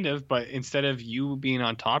kind of, but instead of you being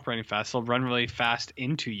on top running fast, they'll run really fast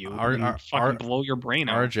into you and fucking blow your brain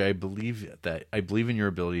out. RJ, I believe in your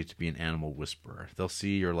ability to be an animal whisperer. They'll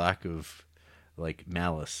see your lack of like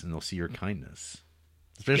malice, and they'll see your kindness.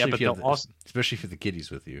 Especially if you have the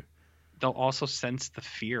kiddies with you. They'll also sense the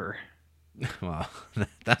fear. Well,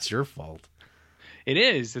 that's your fault. It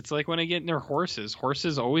is. It's like when I get near horses.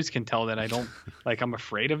 Horses always can tell that I don't like. I'm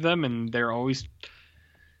afraid of them, and they're always.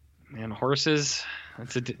 Man, horses.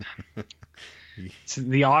 It's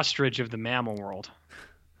the ostrich of the mammal world.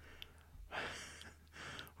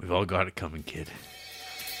 We've all got it coming, kid.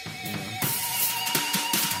 Yeah.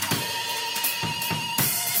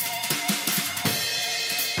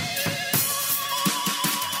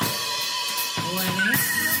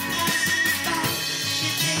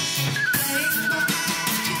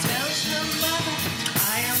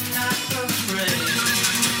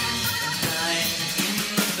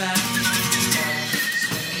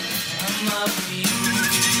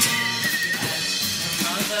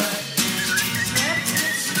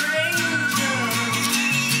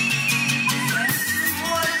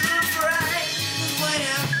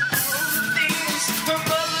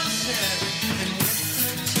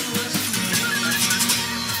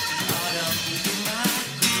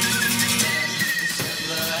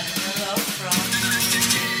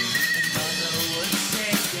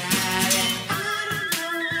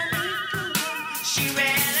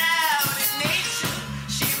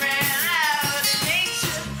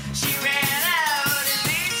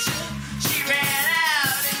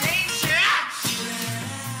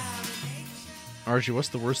 Archie, what's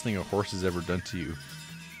the worst thing a horse has ever done to you?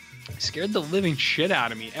 It scared the living shit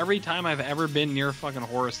out of me. Every time I've ever been near a fucking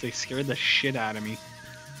horse, they scared the shit out of me.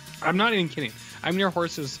 I'm not even kidding. I'm near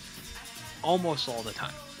horses almost all the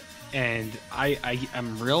time. And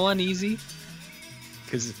I'm real uneasy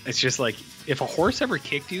because it's just like, if a horse ever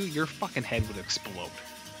kicked you, your fucking head would explode.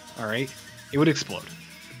 All right? It would explode.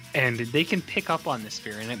 And they can pick up on this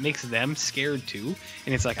fear, and it makes them scared too.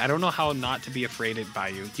 And it's like, I don't know how not to be afraid by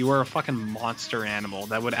you. You are a fucking monster animal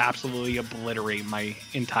that would absolutely obliterate my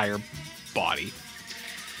entire body.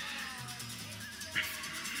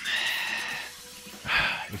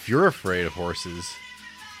 If you're afraid of horses,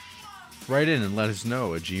 write in and let us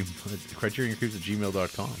know at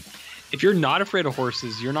CriterionCreeps@gmail.com. If you're not afraid of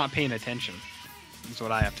horses, you're not paying attention. That's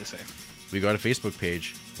what I have to say. We got a Facebook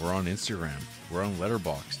page. We're on Instagram. We're on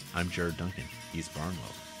Letterboxd. I'm Jared Duncan. He's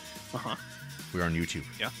Barnwell. Uh-huh. We're on YouTube.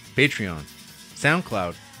 Yeah. Patreon,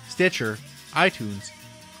 SoundCloud, Stitcher, iTunes,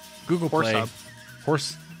 Google Play. Hub.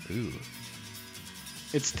 Horse. Ooh.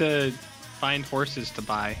 It's to find horses to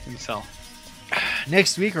buy and sell.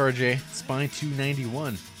 Next week, RJ, Spine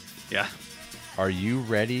 291. Yeah. Are you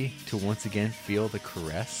ready to once again feel the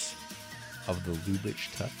caress of the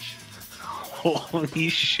Lubitsch touch? Holy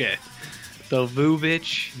shit. The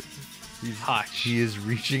Lubitsch touch. He is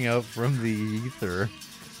reaching out from the ether.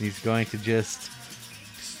 He's going to just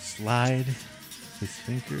slide his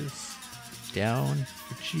fingers down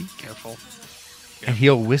your cheek. Careful. And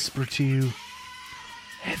he'll whisper to you,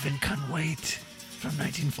 Heaven Can Wait from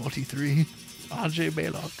 1943. Andrzej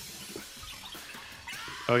Balog.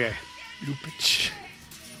 Okay. Lubitsch.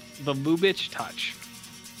 The Lubitsch touch.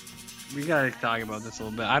 We gotta talk about this a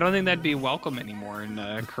little bit. I don't think that'd be welcome anymore in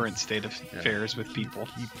the current state of affairs with people.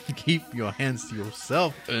 Keep your hands to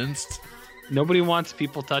yourself, Ernst. Nobody wants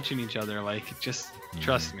people touching each other. Like, just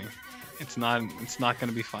trust me. It's not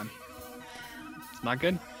gonna be fun. It's not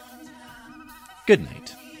good. Good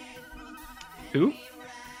night. Who?